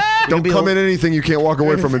 Don't come in anything you can't walk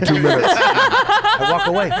away from in 2 minutes. I walk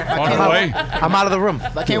away. I'm out of the room.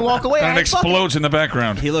 I can't walk away. And it explodes in the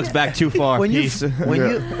background. He looks back too far. When you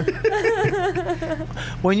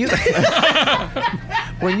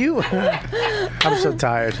I'm so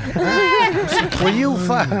tired. when you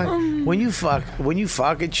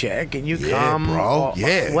fuck a chick and you come, bro.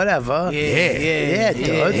 Yeah. whatever. Yeah,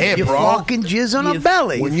 dude. Yeah, you bro. fucking jizz on her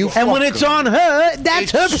belly. When you and when fuck it's her. on her,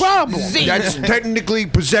 that's her problem. That's technically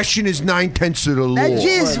possession is 9/10 of the law. That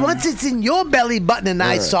jizz, once it's in your belly button and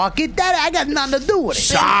eye socket, that I got nothing to do with it.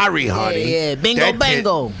 Sorry, honey. Yeah, bingo, That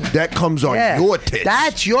bango. That comes on your tits.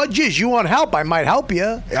 That's your jizz. You want help? I might help you.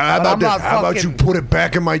 How about I'm not this? How about fucking- you put it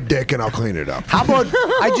back in my dick and I'll clean it up? How about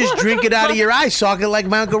I just drink it out of your eye socket like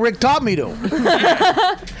my Uncle Rick taught me to?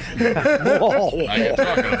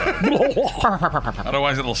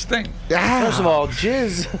 Otherwise, it'll sting. First of all,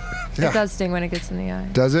 jizz. It does sting when it gets in the eye.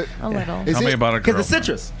 Does it? A little. Tell me about it, girl. Because the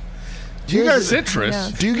citrus. Do you guys citrus?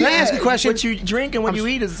 Yeah. Do you guys ask a question? What you drink and what you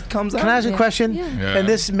eat comes out. Can I ask a question? Yeah. And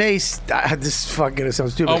this may this fucking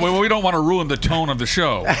sounds stupid. Oh, well, we don't want to ruin the tone of the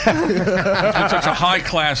show. It's such a high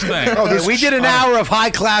class thing. We did an hour of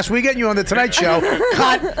high class. We getting you on the Tonight Show.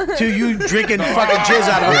 Cut to you drinking fucking jizz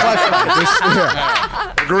out of a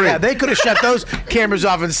flashlight. Agree. Yeah, they could have shut those cameras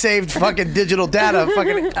off and saved fucking digital data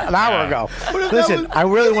fucking an hour ago. Listen, I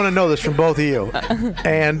really want to know this from both of you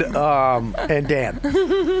and Dan.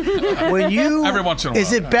 When you Every once in a while.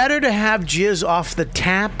 is it better to have jizz off the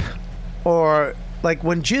tap, or like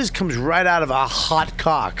when jizz comes right out of a hot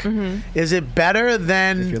cock? Is it better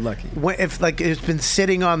than If you're lucky. if like it's been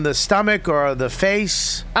sitting on the stomach or the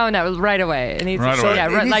face? Oh no, right away. It needs Right to, away. yeah,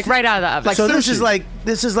 It needs like to- right out of the oven. So this is like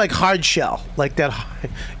This is like hard shell, like that.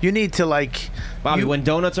 You need to like. Bobby, when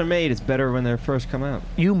donuts are made, it's better when they first come out.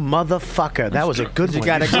 You motherfucker! That was a good one. You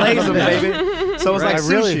gotta glaze them, baby. So it's like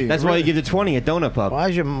sushi. That's why you give the 20 at Donut Pub. Why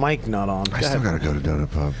is your mic not on? I still gotta go to Donut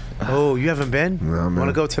Pub. Oh, you haven't been? No, man. Want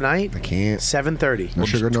to go tonight? I can't. 7:30. No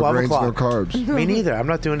sugar, no 12 grains, o'clock. no carbs. Me neither. I'm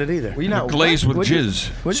not doing it either. Well, not glazed with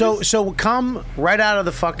jizz. So come right out of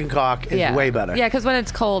the fucking cock is way better. Yeah, because when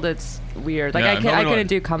it's cold, it's weird. Like Yeah, I couldn't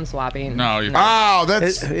do cum swapping. No, you Oh,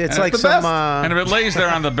 that's it's and like the some. best. And if it lays there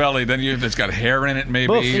on the belly, then it's got hair in it,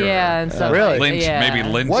 maybe. Oof. or, Yeah, and stuff Really? like- lint, yeah. maybe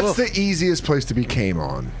lint. What's the easiest place to be came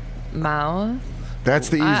on? Mouth. That's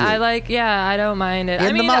the easiest. I like, yeah, I don't mind it.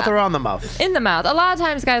 In the mouth or on the mouth? In the mouth. A lot of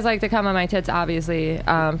times, guys like to come on my tits, obviously, for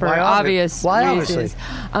Why obvious Why reasons.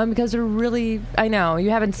 Because they're really, I know,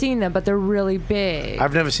 you haven't seen them, but they're really big.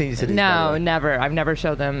 I've never seen you titties. No, never. I've never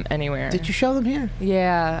showed them anywhere. Did you show them here?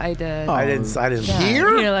 Yeah, I did. I didn't. Yeah.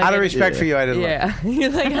 Here? You're like- Out of respect for you, I didn't Yeah.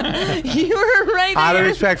 You're like, you were right look. Out of there.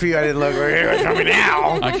 respect for you, I didn't look. Here, show me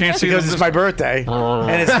now. I can't see because them it's my birthday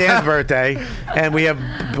and it's Dan's birthday, and we have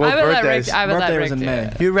both I would let birthdays. Rick- I would let Birthday Rick was in do May.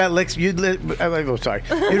 it. You read licks. You lit. Oh, sorry.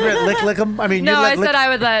 You read lick 'em. I mean, No, you I let lick. said I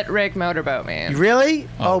would let Rick motorboat me. Really?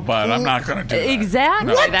 Oh, but I'm not going to do that.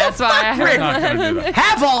 Exactly. What the That's why fuck, Rick? I I'm not going to do that.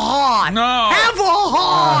 Have a heart. No. Have a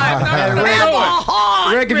heart. I'm not Have a gonna do it.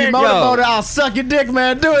 heart. Rick, if you motorboat it, I'll suck your dick,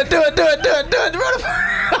 man. Do it.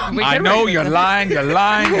 We I can know make you're lying. You're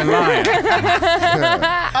lying. You're lying.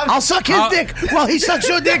 I'll suck his dick while he sucks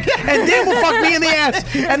your dick, and Dan will fuck me in the ass,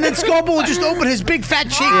 and then Scobo will just open his big fat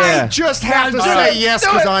cheek. I just have to say yes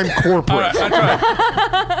because I'm All corporate. right, that's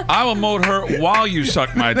right. I will moat her while you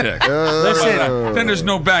suck my dick. Listen. Then there's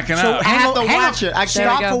no backing So out. hang on, to watch it. Stop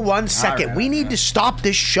There we go. for 1 second. We need to stop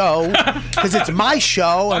this show because it's my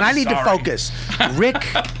show and I'm I need to sorry. focus. Rick,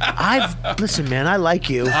 listen, man. I like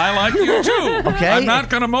you. I like you too. Okay. I'm not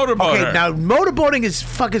going to motorboat Okay, her. now motorboating is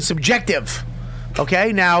fucking subjective.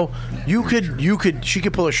 Okay, now she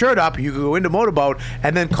could pull her shirt up, you could go into motorboat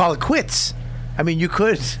and then call it quits. I mean, you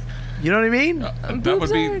could. You know what I mean? That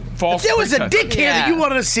would be false. If there was a pretense. dick here that you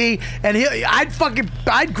wanted to see, and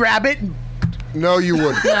I'd grab it. And No, you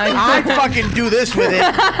wouldn't. I'd fucking do this with it.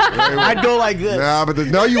 I'd go like this. Nah, but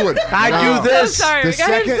no, you wouldn't. I'd No. do this. I'm sorry, The Rick. I'm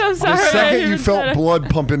second, so sorry. the I second you even felt said it. blood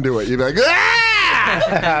pump into it, you'd be like,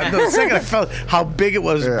 ah! The second I felt how big it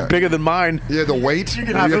was, Yeah. bigger than mine. Yeah, the weight. You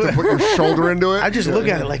have have to put your shoulder into it. I just look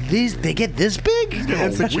at it like they get this big.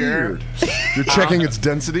 It's weird. You're checking its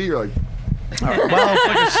density. You're like, Well, It's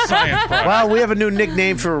like a science project. well, we have a new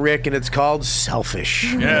nickname for Rick, and it's called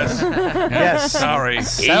Selfish. Yes. Yes. Sorry.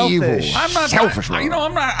 Selfish. I'm not Selfish, You know,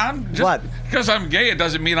 I'm not. I'm just What? because I'm gay. It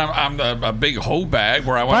doesn't mean I'm a big hoe bag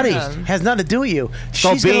where I want. Buddy, has nothing to do with you.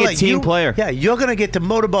 called being gonna a let team you- player. Yeah, you're gonna get to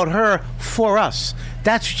motorboat her for us.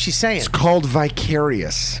 That's what she's saying. it's called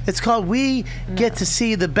vicarious. It's called we get to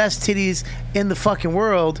see the best titties in the fucking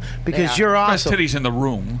world because you're Best awesome. titties in the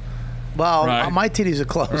room. Well, Right. my titties are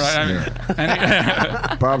close. Right. I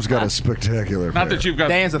mean, Bob's got a spectacular. not that pair. you've got.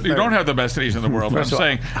 Dan's a You third. don't have the best titties in the world. But I'm First of all-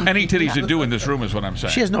 saying any titties you do in this room is what I'm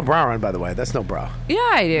saying. She has no bra on, by the way. That's no bra. Yeah,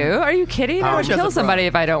 I do. Are you kidding? I would she has a kill bra. somebody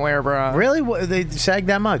if I don't wear a bra. Really? They sag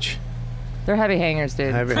that much? They're heavy hangers,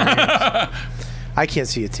 dude. I can't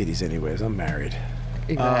see your titties anyways. I'm married.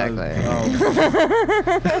 Exactly.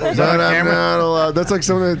 Is that I'm not allowed. That's like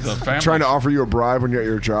someone The that's family. trying to offer you a bribe when you're at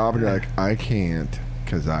your job, and you're like, I can't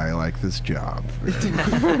because I like this job.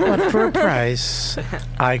 But for a price,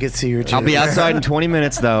 I could see your titties. I'll be outside in 20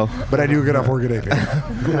 minutes, though. But I do get off work at 8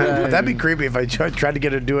 p.m. That'd be creepy if I tried to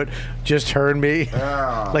get her to do it, just her and me,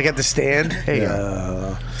 like at the stand. Hey,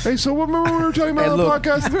 Hey, so what remember we were talking about Hey, on the look.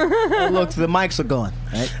 podcast? Look, the mics are gone.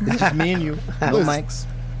 Right? It's just me and you. No Listen. mics.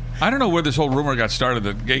 I don't know where this whole rumor got started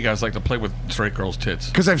that gay guys like to play with straight girls' tits.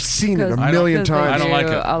 Because I've seen it a Because- million because they times. I don't like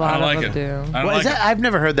it. A lot I don't of like them it. do. I don't what like is that? it. I've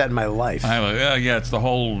never heard that in my life. Yeah, it's the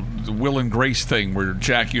whole Will and Grace thing where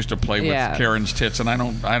Jack used to play with Yeah. Karen's tits, and I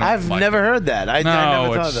don't. I've like never it. heard that. I No,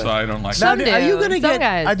 never thought it's that. I don't like Now, Some it. do. are you gonna Some get?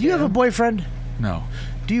 guys Do you have do. a boyfriend? No.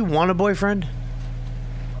 Do you want a boyfriend?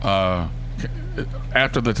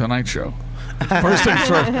 After the Tonight Show. First things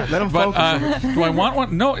first. Let them But focus. do I want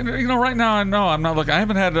one? No. You know, right now, no. I'm not looking. I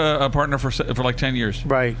haven't had a partner for like 10 years.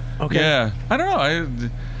 Right. Okay. Yeah. I don't know.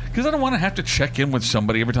 Because I don't want to have to check in with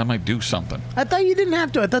somebody every time I do something. I thought you didn't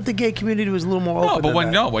have to. I thought the gay community was a little more open. No,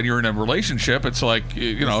 but than when you're in a relationship, it's like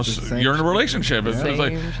you know, It's the same you're in a relationship. It's Same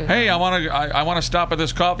like, shit. hey, I want to stop at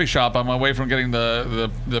this coffee shop on my way from getting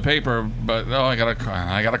the paper, but I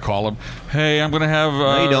gotta call him. Hey, I'm gonna have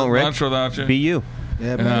No, you don't, Rick. lunch without you. Be you.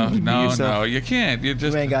 Yeah, No, man. Be no, yourself. you can't. You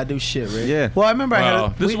just You ain't gotta do shit, Rick. Yeah. Well, I remember I well,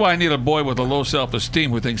 had. this is why I need a boy with a low self-esteem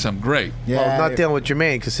who thinks I'm great. Yeah, Well, not dealing with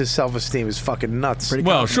Jermaine because his self-esteem is fucking nuts.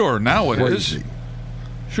 Well, sure, now it is.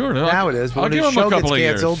 Sure. Now it is. But I'll when give his him a show couple gets of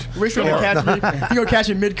years. canceled, Rick's gonna catch me. He gonna catch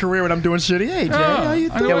me mid-career when I'm doing shitty. Hey, Jay, how you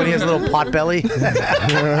doing? Yeah, when he has a little pot belly.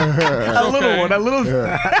 A little one, a little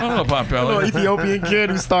pot belly. little Ethiopian kid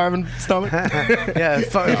who's starving stomach. Yeah,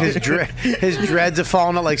 his dreads are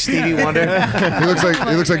falling out like Stevie Wonder. He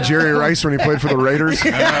looks like Jerry Rice when he played for the Raiders.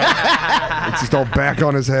 It's just all back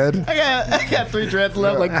on his head. I got 3 dreads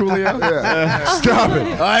left like Coolio. Stop it.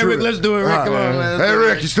 All right, Rick, let's do it, Rick. Come on, man. Hey,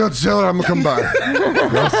 Rick, you still have to sell it? I'm going to come by.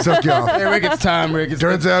 I'll suck you off. Hey, Rick, it's time, Rick.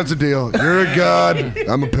 Turns out it's a deal. You're a god.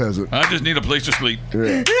 I'm a peasant. I just need a place to sleep.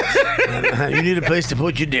 Yeah. You need a place to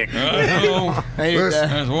put your dick.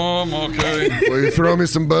 There's warm, okay. Will you throw me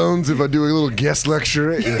some bones if I do a little guest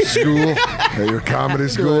lecture at your school, at your comedy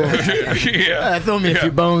school? Yeah. Throw me a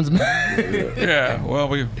few bones, man. Yeah, well,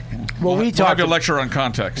 we talked. have your lecture on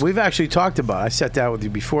context. We've actually talked about. I sat down with you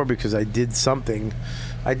before because I did something.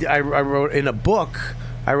 I wrote in a book.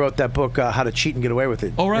 I wrote that book, How to Cheat and Get Away with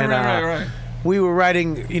It. Oh, right, and, right. We were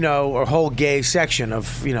writing, a whole gay section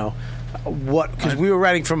of, because we were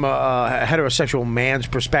writing from a heterosexual man's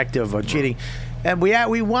perspective on cheating, and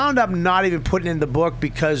we wound up not even putting it in the book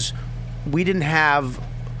because we didn't have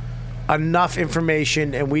enough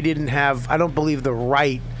information, and we didn't have, I don't believe, the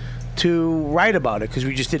right to write about it because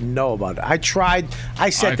we just didn't know about it. I tried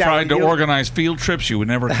to organize field trips. You would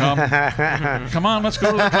never come. Come on, let's go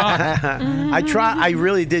to the top. I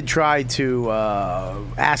really did try to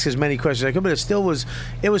ask as many questions as I could, but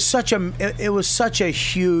it was such a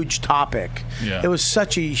huge topic. Yeah. It was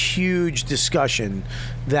such a huge discussion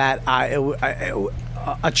that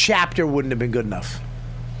a chapter wouldn't have been good enough.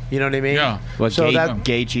 You know what I mean? Yeah. What, So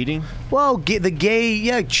gay cheating? Well, the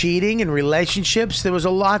gay, cheating and relationships. There was a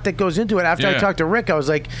lot that goes into it. After I talked to Rick, I was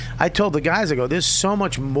like, I told the guys, I go, there's so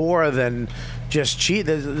much more than just cheat.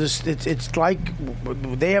 It's like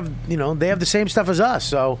they have the same stuff as us.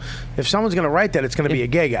 So if someone's going to write that, it's going to be a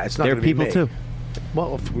gay guy. It's not. They're gonna be people me. too.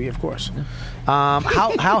 Well, of course.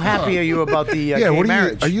 How happy are you about the gay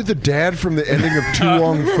marriage? Are you the dad from the ending of Tu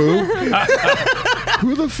Wong Fu?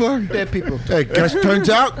 Who the fuck? They're people. Hey, guys, turns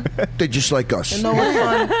out they just like us. You know what's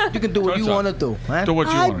fun? You can do what you want to do. Huh? Do what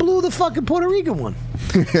you I want. blew the fucking Puerto Rican one.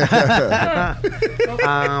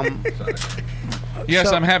 Yes,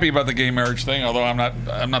 So- I'm happy about the gay marriage thing. Although I'm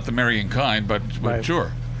not the marrying kind, but Right.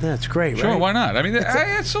 sure. That's great, Sure, right? why not? I mean,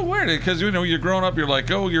 it's so weird because you're growing up. You're like,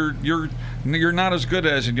 oh, you're not as good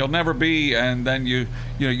as, and you'll never be, and then you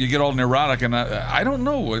get all neurotic, and I don't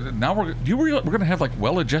know. Now we're going to have like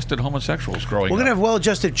well-adjusted homosexuals growing We're up. going to have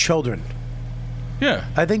well-adjusted children. Yeah,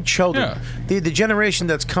 I think children. The generation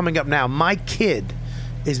that's coming up now. My kid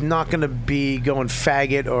is not going to be going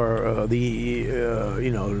faggot or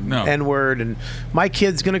N-word, and my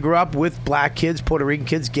kid's going to grow up with black kids, Puerto Rican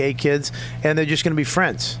kids, gay kids, and they're just going to be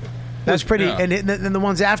friends. That's pretty. Yeah. And the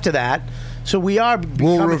ones after that. So we are.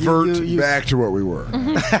 We'll revert back to what we were.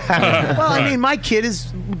 Well, I mean, my kid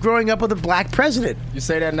is growing up with a black president. You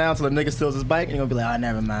say that now until the nigga steals his bike, and you're gonna be like,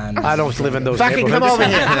 never mind. I don't live in those Fucking neighborhoods. come over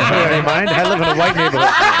here. I don't mind. I live in a white neighborhood.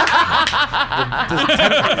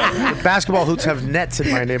 The basketball hoops have nets in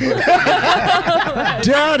my neighborhood.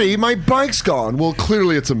 Daddy, my bike's gone. Well,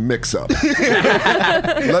 clearly it's a mix-up.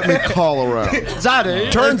 Let me call around. Zaddy.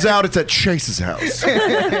 Turns out it's at Chase's house.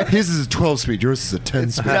 His is a 12-speed. Yours is a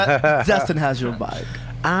 10-speed. Justin has your bike.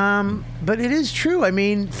 But it is true. I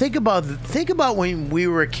mean, think about when we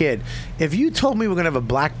were a kid. If you told me we're gonna have a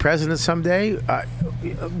black president someday,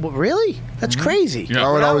 really? That's crazy. Yeah.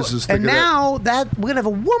 I would always just think and of now that we're gonna have a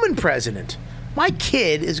woman president. My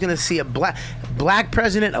kid is gonna see a black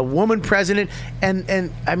president, a woman president,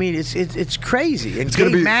 and I mean it's crazy. And It's gonna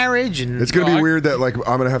be marriage, and it's gonna be weird that like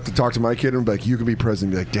I'm gonna have to talk to my kid and be like, you can be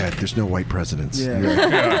president. And be like, Dad, there's no white presidents.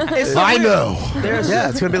 It's I know.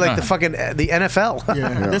 It's gonna be like the fucking the NFL.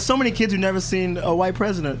 Yeah. There's so many kids who've never seen a white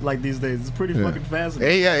president like these days. It's pretty fucking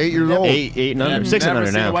fascinating. 8 years old. 8 and under. 6 and Never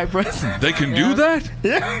under seen a now. white president. They can do that.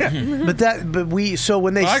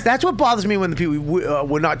 That's what bothers me when the people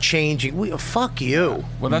we're not changing. Fuck you.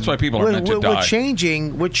 Well, that's why people are meant to die.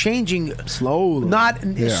 We're changing slowly.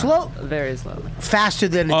 Slow. Very slowly. Faster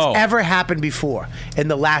than it's ever happened before in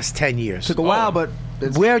the last 10 years. Took a while, but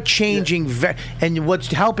we're changing. And what's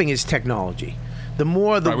helping is technology. The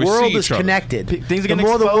more the we world see is each other. connected, Things are the getting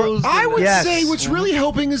more the exposed. world. I would Yes. say what's really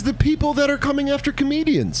helping is the people that are coming after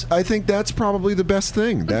comedians. I think that's probably the best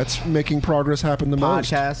thing. That's making progress happen the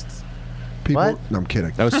most. Podcasts. People. What? No, I'm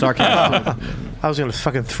kidding. That was sarcasm. I was going to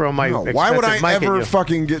fucking throw my. Why would I expensive mic at ever you.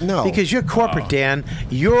 fucking get no? Because you're corporate, Dan.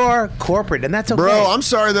 You're corporate, and that's okay. Bro, I'm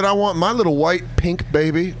sorry that I want my little white pink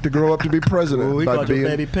baby to grow up to be president. We by called your being,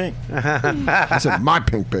 baby pink. I said my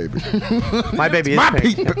pink baby. My baby is my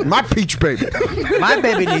pink. my peach baby. My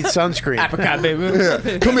baby needs sunscreen. Apricot baby.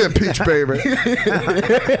 Yeah. Come here, peach baby.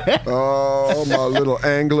 Oh, my little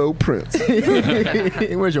Anglo prince.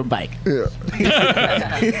 Where's your bike? Yeah.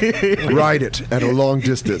 Ride it at a long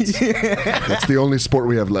distance. That's the only sport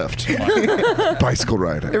we have left. Bicycle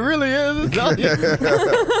riding. It really is.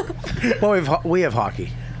 Well, we have hockey.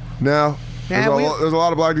 Now, there's a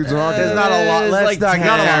lot of black dudes in hockey. There's not a lot. Let's not get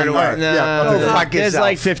carried away. There's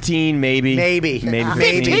like 15, maybe. Maybe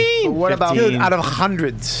 15. What about dude, out of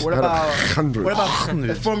hundreds? What about hundreds? What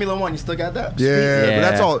about Formula One? You still got that?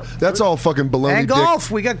 Yeah, but that's all fucking baloney. And golf.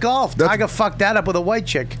 We got golf. That's- Tiger fucked that up with a white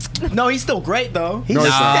chick. No, he's still great though. He's No, he's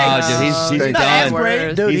not. stinks. Dude, he's not as done.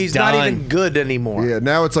 great. Dude, He's he's not done. even good anymore. Yeah,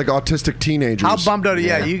 now it's like autistic teenagers. How bummed out?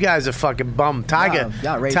 Yeah, you guys are fucking bummed. Tiger,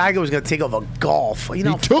 Yeah, right. Tiger was gonna take over golf. You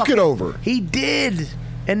know, He took it over. He did,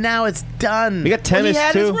 and now it's done. We got tennis he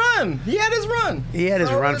had too. his run. He had his run. He had his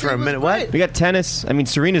So run for a everything was minute. great. What? We got tennis. I mean,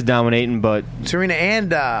 Serena's dominating, but Serena and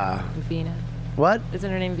Vina. what? Isn't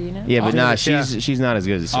her name Vina? yeah, but nah, Yeah. she's not as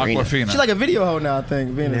good as Serena. Aquafina. She's like a video hoe now, I think.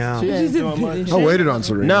 Venus. Yeah. She ain't doing much. I waited on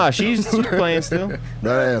Serena. Nah, she's playing still.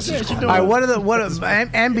 That ass is she All right, what are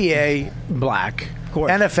NBA black,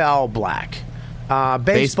 NFL black,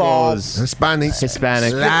 baseball is Hispanic.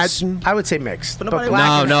 Hispanic. I would say mixed, but nobody-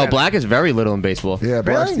 black. No, black is very little in baseball. Yeah,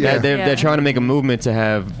 black. Really? Yeah. They're trying to make a movement to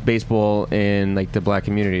have baseball in like the black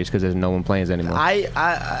communities because there's no one playing anymore. I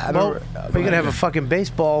Well, don't. we're gonna have a fucking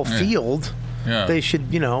baseball field. Yeah. They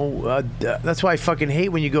should, that's why I fucking hate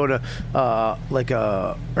when you go to like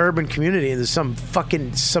a urban community and there's some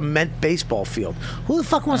fucking cement baseball field. Who the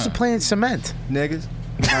fuck wants to play in cement? Niggas.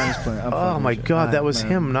 I'm just playing. I'm Oh fucking my with you. god, that was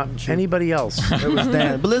him, not anybody else. It was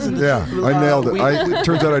Dan. But listen, Yeah, I nailed it. It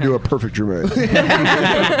turns out I do a perfect Jermaine.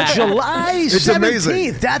 July It's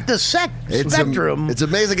amazing. 17th at the Spectrum. It's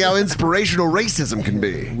amazing how inspirational racism can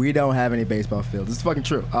be. We don't have any baseball fields. It's fucking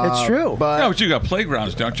true. It's true. But Yeah, but you got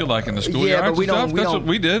playgrounds, don't you? Like in the schoolyards yeah, but we and stuff? don't. That's what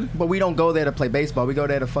we did. But we don't go there to play baseball. We go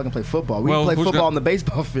there to fucking play football. We Well, play who's football got- on the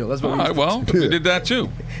baseball field. That's what All we right, well, we did that too.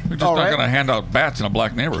 We're just All not right. going to hand out bats in a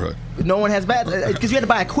black neighborhood. No one has bats because you had to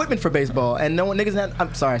buy equipment for baseball, and no one niggas had.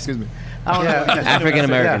 I'm sorry, excuse me. I don't know. African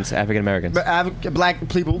Americans. African Americans. But black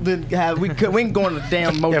people didn't have. We ain't going to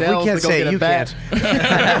damn motels if we can't to go say get it, a you bat. can't.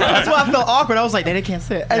 That's why I felt awkward. I was like, they can't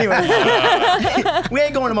say it. Anyway, we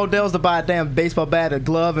ain't going to motels to buy a damn baseball bat, a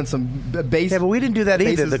glove, and some base. Yeah, but we didn't do that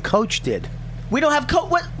either. bases. The coach did. We don't have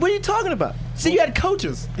What are you talking about? See, you had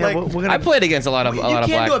coaches. Yeah, like, we're gonna, I played against a lot of you black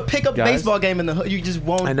can't do a pickup guys. baseball game in the hood. You just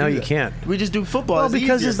won't. I know do you that. can't. We just do football. Well, It's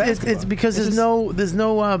because easier, it's basketball. because It's there's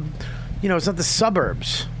no it's not the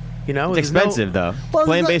suburbs. You know, It's There's no- expensive though. Well,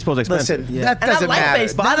 Playing look- baseball is expensive. Listen, that And I doesn't like matter.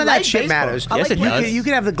 baseball. None I of that like shit baseball. matters. I like Yes, it baseball. does. You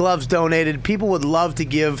can have the gloves donated. People would love to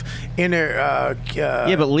give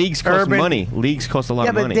Yeah, but leagues cost urban- money. Leagues cost a lot Yeah,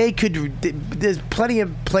 of but money. they could. There's plenty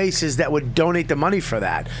of places that would donate the money for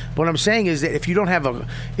that. What I'm saying is that if you don't have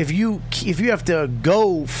if you have to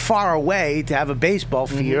go far away to have a baseball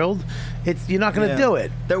field, you're not going to Yeah. do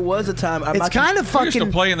it. There was a time. I'm It's not kind of We used to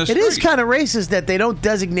fucking. play in the It is street. kind of racist that they don't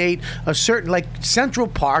designate a certain like Central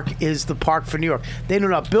Park is the park for New York. They do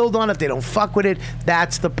not build on it. They don't fuck with it.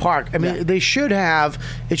 That's the park. I mean, they should have.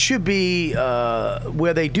 It should be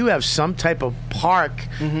where they do have some type of park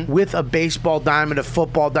with a baseball diamond, a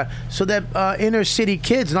football diamond, so that inner city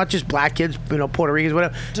kids, not just black kids, Puerto Ricans,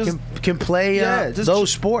 whatever, can play just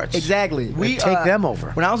those sports. Exactly. We take them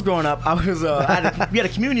over. When I was growing up, I was we had a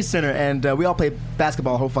community center, and we all played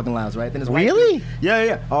basketball whole fucking lives, right? Then this white Really? dude-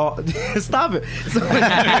 Yeah. Oh, stop it! So,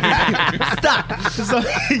 stop. So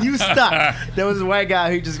you stop. There was a white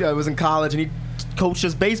guy who just was in college, and he coached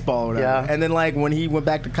us baseball. Or whatever. Yeah. And then like when he went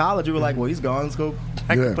back to college, we were like, well, he's gone. Let's go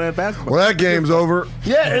back to playing basketball. Well, that game's over.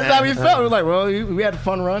 Yeah, that's how we felt. We were like, well, we had a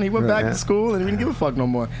fun run. He went back Yeah. to school, and we didn't give a fuck no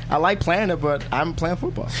more. I like playing it, but I'm playing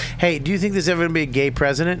football. Hey, do you think there's ever going to be a gay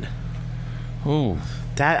president? Ooh.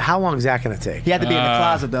 How long is that going to take? He had to be in the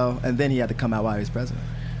closet though, and then he had to come out while he was president.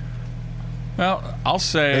 Well, I'll At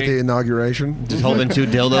say. the inauguration. Just holding two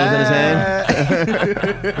dildos in his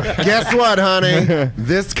hand. Guess what, honey?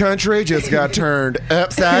 This country just got turned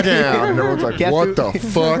upside down. And everyone's like, Guess what who- the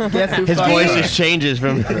fuck? Guess who His fucked voice up? just changes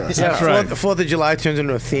from. Yeah, 4th of July turns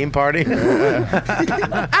into a theme party.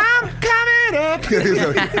 I'm coming up.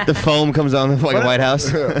 The foam comes on the fucking White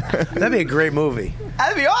House. That'd be a great movie.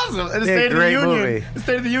 That'd be awesome. And the Yeah, State of the great Union. movie. The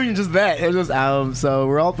State of the Union, just that. It was just so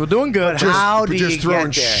we're doing good. Just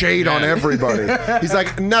throwing shade on everybody. He's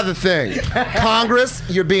like, another thing, Congress,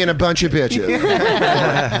 you're being a bunch of bitches.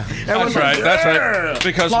 That's right. That's right.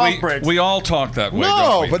 Because we all talk that way. No,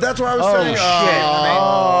 don't we? but that's what I was saying.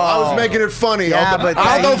 I was making it funny. Yeah,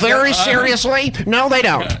 I'll although very seriously, no, they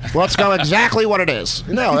don't. Let's go exactly what it is.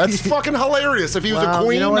 No, that's fucking hilarious. If he was a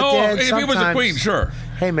queen, you know what, Dan? if he was a Sometimes- queen, sure.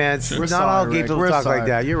 Hey man, it's We're not sorry, all gay Rick. people We're talk sorry. like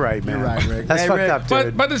that. You're right, man. You're right, Rick. That's Hey, fucked Rick. up,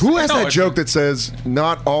 dude. Who has that joke that says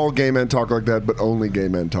not all gay men talk like that, but only gay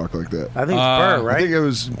men talk like that? I think it's Burr, right?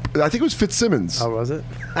 I think it was Fitzsimmons. Oh, was it?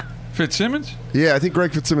 Fitzsimmons? Yeah, I think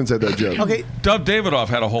Greg Fitzsimmons had that joke. Okay. Dov Davidoff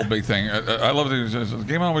had a whole big thing. I love it. The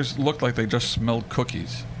game always looked like they just smelled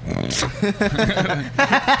cookies.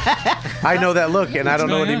 I know that look, and I don't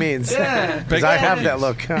know what he means. Yeah. Because I have that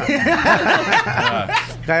look.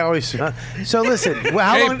 I always. So listen, well,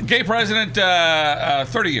 how long? Gay president,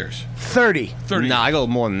 30 years. 30. No, I go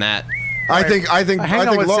more than that. I think Hang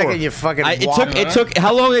on one second, you fucking. It took.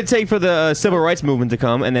 How long did it take for the civil rights movement to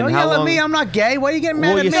come, and then Don't how yell at long? me. I'm not gay. Why are you getting mad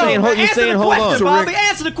Well, at you're me? saying hold- you're Answer saying the hold question, on. Bobby.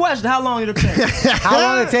 Answer the question. How long did it take? How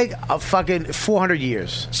long did it take? A fucking 400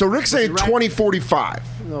 years. So Rick's saying 2045.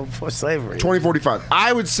 No, for slavery. 2045.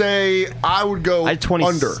 I would say I would go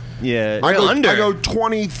under. Yeah, I go under. I go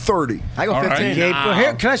 2030. I go 15. Gay, but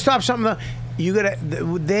here, can I stop something though? You gotta.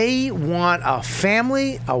 They want a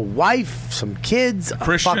family, a wife, some kids,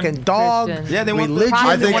 Christian. a fucking dog. Christian. Yeah, they want the religion.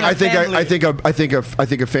 I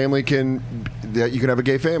think a family can. That you can have a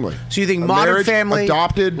gay family. So you think A modern marriage, family,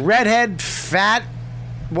 adopted, redhead, fat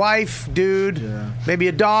wife, dude, maybe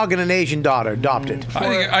a dog and an Asian daughter, adopted.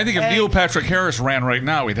 I think if Neil Patrick Harris ran right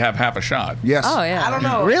now, we'd have half a shot. Yes. Oh yeah. I don't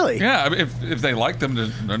know. Really? Yeah, if they liked him,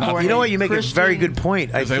 they're not. You know what? You make Christian- a very good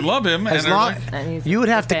point. If they love him, As and long, And he's you would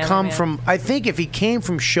have a to family come man. from. I think if he came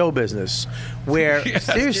from show business, where Yes.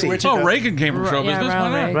 seriously, Oh, Reagan came from show Yeah, business. Why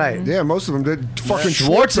Ronald not? Reagan. right? Yeah, most of them did. Fucking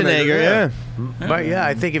Schwarzenegger, yeah. But yeah,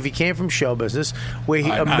 I think if he came from show business, where he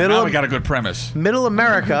Now middle we got a good premise. middle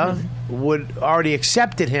America would already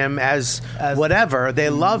accepted him as whatever. They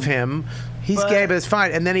love him. He's gay, but it's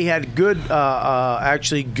fine. And then he had good,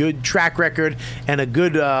 actually good track record and a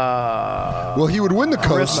good. Well, he would win the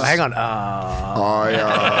coast. Hang on.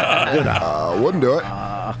 I wouldn't do it.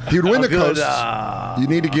 He would win the good, coast. You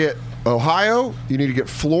need to get Ohio. You need to get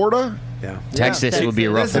Florida. Yeah. Texas would be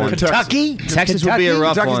a rough Listen, one. Kentucky. Texas would be a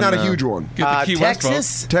rough Kentucky's one. not a though. huge one. Get the Key West vote.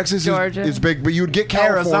 Texas, Texas Georgia. is big, but you would get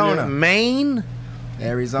California. Arizona. Maine.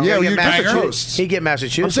 Arizona. Yeah, He'd you get get the Massachusetts. coasts. He'd get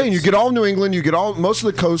Massachusetts. I'm saying you get all New England, you get all most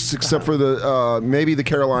of the coasts except for the maybe the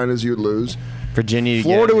Carolinas you'd lose. Virginia. you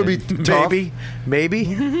Florida get- would be tough. maybe.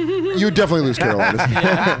 You would definitely lose Carolinas.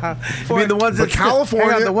 I mean, the ones But that California-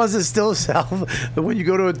 hang on, the ones that still sell. When you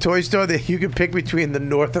go to a toy store, that you can pick between the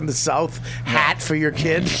North and the South hat for your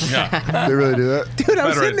kid. Yeah. They really do that. Dude, I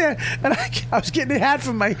was Confederate. sitting there and I was getting a hat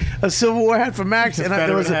from a Civil War hat from Max, and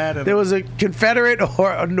there was a Confederate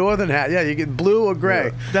or a Northern hat. Yeah, you get blue or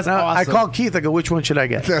gray. That's Now, I awesome. called Keith. I go, which one should I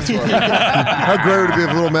get? That's right. How great would it be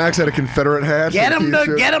if little Max had a Confederate hat? Get for him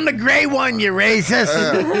T-shirt? the gray one, you racist.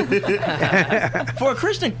 For a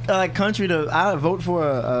Christian country to vote for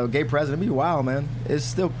a gay president, it'd be wild, man. It's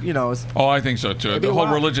still, it's Oh, I think so too. It'd be The whole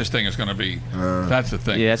wild. religious thing is going to be. That's the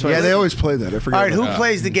thing. Yeah, that's what. Yeah, they always play that. I forget. All right, who about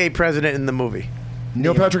plays the gay president in the movie?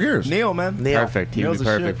 Neil Patrick Harris. Neil, man. Neil. Perfect. He would Neil's be a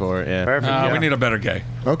perfect shit. for it. Yeah. Perfect. yeah. We need a better gay.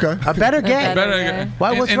 Okay. A better gay. Better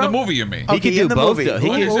Why, what's in the wrong? movie, you mean? He could Okay, do in the both. movie. Though. He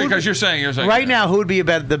Who- could, Because you're saying Right now, who would be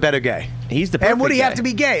the better gay? he's the perfect. And would he have guy. to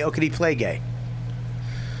be gay, or could he play gay?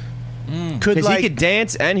 Could Because he could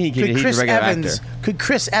dance and he could. could He's a Chris regular Evans? actor. Could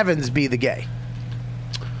Chris Evans be the gay?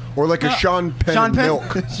 Or like a Sean Penn, Sean Penn. Milk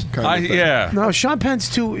kind of thing. Yeah. No, Sean Penn's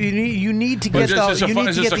too. You need to But get is this a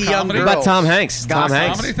the young comedy? girls. What about Tom Hanks? Tom Gossip.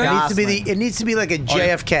 Hanks. Comedy It thing? needs to be it needs to be like a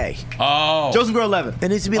JFK. Oh. Joseph Gordon-Levitt. It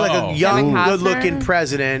needs to be like Oh. a young, Kevin Costner? good-looking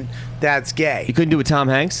president that's gay. You couldn't do it with Tom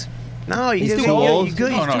Hanks. No, He's too too old. He's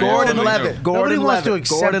good. No, no, He's yeah, Gordon no, Levitt. no. Gordon Nobody wants to Levitt.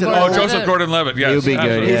 accept Gordon it. Oh, Levitt. Joseph Gordon-Levitt. Yes. He would be good,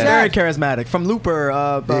 absolutely. He's yeah. very charismatic. From Looper.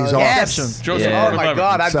 He's Yes. Inception. Joseph Yeah. Oh my Gordon-Levitt.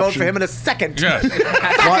 God, I'd vote for Inception. him in a second.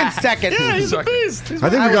 Yes. second. Yeah, he's a beast. I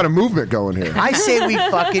think we got a movement going here. I say we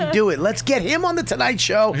fucking do it. Let's get him on the Tonight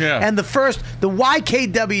Show. Yeah. And the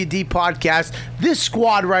YKWD podcast, this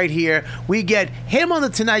squad right here, we get him on the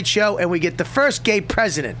Tonight Show and we get the first gay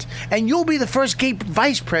president. And you'll be the first gay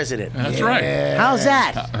vice president. That's right. How's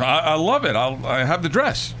that? I love it. I have the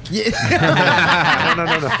dress. No.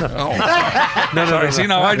 No, sorry. See,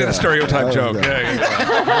 now I did a stereotype That joke. was good.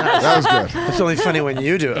 Yeah, That was good. It's only funny when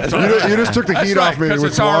you do it. You just took the heat That's off me right, 'cause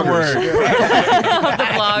with it's our bloggers. word.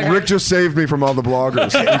 blogger. Rick just saved me from all the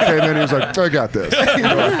bloggers. He came in and he was like, I got this.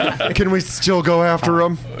 Can we still go after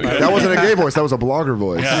him? That wasn't a gay voice. That was a blogger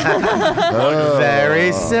voice. Oh.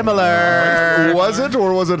 Very similar. Was it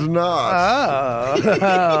or was it not?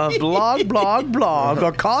 Blog,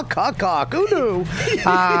 or cock. Who knew?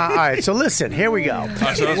 All right, so listen, here we go.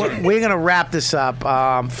 We're going to wrap this up.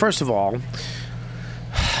 First of all,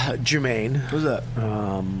 Jermaine. What's up?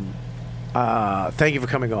 Thank you for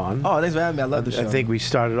coming on. Oh, thanks for having me. I love the show. I think we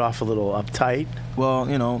started off a little uptight. Well,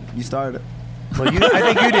 you started it. Well,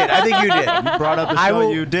 I think you did. You brought up the show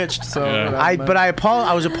you ditched. So, I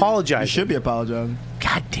was apologizing. You should be apologizing.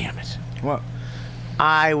 God damn it! What?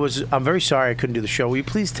 I'm very sorry I couldn't do the show. Will you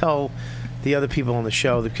please tell the other people on the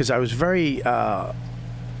show because I was very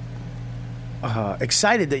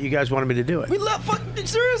excited that you guys wanted me to do it. We love fucking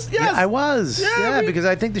serious. Yes, yeah, I was. Yeah, because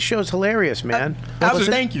I think the show's hilarious, man.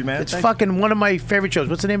 Thank you, man. It's fucking one of my favorite shows.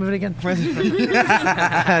 What's the name of it again?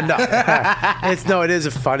 No, it is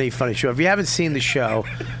a funny show. If you haven't seen the show,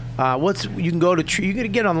 you can go to you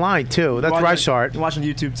can get online too. That's where I saw it. You're watching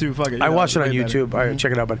YouTube too. Fuck it. I watched it on YouTube. All right,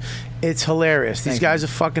 check it out. But it's hilarious. These guys are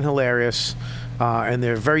fucking hilarious. And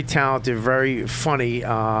they're very talented, very funny.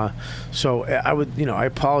 So I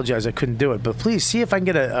apologize I couldn't do it, but please see if I can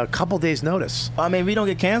get a couple days notice. I mean, we don't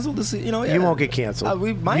get canceled. You won't get canceled.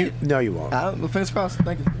 We might. No, you won't. Fingers crossed.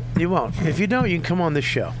 Thank you. You won't. If you don't, you can come on this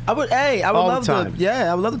show. I would. Hey, I would love to.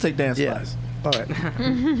 Yeah, I would love to take dance. Yes. All right.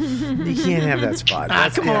 You can't have that spot.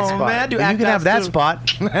 Come on, spot. man. You can have that spot.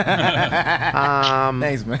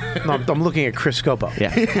 Thanks, man. No, I'm looking at Chris Scopo.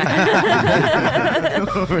 Yeah.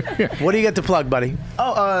 What do you got to plug, buddy?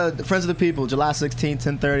 Oh, Friends of the People, July 16th,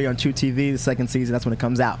 10:30 on True TV. The second season. That's when it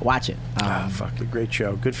comes out. Watch it. Fuck it. Great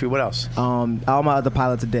show. Good for you. What else? All my other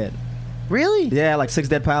pilots are dead. Really? Yeah, like 6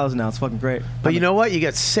 dead pilots now. It's fucking great. But you know what? You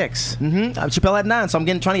got 6. Mm-hmm. Chappelle had 9, so I'm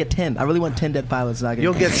trying to get 10. I really want 10 dead pilots.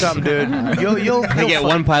 You'll get something, dude. You'll get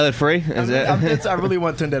one pilot free. Is it? I really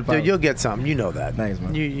want 10 dead pilots. Dude, you'll get something. You know that. Thanks,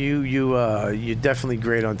 man. You're definitely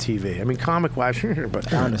great on TV. I mean, comic wise, but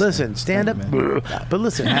listen, stand up. But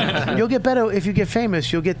listen, you'll get better if you get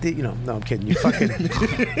famous. You'll get the. No, I'm kidding. You fucking.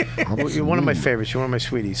 You're one of my favorites. You're one of my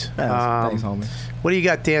sweeties. Thanks, homie. What do you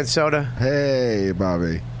got, Dan Soda? Hey,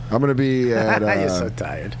 Bobby. I'm going to be at... You're so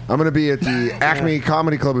tired. I'm going to be at the Acme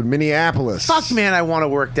Comedy Club in Minneapolis. Fuck, man, I want to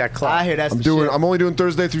work that club. I hear that's I'm only doing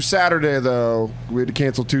Thursday through Saturday, though. We had to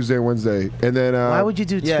cancel Tuesday and Wednesday. And then... Why would you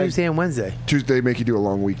do Tuesday and Wednesday? Tuesday make you do a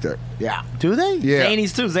long week there. Yeah. Do they? Yeah.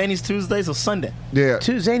 Zany's too. Zany's Tuesdays or Sunday. Yeah.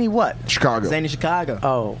 Zany what? Chicago. Zany Chicago.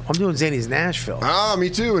 Oh, I'm doing Zany's Nashville. Ah, me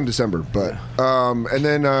too in December. But and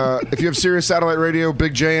then if you have Sirius Satellite Radio,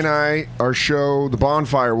 Big J and I, our show, The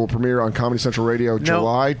Bonfire, will premiere on Comedy Central Radio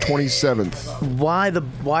July 27th. Why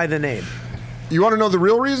the name? You want to know the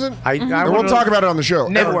real reason? And we'll talk about it on the show.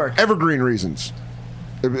 Network. Evergreen reasons.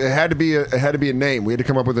 It had to be a name. We had to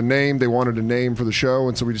come up with a name. They wanted a name for the show,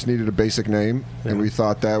 and so we just needed a basic name, and we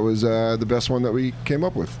thought that was the best one that we came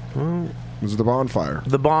up with. It was The Bonfire.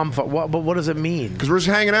 The Bonfire. What does it mean? Because we're just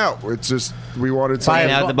hanging out. It's just we wanted something.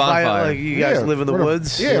 Hanging out at the bonfire. Like you guys live in the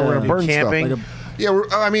woods. Yeah, we're gonna burn camping. stuff. Yeah, all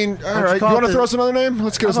right. You want to throw us another name?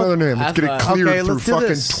 Let's get us another name. Let's get it cleared through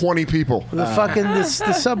fucking 20 people. The fucking the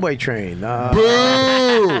subway train.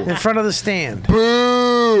 Boo! In front of the stand.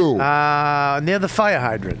 Boo! Near the fire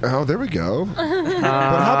hydrant. Oh, there we go. But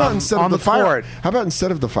how about instead on of the fire? fort. How about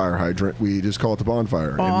instead of the fire hydrant, we just call it the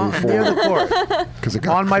bonfire and move near forward? the court. Because it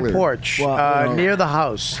got on my cleared. porch. Near the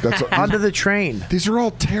house. Under the train. These are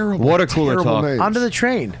all terrible. Water cooler terrible talk. names. Under the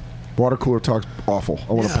train. Water cooler talk's awful.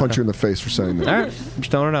 I want to punch you in the face for saying that. All right, I'm just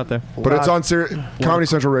throwing it out there. But it's on Comedy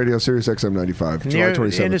Central Radio, Sirius XM 95, July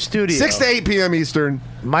 27th. In the studio. 6 to 8 p.m. Eastern.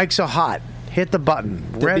 Mics are hot. Hit the button.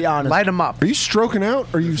 be honest. Light them up. Are you stroking out,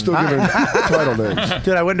 or are you still giving title names?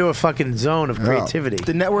 Dude, I went into a fucking zone of creativity. Did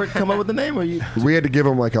the network come up with the name, or you? We had to give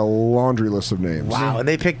them like a laundry list of names. Wow, and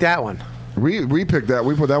they picked that one. We picked that.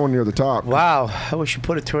 We put that one near the top. Wow, I wish you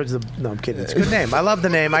put it towards the. No, I'm kidding. It's a good name. I love the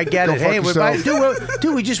name. I get Go it. fuck Hey, yourself.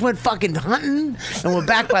 dude, we just went fucking hunting, and we're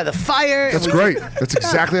back by the fire. That's great. That's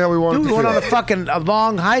exactly how we wanted Dude, to we went feel. on a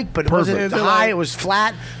long hike, but it wasn't high. It was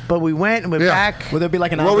flat, but we went and we're back. Would there be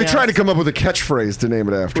like an? Well, we ambiance? tried to come up with a catchphrase to name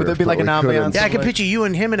it after. Would there be like but an we couldn't. ambiance? Yeah, I can picture you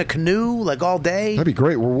and him in a canoe like all day. That'd be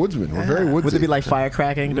great. We're woodsmen. We're very woodsy. Would there be like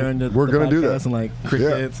firecracking during the? We're gonna do that. And like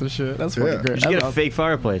crickets and shit. That's fucking great. You should get a fake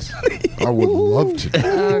fireplace. I would love to.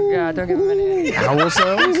 Oh God, don't give him any. Owl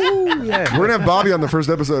sounds? Yeah. We're gonna have Bobby on the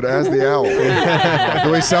first episode as the owl.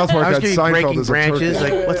 The way South Park I was had gonna be Seinfeld breaking as a branches.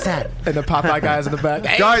 turkey. Like, what's that? And the Popeye guys in the back.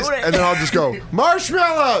 Hey, Guys, and then I'll just go,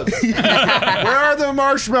 marshmallows! Where are the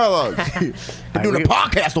marshmallows? We're doing a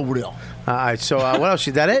podcast over there. All right, so what else?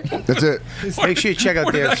 Is that it? That's it. Make sure you check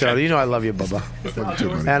out their show. You know I love you, Bubba. Love you too,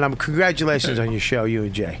 buddy. And congratulations on your show, you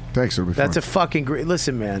and Jay. Thanks, it'll be That's fun. a fucking great.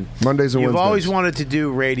 Listen, man. Mondays and You've Wednesdays. always wanted to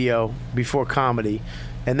do radio before comedy,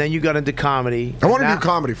 and then you got into comedy. I want to Now- do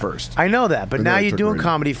comedy first. I know that, but And now then I you're took doing radio.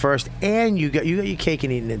 comedy first, and you got your cake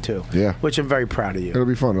and eating it too. Yeah. Which I'm very proud of you. It'll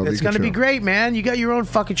be fun. It'll be a It's good going to be show. great, man. You got your own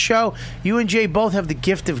fucking show. You and Jay both have the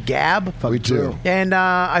gift of gab. We do. And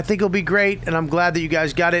I think it'll be great, and I'm glad that you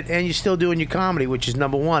guys got it, and you're still doing your comedy, which is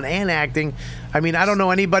number one, and acting. I mean, I don't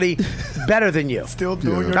know anybody better than you. Still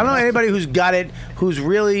doing I don't know anybody who's got it, who's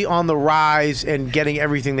really on the rise and getting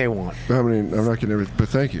everything they want. I mean, I'm not getting everything, but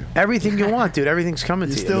thank you. Everything you want, dude. Everything's coming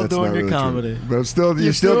to you. still That's doing not your really true. comedy. But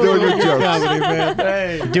you're still doing your jokes. comedy, man.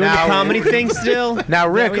 Hey. Doing the comedy thing still? Now, Is that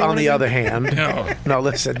Rick, what you on wanna the do? other hand, no,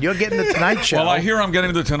 listen, you're getting the Tonight Show. Well, I hear I'm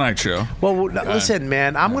getting the Tonight Show. Well, listen,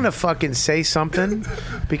 man, I'm going to fucking say something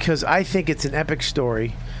because I think it's an epic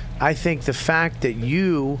story. I think the fact that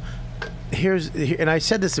you. And I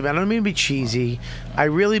said this, I don't mean to be cheesy. I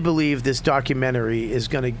really believe this documentary is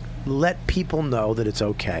going to let people know that it's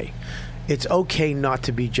okay. It's okay not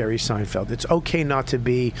to be Jerry Seinfeld. It's okay not to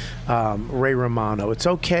be Ray Romano. It's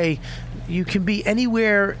okay. You can be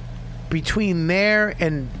anywhere between there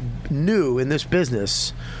and new in this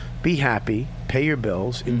business. Be happy, pay your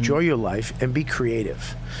bills, enjoy your life, and be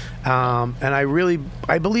creative. And I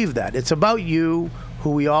believe that. It's about you,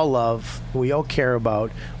 who we all love, who we all care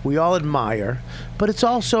about, we all admire, but it's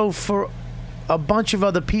also for a bunch of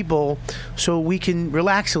other people so we can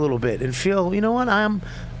relax a little bit and feel, you know what, I'm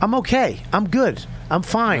okay. I'm good. I'm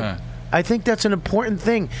fine. Yeah. I think that's an important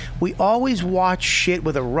thing. We always watch shit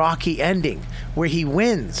with a rocky ending where he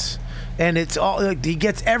wins and it's all like, he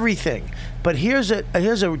gets everything. But here's a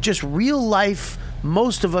just real life,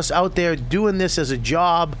 most of us out there doing this as a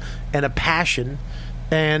job and a passion.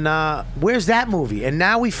 And where's that movie? And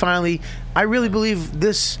now we finally, I really believe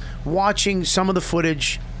this, watching some of the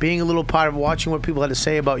footage, being a little part of watching what people had to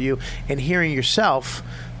say about you and hearing yourself,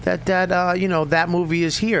 that movie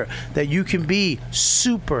is here. That you can be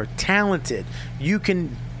super talented. You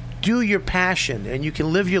can do your passion and you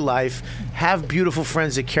can live your life, have beautiful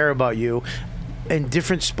friends that care about you in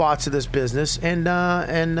different spots of this business and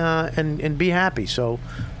be happy. So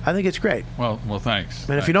I think it's great. Well, thanks.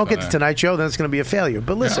 And if you don't get the Tonight Show, then it's going to be a failure.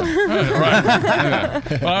 But listen. Right. Yeah.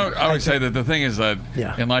 Well, I would say that the thing is that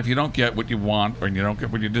in life you don't get what you want or you don't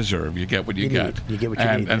get what you deserve. You get what you get. You get what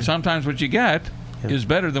you need. And sometimes what you get is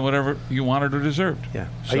better than whatever you wanted or deserved. Yeah.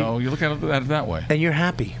 So you look at it that way. And you're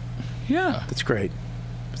happy. Yeah. That's great.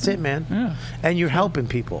 That's it, man. Yeah. And you're helping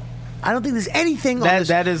people. I don't think there's anything That- on this.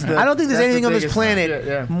 that is the- I don't think there's that's anything the on this biggest- planet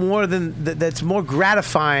yeah. more than that's more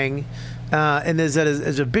gratifying, and is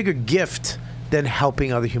a bigger gift than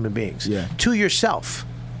helping other human beings. Yeah. To yourself,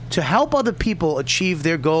 to help other people achieve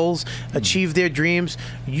their goals, achieve their dreams.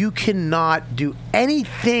 You cannot do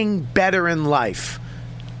anything better in life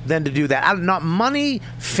than to do that. Not money,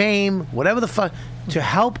 fame, whatever the fuck. To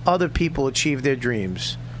help other people achieve their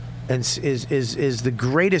dreams. And is the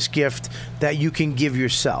greatest gift that you can give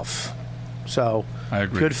yourself. So I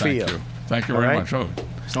agree. Good for Thank you. Thank you All very right? much. Oh.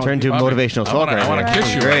 Turn to motivational talk. I want to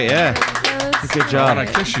kiss you. Great, yeah. Good job. I want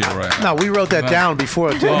to kiss you right. No, we wrote that down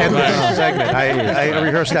before to end this segment. I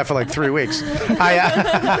rehearsed that for like 3 weeks. How'd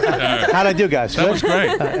I do, guys? That was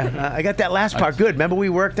great. I got that last part good. Remember we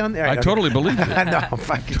worked on there? I totally believed it. I know.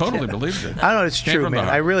 Fucking Totally believed it. I know it's Came true, from the man.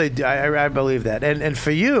 heart. I really do. I believe that. And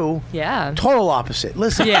for you, Yeah. total opposite.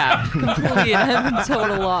 Listen. Yeah. Complete. I'm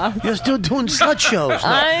total loss. You're still doing slut shows.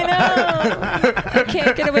 I know. I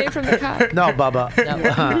can't get away from the cop. No,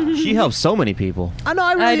 Bubba. She helps so many people. I know.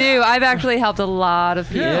 I do. I've actually helped a lot of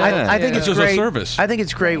people. I think it's It's just a great. service. I think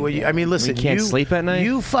it's great. I mean, listen. You can't sleep at night?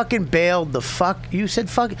 You fucking bailed the fuck. You said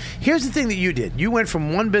fuck. Here's the thing that you did. You went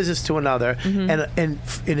from one business to another, and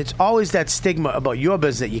it's always that stigma about your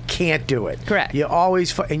business that you can't do it. Correct. You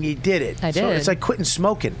always and you did it. I So did. it's like quitting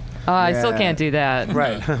smoking. Oh, I still can't do that.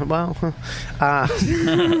 Right. Well,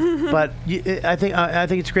 but I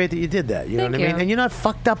think it's great that you did that. You know Thank what I mean? you. And you're not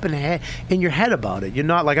fucked up in your head about it. You're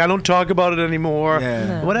not like I don't talk about it anymore.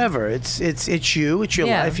 Yeah. No. Whatever. It's you. It's your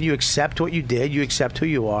Yeah. life, and you accept what you did. You accept who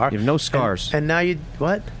you are. You have no scars. And now you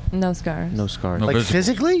what? No scars. No scars. No Like physical.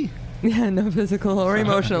 physically? Yeah, no physical or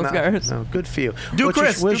emotional No, scars. No, good for you. Do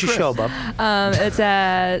Where's Chris, your do show, Chris. Bub? It's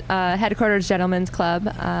at Headquarters Gentlemen's Club,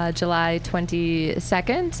 July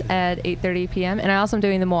 22nd at 8:30 p.m. And I also am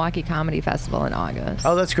doing the Milwaukee Comedy Festival in August.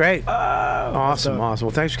 Oh, that's great. Awesome. Well,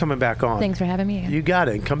 thanks for coming back on. Thanks for having me again. You got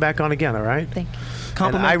it. Come back on again, all right? Thank you.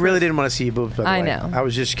 compliment I really Chris? didn't want to see your boobs. By the I way. know. I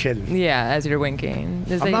was just kidding. Yeah, as you're winking.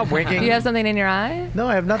 I'm not winking. Do you have something in your eye? No,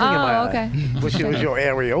 I have nothing in my okay. eye. Which was your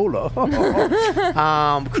areola.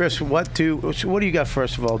 Chris, what do you got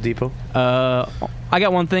first of all, Deepu? I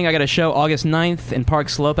got one thing. I got a show August 9th in Park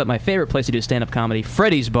Slope at my favorite place to do stand-up comedy,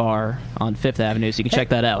 Freddy's Bar on 5th Avenue, so you can check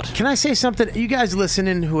that out. Can I say something? You guys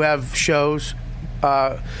listening who have shows,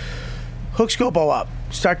 hook Scopo up.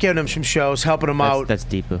 Start getting him some shows, helping him out. That's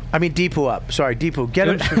Deepu. I mean Deepu up. Sorry, Deepu. Get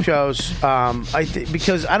him some shows.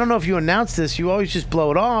 Because I don't know if you announced this. You always just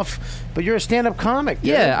blow it off. But you're a stand-up comic. Dude.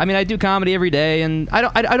 Yeah, I mean, I do comedy every day, and I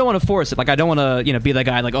don't want to force it. Like, I don't want to, be that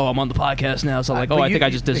guy. Like, oh, I'm on the podcast now, so like, I think I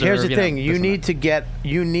just deserve. Here's the thing: you need to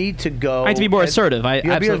go. I have to be more assertive.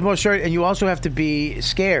 You have to be more assertive, and you also have to be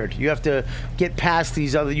scared. You have to get past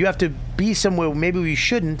these other. You have to be somewhere maybe we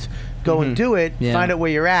shouldn't. Go and do it. Yeah. Find out where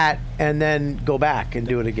you're at, and then go back and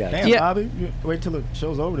do it again. Damn, Bobby, you wait till the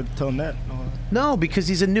show's over to tell him that. No, because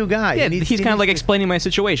he's a new guy. Yeah, he's kind of like explaining my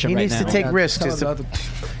situation he right needs now. to take risks.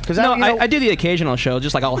 Because I do the occasional show,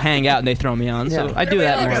 just like I'll hang out and they throw me on. So I do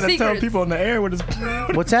that more. You gotta tell people on the air what is.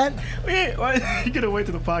 What's that? Why you gotta wait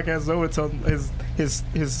till the podcast is over to tell his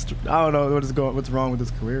I don't know what's wrong with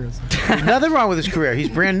his career. There's nothing wrong with his career. He's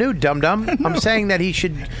brand new, dum dum. I'm saying that he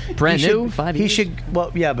should brand new. 5 years. He should.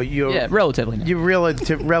 Well, yeah, but you're relatively new. You're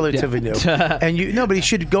relatively new, but he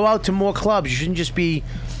should go out to more clubs. You shouldn't just be.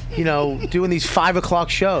 Doing these 5 o'clock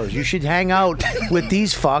shows. You should hang out with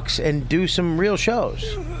these fucks and do some real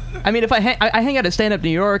shows. I mean, if I hang out at Stand Up New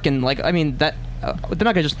York, and that they're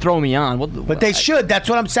not gonna just throw me on. But they should. That's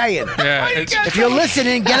what I'm saying. Yeah, if you're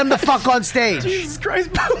listening, get him the fuck on stage. Jesus Christ!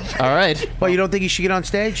 All right. Well, you don't think he should get on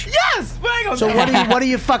stage? Yes. So what are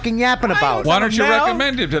you fucking yapping about? Why don't you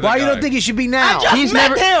recommend him to the Why guy? you don't think he should be now? I just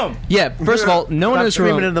met him. Yeah. First of all, no one in this room.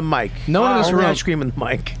 Screaming in the mic. No one in this room. Not screaming in the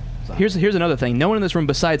mic. Here's another thing. No one in this room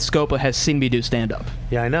besides Scopa has seen me do stand-up.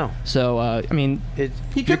 Yeah, I know. So, I mean...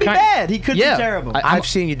 He could be bad. He could be terrible. I've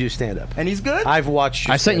seen you do stand-up. And he's good? I've watched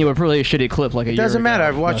you I sent you a really shitty clip like a year ago. It doesn't matter.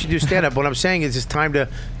 I've watched you do stand-up. What I'm saying is it's time to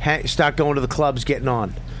start going to the clubs, getting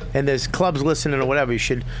on. And there's clubs listening or whatever. You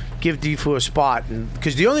should give Deepu a spot.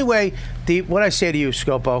 Because the only way... what I say to you,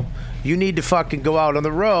 Scopo, you need to fucking go out on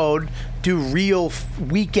the road, do real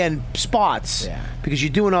weekend spots. Yeah. Because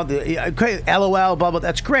you're doing all the LOL, blah, blah,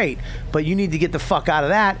 that's great. But you need to get the fuck out of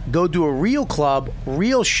that. Go do a real club,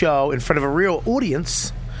 real show in front of a real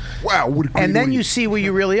audience. Wow. And then you see where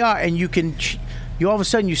you really are. And you all of a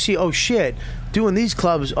sudden you see, oh shit, doing these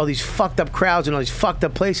clubs, all these fucked up crowds and all these fucked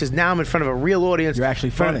up places. Now I'm in front of a real audience. You're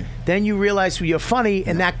actually funny. Then you realize you're funny,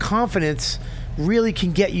 and that confidence really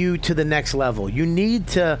can get you to the next level. You need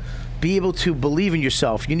to be able to believe in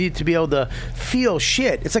yourself. You need to be able to feel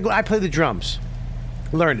shit. It's like when I play the drums.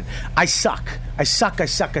 Learn it. I suck.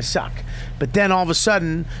 But then all of a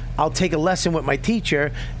sudden, I'll take a lesson with my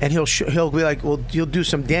teacher, and he'll be like, well, you'll do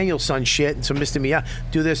some Danielson shit and some Mr. Miyagi,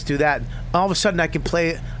 do this, do that. All of a sudden, I can play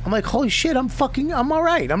it. I'm like, holy shit, I'm all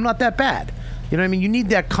right. I'm not that bad. You know what I mean? You need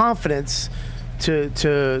that confidence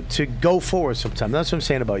to go forward sometimes. That's what I'm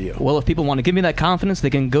saying about you. Well, if people want to give me that confidence, they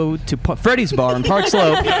can go to Freddy's Bar in Park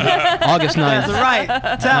Slope, August 9th. That's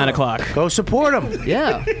right. 9 o'clock. Go support them.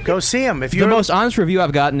 Yeah. Go see them. The most honest review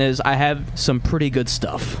I've gotten is I have some pretty good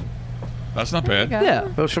stuff. That's not bad. Yeah.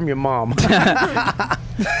 That was from your mom. I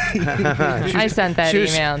sent that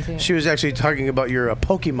email to you. She was actually talking about your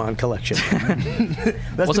Pokemon collection.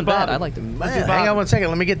 Wasn't bad. I liked it. Hang on one second.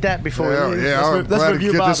 Let me get that before we Yeah, I'm glad to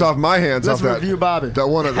get this off my hands. Let's review Bobby. That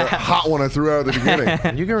one, that hot one I threw out at the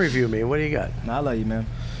beginning. You can review me. What do you got? I love you, man.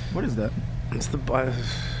 What is that? It's the...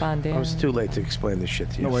 Bonding. I was too late to explain this shit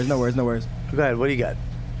to you. No worries. Go ahead. What do you got?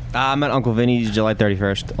 I'm at Uncle Vinny's July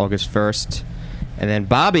 31st, August 1st. And then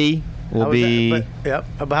Bobby will be... But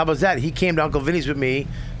how about that? He came to Uncle Vinny's with me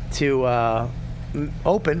to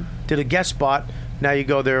open, did a guest spot. Now you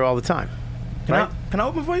go there all the time. Can I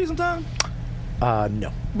open for you sometime?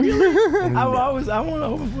 No. Really? I want to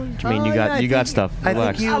open for you. I mean, you got stuff.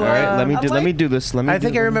 Relax. You, all right, let me do this. I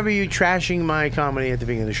think I remember you trashing my comedy at the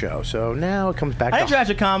beginning of the show. So now it comes back. I didn't trash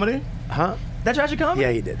your comedy. Huh? That trash your comedy?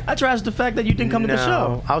 Yeah, you did. I trashed the fact that you didn't come to the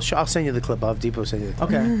show. I'll send you the clip. I'll have Deepu send you the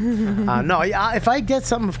clip. Okay. No, if I get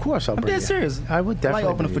something, of course I'll bring it. I'm dead serious. I would definitely. I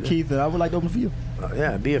like opening for Keith, and I would like to open for you. Yeah,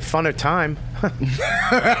 it'd be a funner time. We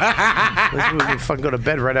can fucking go to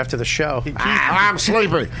bed right after the show. I'm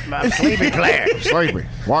sleepy. I'm sleepy, player. Sleepy.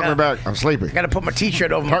 Walk me back. I'm sleepy. I got to put my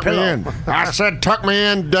T-shirt over Tuck my pillow. me in. I said tuck me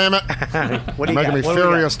in, damn it. What do you Making got? me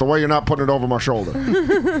furious the way you're not putting it over my shoulder.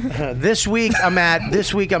 This week I'm at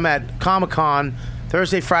Comic-Con,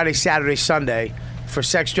 Thursday, Friday, Saturday, Sunday for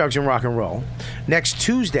Sex, Drugs, and Rock and Roll. Next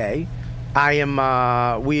Tuesday, I am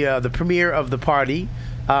the premiere of the party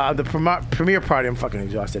The premiere party, I'm fucking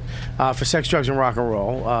exhausted, for Sex, Drugs, and Rock and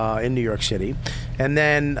Roll in New York City. And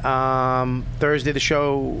then Thursday, the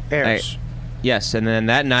show airs. Yes, and then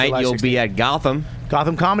that night July you'll 16th. be at Gotham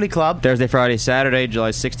Comedy Club. Thursday, Friday, Saturday,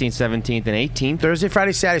 July 16th, 17th, and 18th. Thursday,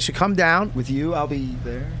 Friday, Saturday. So come down. With you, I'll be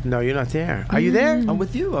there. No, you're not there. Are you there? I'm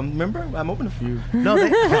with you. Remember? I'm opening for you. No,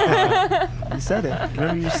 you said it.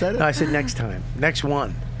 Remember you said it? No, I said next time. Next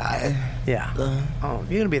one. Yeah. You're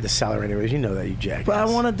going to be at the cellar anyways. You know that, you jackass. But I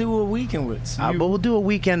want to do a weekend with you. But we'll do a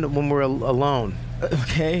weekend when we're alone.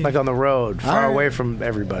 Okay. Like on the road, far All right. away from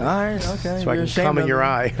everybody. All right, okay. So I You're can come in ashamed your of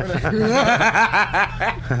eye.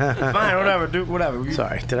 Fine, whatever, dude, whatever.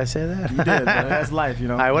 Sorry, did I say that? You did. Man. That's life, you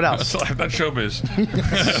know. All right, what else? That's life, that's showbiz.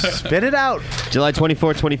 Spit it out. July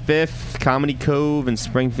 24th, 25th, Comedy Cove in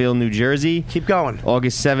Springfield, New Jersey. Keep going.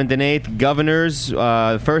 August 7th and 8th, Governors.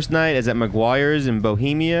 The first night is at McGuire's in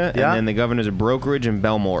Bohemia, Yeah. and then the Governors of Brokerage in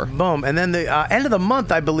Belmore. Boom. And then the end of the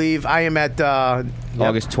month, I believe, I am at...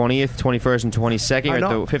 August 20th, 21st, and 22nd I at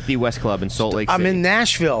know. the 50 West Club in Salt Lake City. I'm in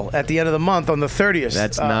Nashville at the end of the month on the 30th.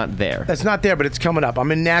 That's not there. That's not there, but it's coming up. I'm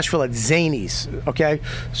in Nashville at Zany's, okay?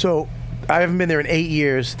 So I haven't been there in 8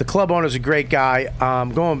 years. The club owner's a great guy.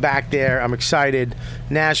 Going back there. I'm excited.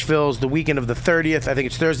 Nashville's the weekend of the 30th. I think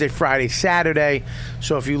it's Thursday, Friday, Saturday.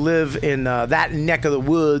 So if you live in that neck of the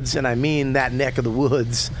woods, and I mean that neck of the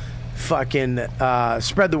woods, fucking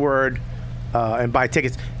spread the word and buy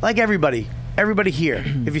tickets. Like everybody here.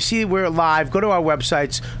 If you see we're live, go to our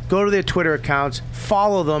websites, go to their Twitter accounts,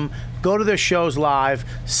 follow them, go to their shows live,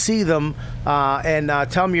 see them, and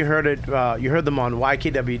tell them you heard it. You heard them on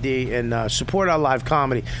YKWd, and support our live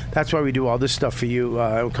comedy. That's why we do all this stuff for you.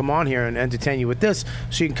 Come on here and entertain you with this,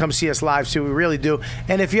 so you can come see us live. See what we really do.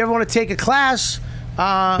 And if you ever want to take a class.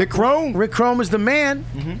 Rick Chrome is the man,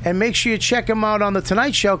 and make sure you check him out on the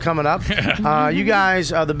Tonight Show coming up. You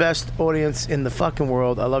guys are the best audience in the fucking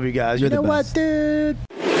world. I love you guys. You're you know the what, best. dude?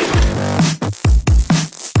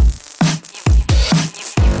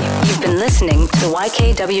 You've been listening to the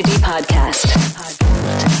YKWd podcast.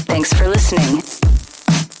 Thanks for listening.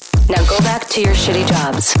 Now go back to your shitty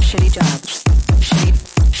jobs. Shitty jobs.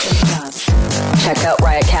 Shitty jobs. Check out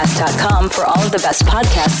riotcast.com for all of the best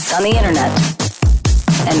podcasts on the internet.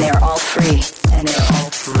 And they are all free.